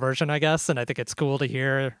traditional version, I guess. And I think it's cool to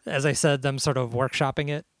hear, as I said, them sort of workshopping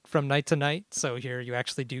it from night to night. So here you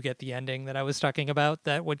actually do get the ending that I was talking about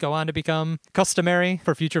that would go on to become customary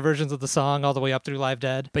for future versions of the song all the way up through Live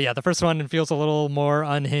Dead. But yeah, the first one feels a little more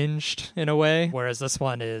unhinged in a way, whereas this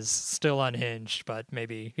one is still unhinged, but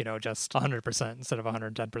maybe, just 100% instead of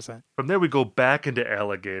 110%. From there, we go back into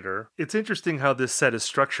Alligator. It's interesting how this set is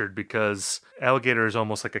structured because Alligator is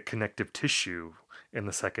almost like a connective tissue in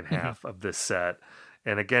the second half of this set.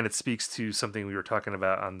 And again, it speaks to something we were talking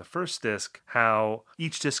about on the first disc, how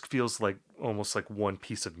each disc feels like almost like one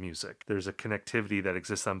piece of music. There's a connectivity that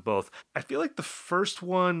exists on both. I feel like the first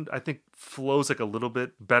one, I think, flows like a little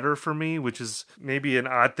bit better for me, which is maybe an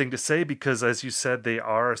odd thing to say because, as you said, they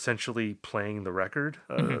are essentially playing the record.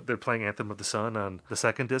 They're playing Anthem of the Sun on the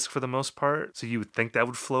second disc for the most part. So you would think that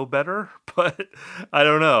would flow better, but I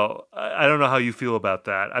don't know. I don't know how you feel about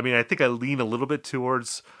that. I mean, I think I lean a little bit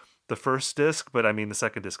towards the first disc, but I mean, the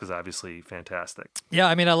second disc is obviously fantastic. Yeah,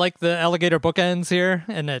 I mean, I like the Alligator bookends here,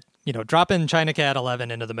 and it, dropping China Cat 11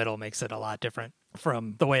 into the middle makes it a lot different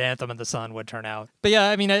from the way Anthem of the Sun would turn out. But yeah,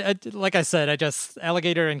 I mean, I like I said,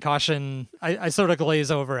 Alligator and Caution, I sort of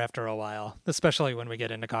glaze over after a while, especially when we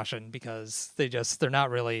get into Caution, because they're not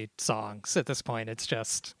really songs at this point. It's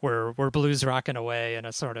just, we're blues rocking away in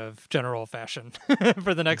a sort of general fashion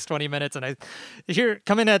for the next 20 minutes. And here,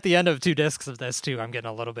 coming at the end of 2 discs of this too, I'm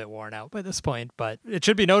getting a little bit worn out by this point, but it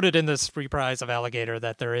should be noted in this reprise of Alligator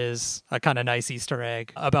that there is a kind of nice Easter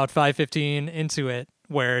egg about 5:15 into it,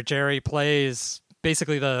 where Jerry plays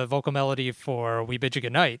basically the vocal melody for We Bid You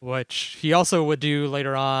Goodnight, which he also would do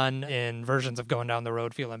later on in versions of Going Down the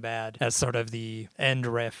Road Feeling Bad as sort of the end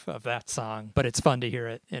riff of that song. But it's fun to hear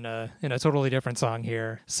it in a totally different song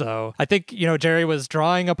here. So I think, Jerry was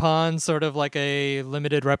drawing upon sort of like a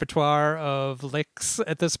limited repertoire of licks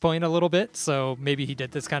at this point a little bit. So maybe he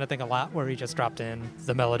did this kind of thing a lot where he just dropped in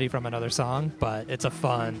the melody from another song. But it's a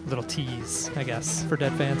fun little tease, I guess, for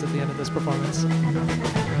Dead fans at the end of this performance.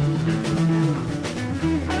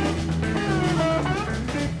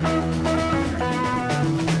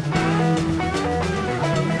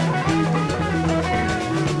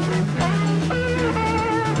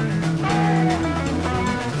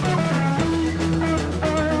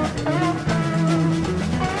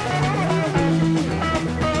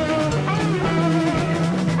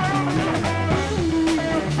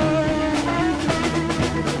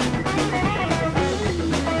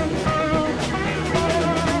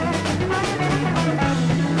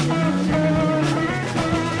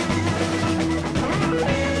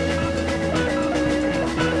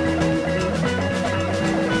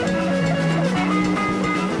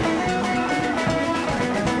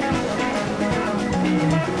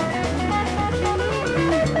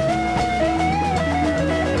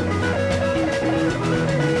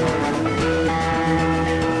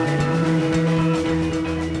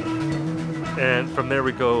 There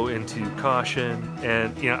we go into Caution,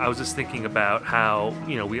 and I was just thinking about how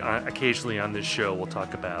we occasionally on this show we'll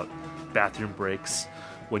talk about bathroom breaks.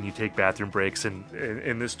 When you take bathroom breaks, and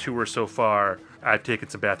in this tour so far, I've taken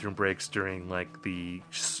some bathroom breaks during like the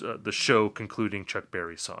show concluding Chuck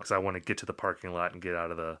Berry songs. I want to get to the parking lot and get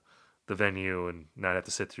out of the venue and not have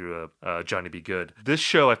to sit through a Johnny B. Good. This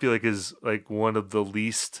show I feel like is like one of the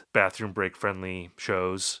least bathroom break friendly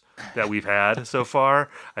shows that we've had so far.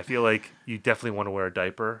 I feel like you definitely want to wear a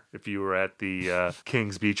diaper if you were at the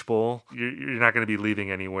King's Beach Bowl. You're not going to be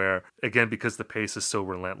leaving anywhere, again, because the pace is so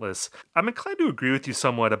relentless. I'm inclined to agree with you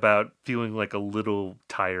somewhat about feeling like a little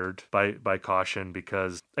tired by Caution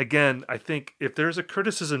because, again, I think if there's a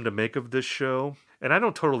criticism to make of this show, and I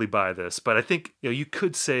don't totally buy this, but I think you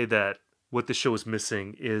could say that what the show is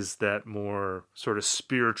missing is that more sort of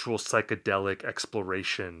spiritual, psychedelic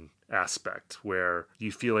exploration aspect where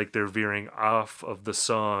you feel like they're veering off of the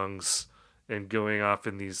songs and going off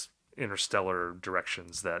in these interstellar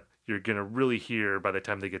directions that you're going to really hear by the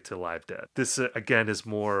time they get to Live Dead. This, again, is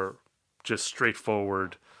more just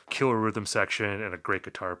straightforward killer rhythm section and a great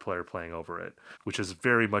guitar player playing over it, which is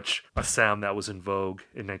very much a sound that was in vogue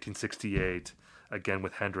in 1968. Again,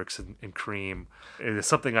 with Hendrix and Cream. It is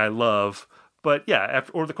something I love. But yeah,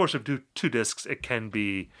 over the course of two discs, it can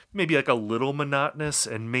be maybe like a little monotonous.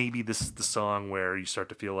 And maybe this is the song where you start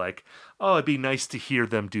to feel like, oh, it'd be nice to hear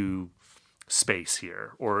them do Space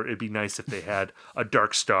here. Or it'd be nice if they had a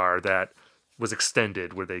Dark Star that was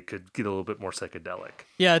extended where they could get a little bit more psychedelic.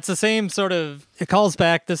 Yeah, it's the same sort of, it calls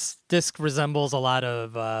back, this disc resembles a lot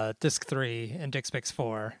of disc 3 and Disc Picks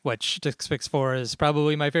 4, which Disc Picks 4 is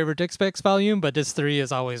probably my favorite Disc Picks volume, but Disc 3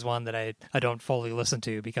 is always one that I don't fully listen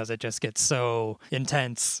to because it just gets so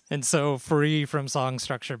intense and so free from song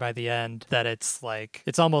structure by the end that it's like,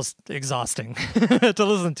 it's almost exhausting to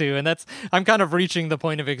listen to. And I'm kind of reaching the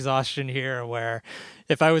point of exhaustion here where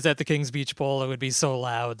if I was at the King's Beach Bowl, it would be so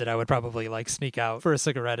loud that I would probably like sneak out for a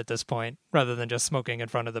cigarette at this point rather than just smoking in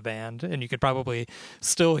front of the band. And you could probably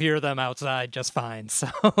still hear them outside just fine. So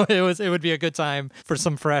it would be a good time for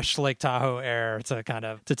some fresh Lake Tahoe air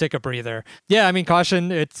to take a breather. Yeah, I mean,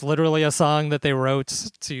 Caution, it's literally a song that they wrote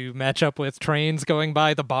to match up with trains going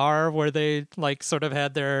by the bar where they like sort of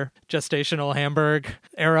had their gestational Hamburg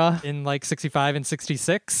era in like 65 and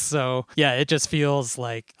 66. So yeah, it just feels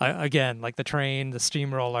like, again, like the train, the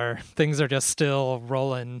steamroller, things are just still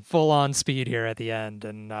rolling full on speed here at the end.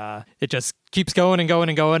 And it just keeps going and going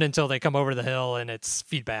and going until they come over the hill and it's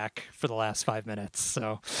feedback for the last 5 minutes.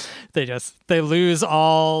 So they lose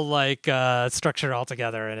all like structure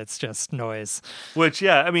altogether and it's just noise. Which,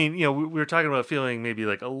 yeah, I mean, we were talking about feeling maybe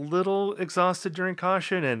like a little exhausted during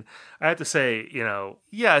Caution. And I have to say,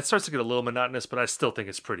 yeah, it starts to get a little monotonous, but I still think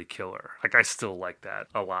it's pretty killer. Like, I still like that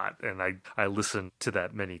a lot. And I listened to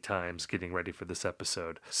that many times getting ready for this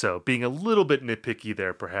episode. So being a little bit nitpicky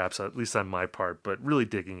there, perhaps, at least on my part, but really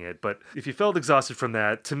digging it. But if you felt exhausted from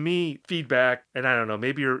that, to me, feedback, and I don't know,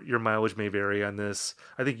 maybe your mileage may vary on this.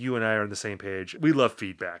 I think you and I are on the same page. We love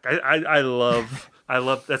feedback. I love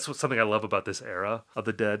that's something I love about this era of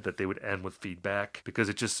the Dead, that they would end with feedback, because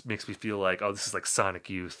it just makes me feel like, oh, this is like Sonic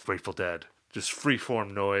Youth, Grateful Dead. Just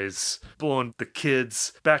freeform noise, blowing the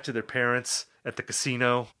kids back to their parents at the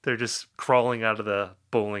casino. They're just crawling out of the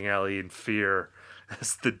bowling alley in fear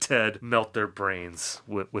as the Dead melt their brains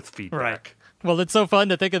with feedback. Right. Well, it's so fun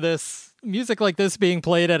to think of this music like this being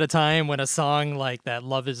played at a time when a song like that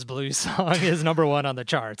Love Is Blue song is #1 on the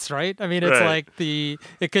charts, right? I mean, it's right. like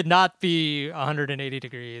it could not be 180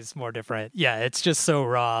 degrees more different. Yeah, it's just so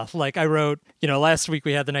raw. Like I wrote, last week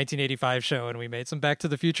we had the 1985 show and we made some Back to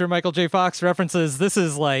the Future Michael J. Fox references. This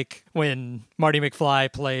is like when Marty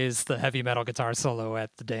McFly plays the heavy metal guitar solo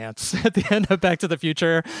at the dance at the end of Back to the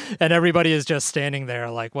Future, and everybody is just standing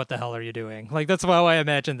there like, what the hell are you doing? Like, that's how I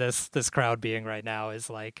imagine this crowd being right now, is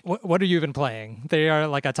like, what are you even playing? They are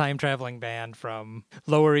like a time traveling band from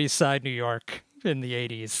Lower East Side, New York in the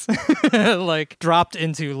 80s, like dropped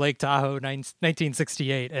into Lake Tahoe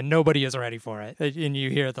 1968, and nobody is ready for it. And you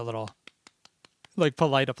hear the little like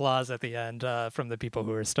polite applause at the end from the people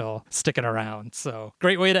who are still sticking around. So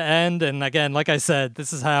great way to end. And again, like I said,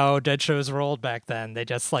 this is how Dead shows rolled back then. They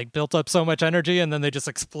just like built up so much energy and then they just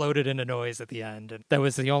exploded into noise at the end. And that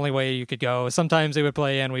was the only way you could go. Sometimes they would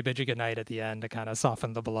play And We Bid You Goodnight at the end to kind of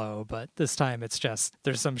soften the blow. But this time it's just,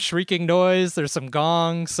 there's some shrieking noise. There's some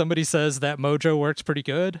gongs. Somebody says that Mojo works pretty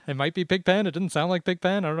good. It might be Pigpen. It didn't sound like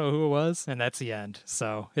Pigpen. I don't know who it was. And that's the end.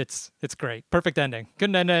 So it's great. Perfect ending.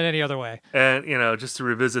 Couldn't end it any other way. And, just to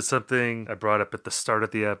revisit something I brought up at the start of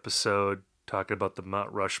the episode, talking about the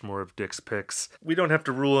Mount Rushmore of Dick's Picks. We don't have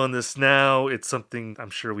to rule on this now. It's something I'm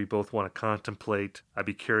sure we both want to contemplate. I'd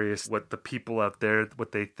be curious what the people out there,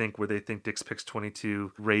 what they think, where they think Dick's Picks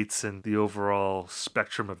 22 rates and the overall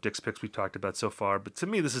spectrum of Dick's Picks we talked about so far. But to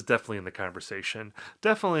me, this is definitely in the conversation.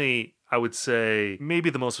 Definitely, I would say maybe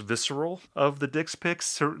the most visceral of the Dick's Picks.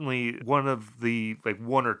 Certainly one of the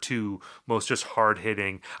one or two most just hard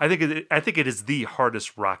hitting. I think it is the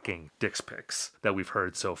hardest rocking Dick's Picks that we've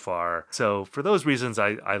heard so far. So for those reasons,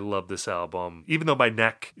 I love this album. Even though my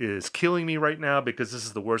neck is killing me right now because this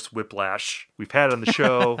is the worst whiplash we've had on the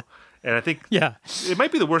show. And I think it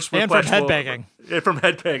might be the worst whiplash. And from headbanging. From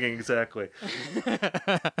headbanging, exactly.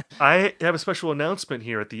 I have a special announcement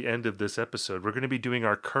here at the end of this episode. We're going to be doing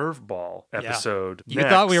our curveball episode You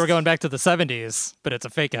thought we were going back to the 70s, but it's a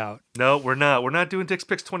fake out. No, we're not. We're not doing Dick's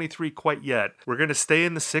Picks 23 quite yet. We're going to stay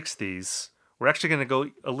in the 60s. We're actually going to go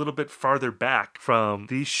a little bit farther back from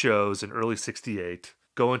these shows in early 68,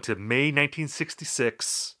 go into May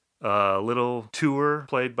 1966. A little tour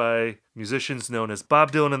played by musicians known as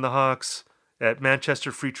Bob Dylan and the Hawks at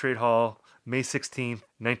Manchester Free Trade Hall, May 16th,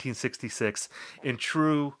 1966. In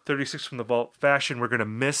true 36 from the Vault fashion, we're going to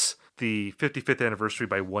miss the 55th anniversary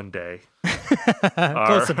by one day.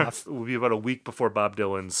 Close enough. It will be about a week before Bob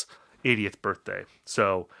Dylan's 80th birthday.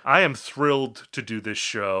 So I am thrilled to do this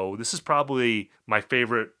show. This is probably my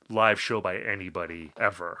favorite live show by anybody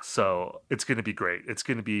ever. So it's going to be great. It's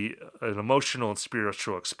going to be an emotional and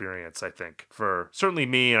spiritual experience, I think, for certainly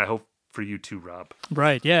me, and I hope for you too, Rob.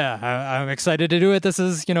 Right, yeah. I'm excited to do it. This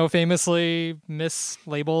is, famously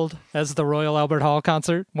mislabeled as the Royal Albert Hall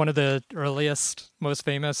concert, one of the earliest, most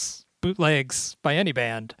famous bootlegs by any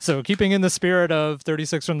band. So keeping in the spirit of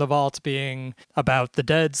 36 from the Vault being about the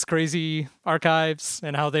Dead's crazy archives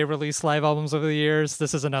and how they release live albums over the years,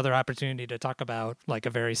 this is another opportunity to talk about like a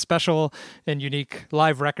very special and unique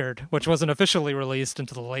live record, which wasn't officially released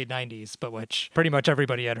until the late 90s, but which pretty much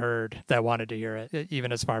everybody had heard that wanted to hear it,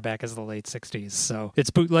 even as far back as the late 60s. So it's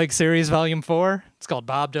Bootleg Series Volume 4. It's called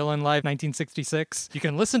Bob Dylan Live 1966. You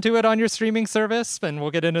can listen to it on your streaming service, and we'll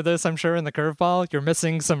get into this, I'm sure, in the curveball. You're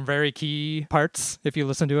missing some very key parts if you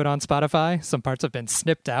listen to it on Spotify. Some parts have been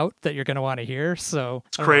snipped out that you're going to want to hear. So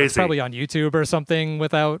it's crazy. It's probably on YouTube or something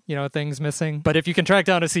without, things missing. But if you can track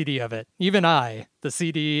down a CD of it, even I, the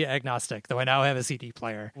CD agnostic, though I now have a CD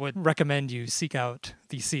player, would recommend you seek out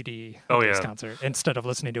the CD of this concert instead of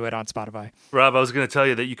listening to it on Spotify. Rob, I was going to tell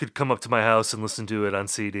you that you could come up to my house and listen to it on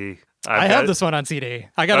CD. I have this one on CD.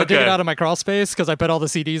 I got to dig it out of my crawl space because I put all the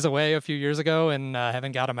CDs away a few years ago and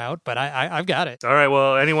haven't got them out, but I've got it. All right,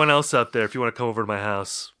 well, anyone else out there, if you want to come over to my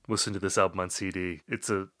house, listen to this album on CD. It's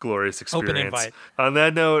a glorious experience. Open invite. On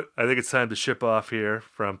that note, I think it's time to ship off here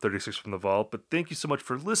from 36 from the Vault, but thank you so much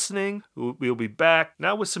for listening. We'll be back,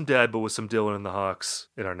 not with some Dead, but with some Dylan and the Hawks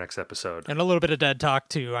in our next episode. And a little bit of Dead talk,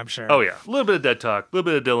 too, I'm sure. Oh, yeah. A little bit of Dead talk, a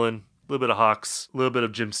little bit of Dylan, a little bit of Hawks, a little bit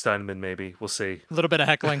of Jim Steinman, maybe. We'll see. A little bit of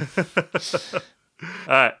heckling. All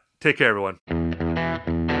right. Take care, everyone.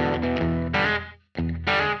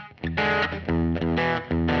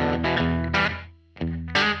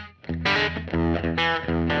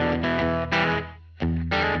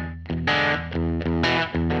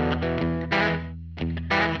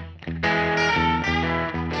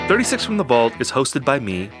 "36 from the Vault" is hosted by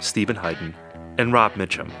me, Stephen Hyden, and Rob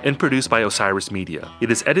Mitchum, and produced by Osiris Media.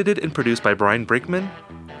 It is edited and produced by Brian Brinkman.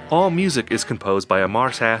 All music is composed by Amar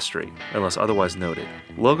Sastry, unless otherwise noted.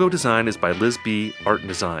 Logo design is by Liz B. Art and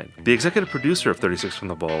Design. The executive producer of 36 from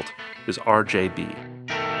the Vault is RJB.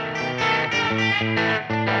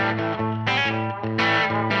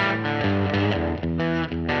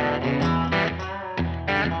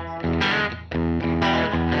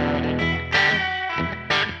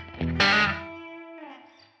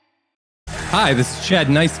 Hi, this is Chad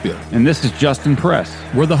Nicefield. And this is Justin Press.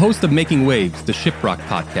 We're the host of Making Waves, the Shiprock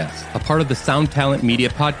podcast, a part of the Sound Talent Media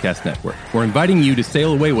Podcast Network. We're inviting you to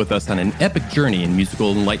sail away with us on an epic journey in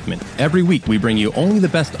musical enlightenment. Every week, we bring you only the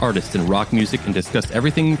best artists in rock music and discuss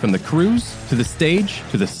everything from the cruise, to the stage,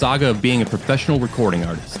 to the saga of being a professional recording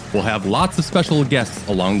artist. We'll have lots of special guests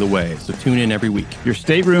along the way, so tune in every week. Your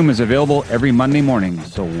stateroom is available every Monday morning,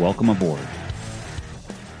 so welcome aboard.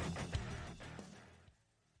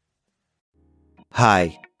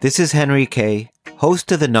 Hi, this is Henry Kay,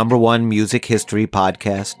 host of the #1 music history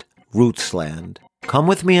podcast, Rootsland. Come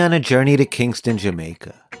with me on a journey to Kingston,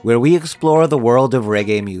 Jamaica, where we explore the world of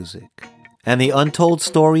reggae music and the untold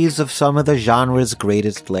stories of some of the genre's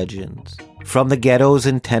greatest legends. From the ghettos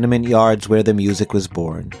and tenement yards where the music was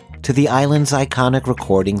born, to the island's iconic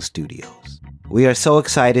recording studios. We are so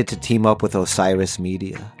excited to team up with Osiris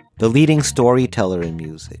Media, the leading storyteller in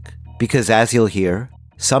music, because as you'll hear,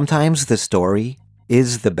 sometimes the story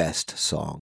is the best song.